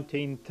the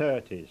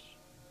 1930s.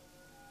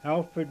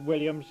 Alfred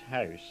Williams'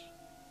 house,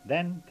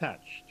 then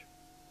thatched.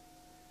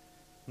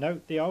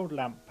 Note the old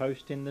lamp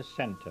post in the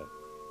centre.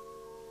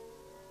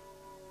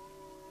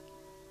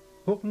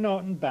 Hook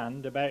Norton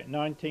Band about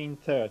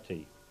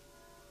 1930.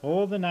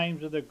 All the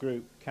names of the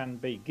group can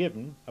be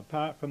given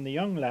apart from the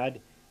young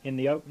lad in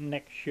the open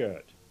neck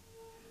shirt.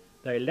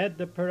 They led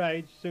the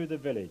parades through the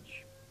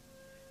village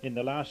in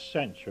the last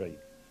century.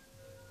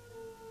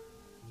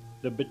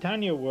 The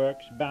Britannia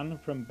Works band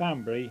from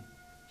Banbury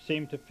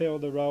seemed to fill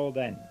the role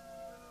then.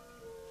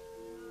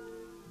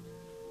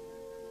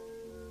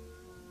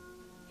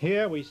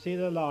 Here we see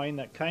the line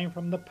that came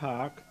from the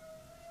park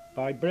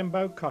by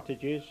Brimbo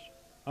Cottages,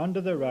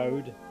 under the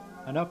road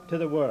and up to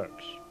the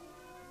works.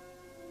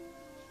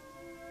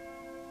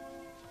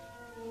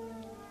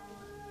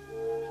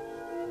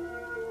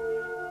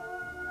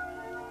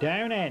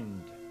 Down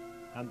End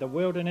and the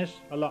Wilderness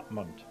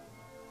allotment,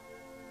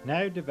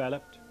 now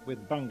developed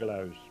with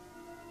bungalows.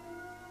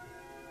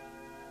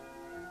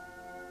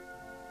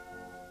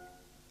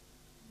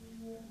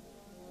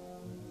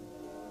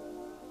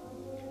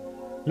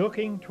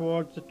 Looking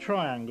towards the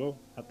triangle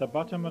at the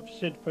bottom of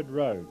Sidford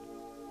Road.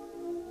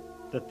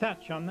 The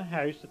thatch on the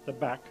house at the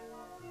back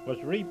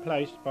was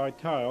replaced by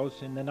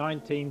tiles in the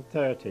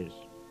 1930s.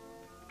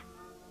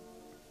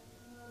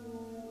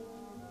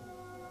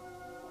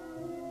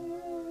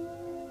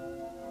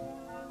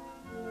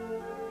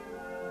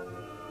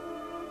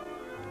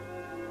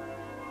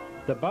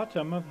 The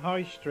bottom of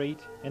High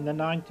Street in the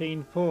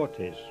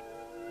 1940s.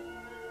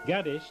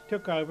 Gaddis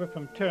took over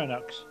from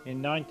Turnocks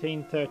in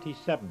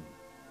 1937.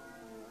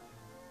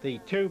 The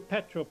two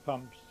petrol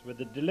pumps with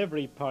the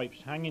delivery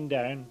pipes hanging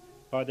down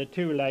by the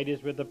two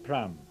ladies with the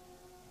pram.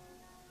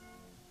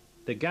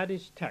 The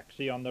Gaddis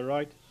taxi on the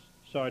right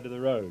side of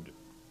the road.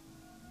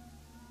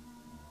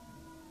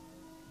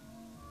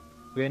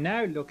 We are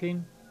now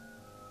looking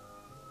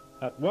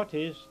at what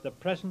is the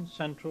present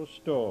central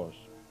stores.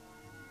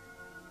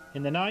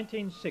 In the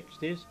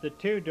 1960s, the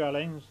two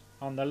dwellings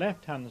on the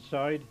left-hand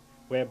side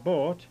were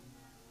bought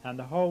and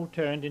the whole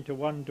turned into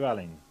one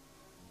dwelling.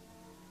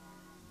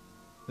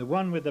 The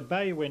one with the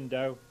bay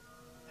window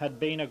had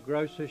been a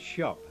grocer's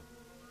shop.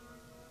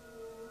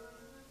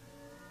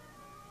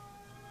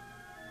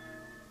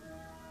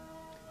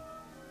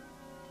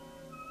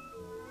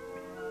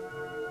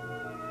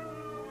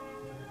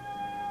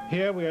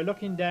 Here we are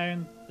looking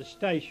down the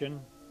station,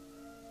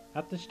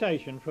 at the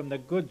station from the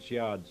goods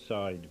yard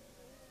side.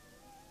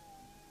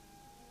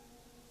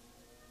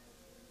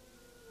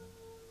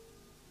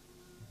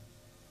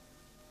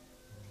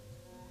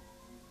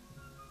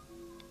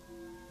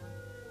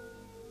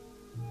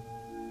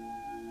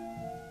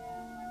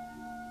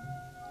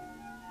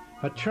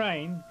 A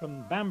train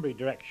from Banbury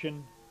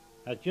direction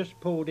has just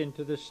pulled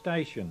into the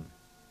station.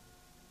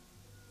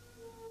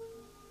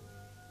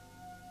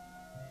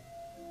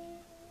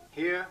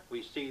 Here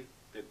we see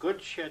the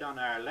goods shed on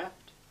our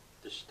left,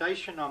 the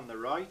station on the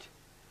right,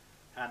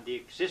 and the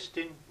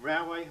existing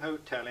railway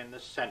hotel in the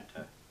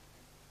centre.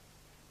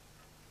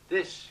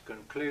 This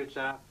concludes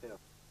our film.